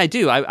 I mean, I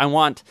do. I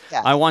want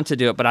to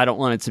do it, but I don't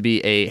want it to be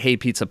a Hey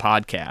Pizza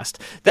podcast.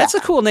 That's a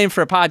cool name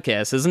for a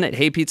podcast, isn't it?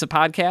 Hey Pizza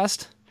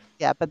Podcast.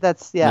 Yeah, but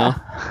that's No?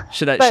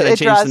 Should I but change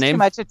the name? It draws too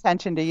much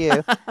attention to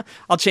you.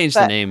 I'll change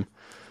the name,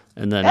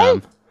 and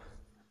then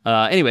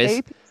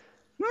anyways.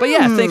 But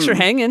yeah, thanks for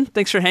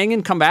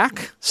hanging. Come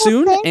back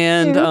soon,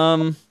 and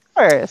of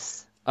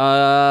course.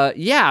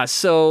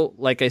 So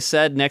like I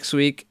said, next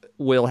week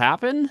will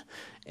happen,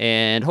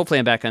 and hopefully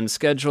I'm back on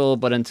schedule,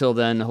 but until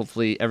then,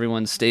 hopefully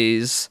everyone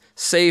stays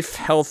safe,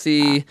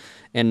 healthy,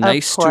 and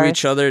nice to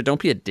each other. Don't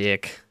be a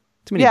dick.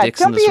 Too many dicks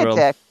in this world.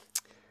 Dick.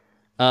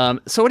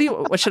 So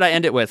what should I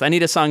end it with? I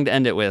need a song to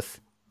end it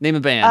with. Name a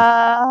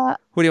band.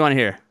 What do you want to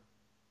hear?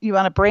 You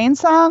want a Brain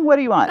song? What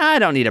do you want? I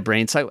don't need a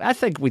Brain song. I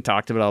think we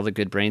talked about all the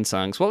good Brain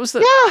songs. What was the...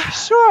 Yeah,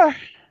 sure.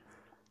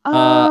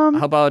 How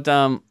about...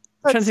 I'm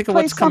trying to think of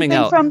what's coming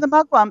out. From the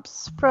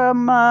Mugwumps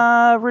from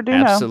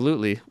Raduno.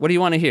 Absolutely. What do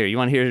you want to hear? You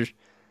want to hear...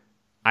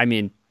 I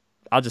mean,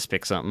 I'll just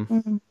pick something.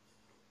 Mm-hmm.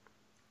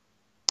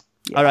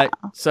 Yeah. All right.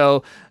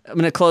 So I'm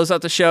going to close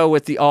out the show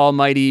with the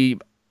almighty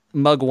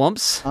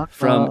Mugwumps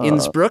from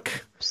Innsbruck.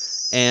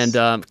 And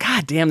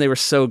God damn, they were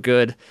so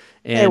good.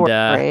 And, they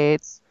were great.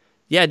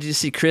 Yeah, did you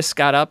see Chris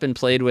got up and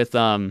played with...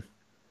 who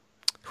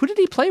did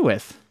he play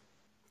with?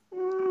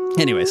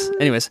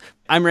 Anyways,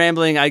 I'm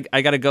rambling. I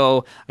gotta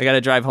go. I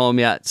gotta drive home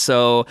yet.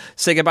 So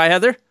say goodbye,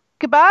 Heather.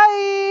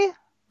 Goodbye.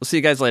 We'll see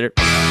you guys later.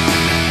 Come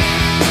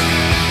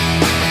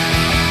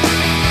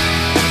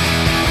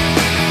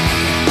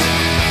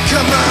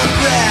on,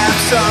 grab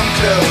some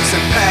clothes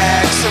and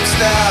pack some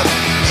stuff.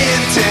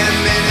 In 10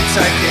 minutes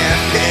I can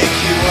pick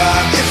you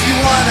up if you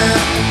wanna.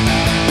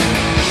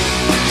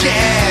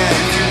 Yeah,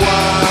 if you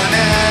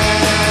wanna.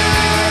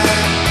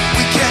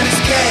 We can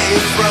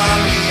escape from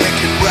here,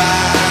 can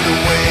run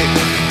away.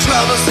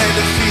 Troubles and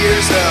the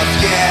fears of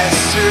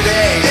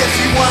yesterday. If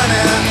you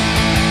wanna.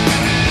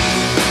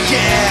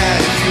 Yeah,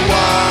 if you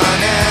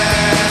wanna.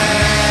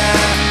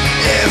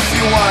 If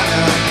you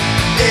wanna.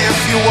 If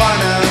you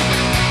wanna.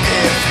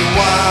 If you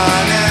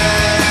wanna.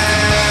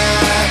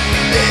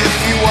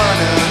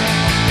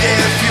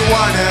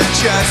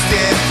 just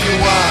if you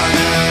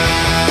wanna.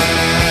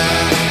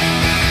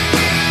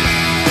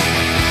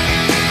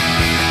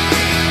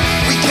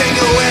 We can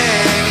go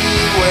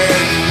anywhere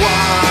you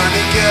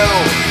wanna go.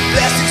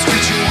 Plastic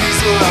screeching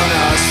weasel on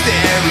our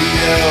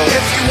stereo.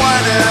 If you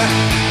wanna,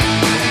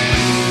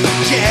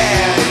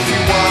 yeah, if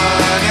you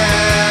wanna.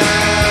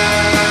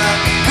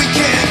 We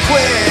can't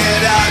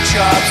quit our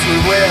jobs, we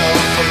will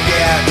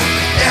forget.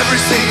 Every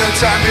single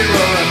time we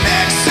roll our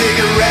next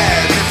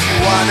cigarette. If you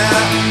wanna,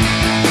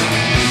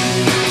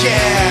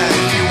 yeah,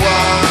 if you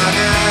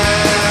wanna.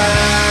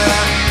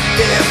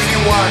 If you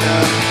wanna,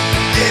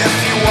 if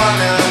you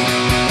wanna,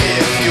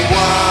 if you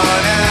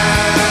wanna.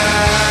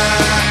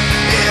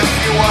 If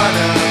you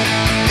wanna,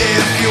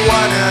 if you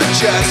wanna,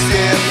 just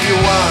if you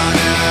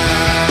wanna.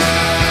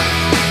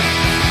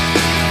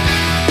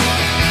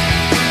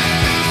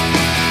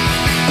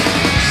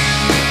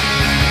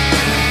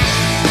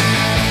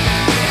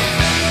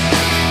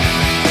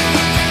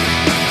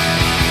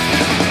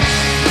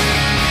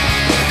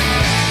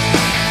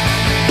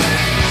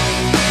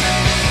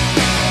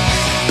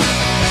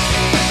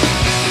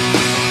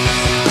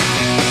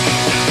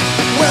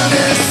 Well,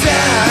 the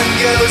sun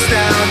goes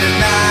down, the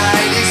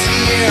night is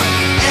here,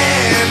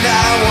 and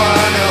I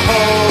wanna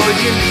hold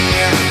you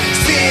near.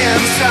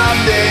 Seeing some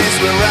days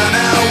we're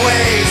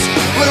runaways,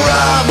 we're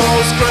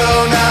almost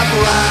grown up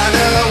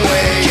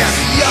runaways. Can't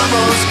be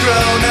almost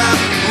grown up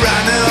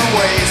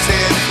runaways.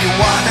 If you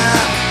wanna,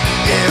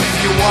 if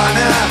you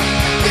wanna,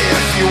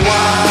 if you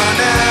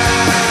wanna.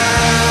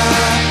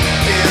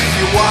 If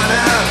you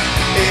wanna,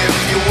 if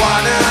you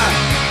wanna,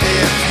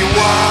 if you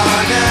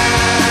wanna.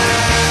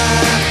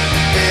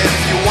 If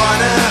you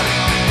wanna,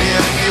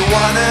 if you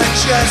wanna,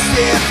 just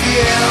if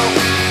you,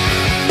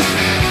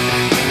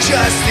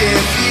 just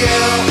if you,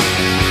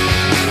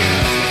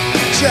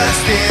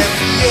 just if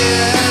you,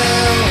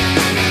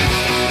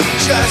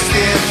 just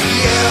if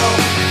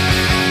you.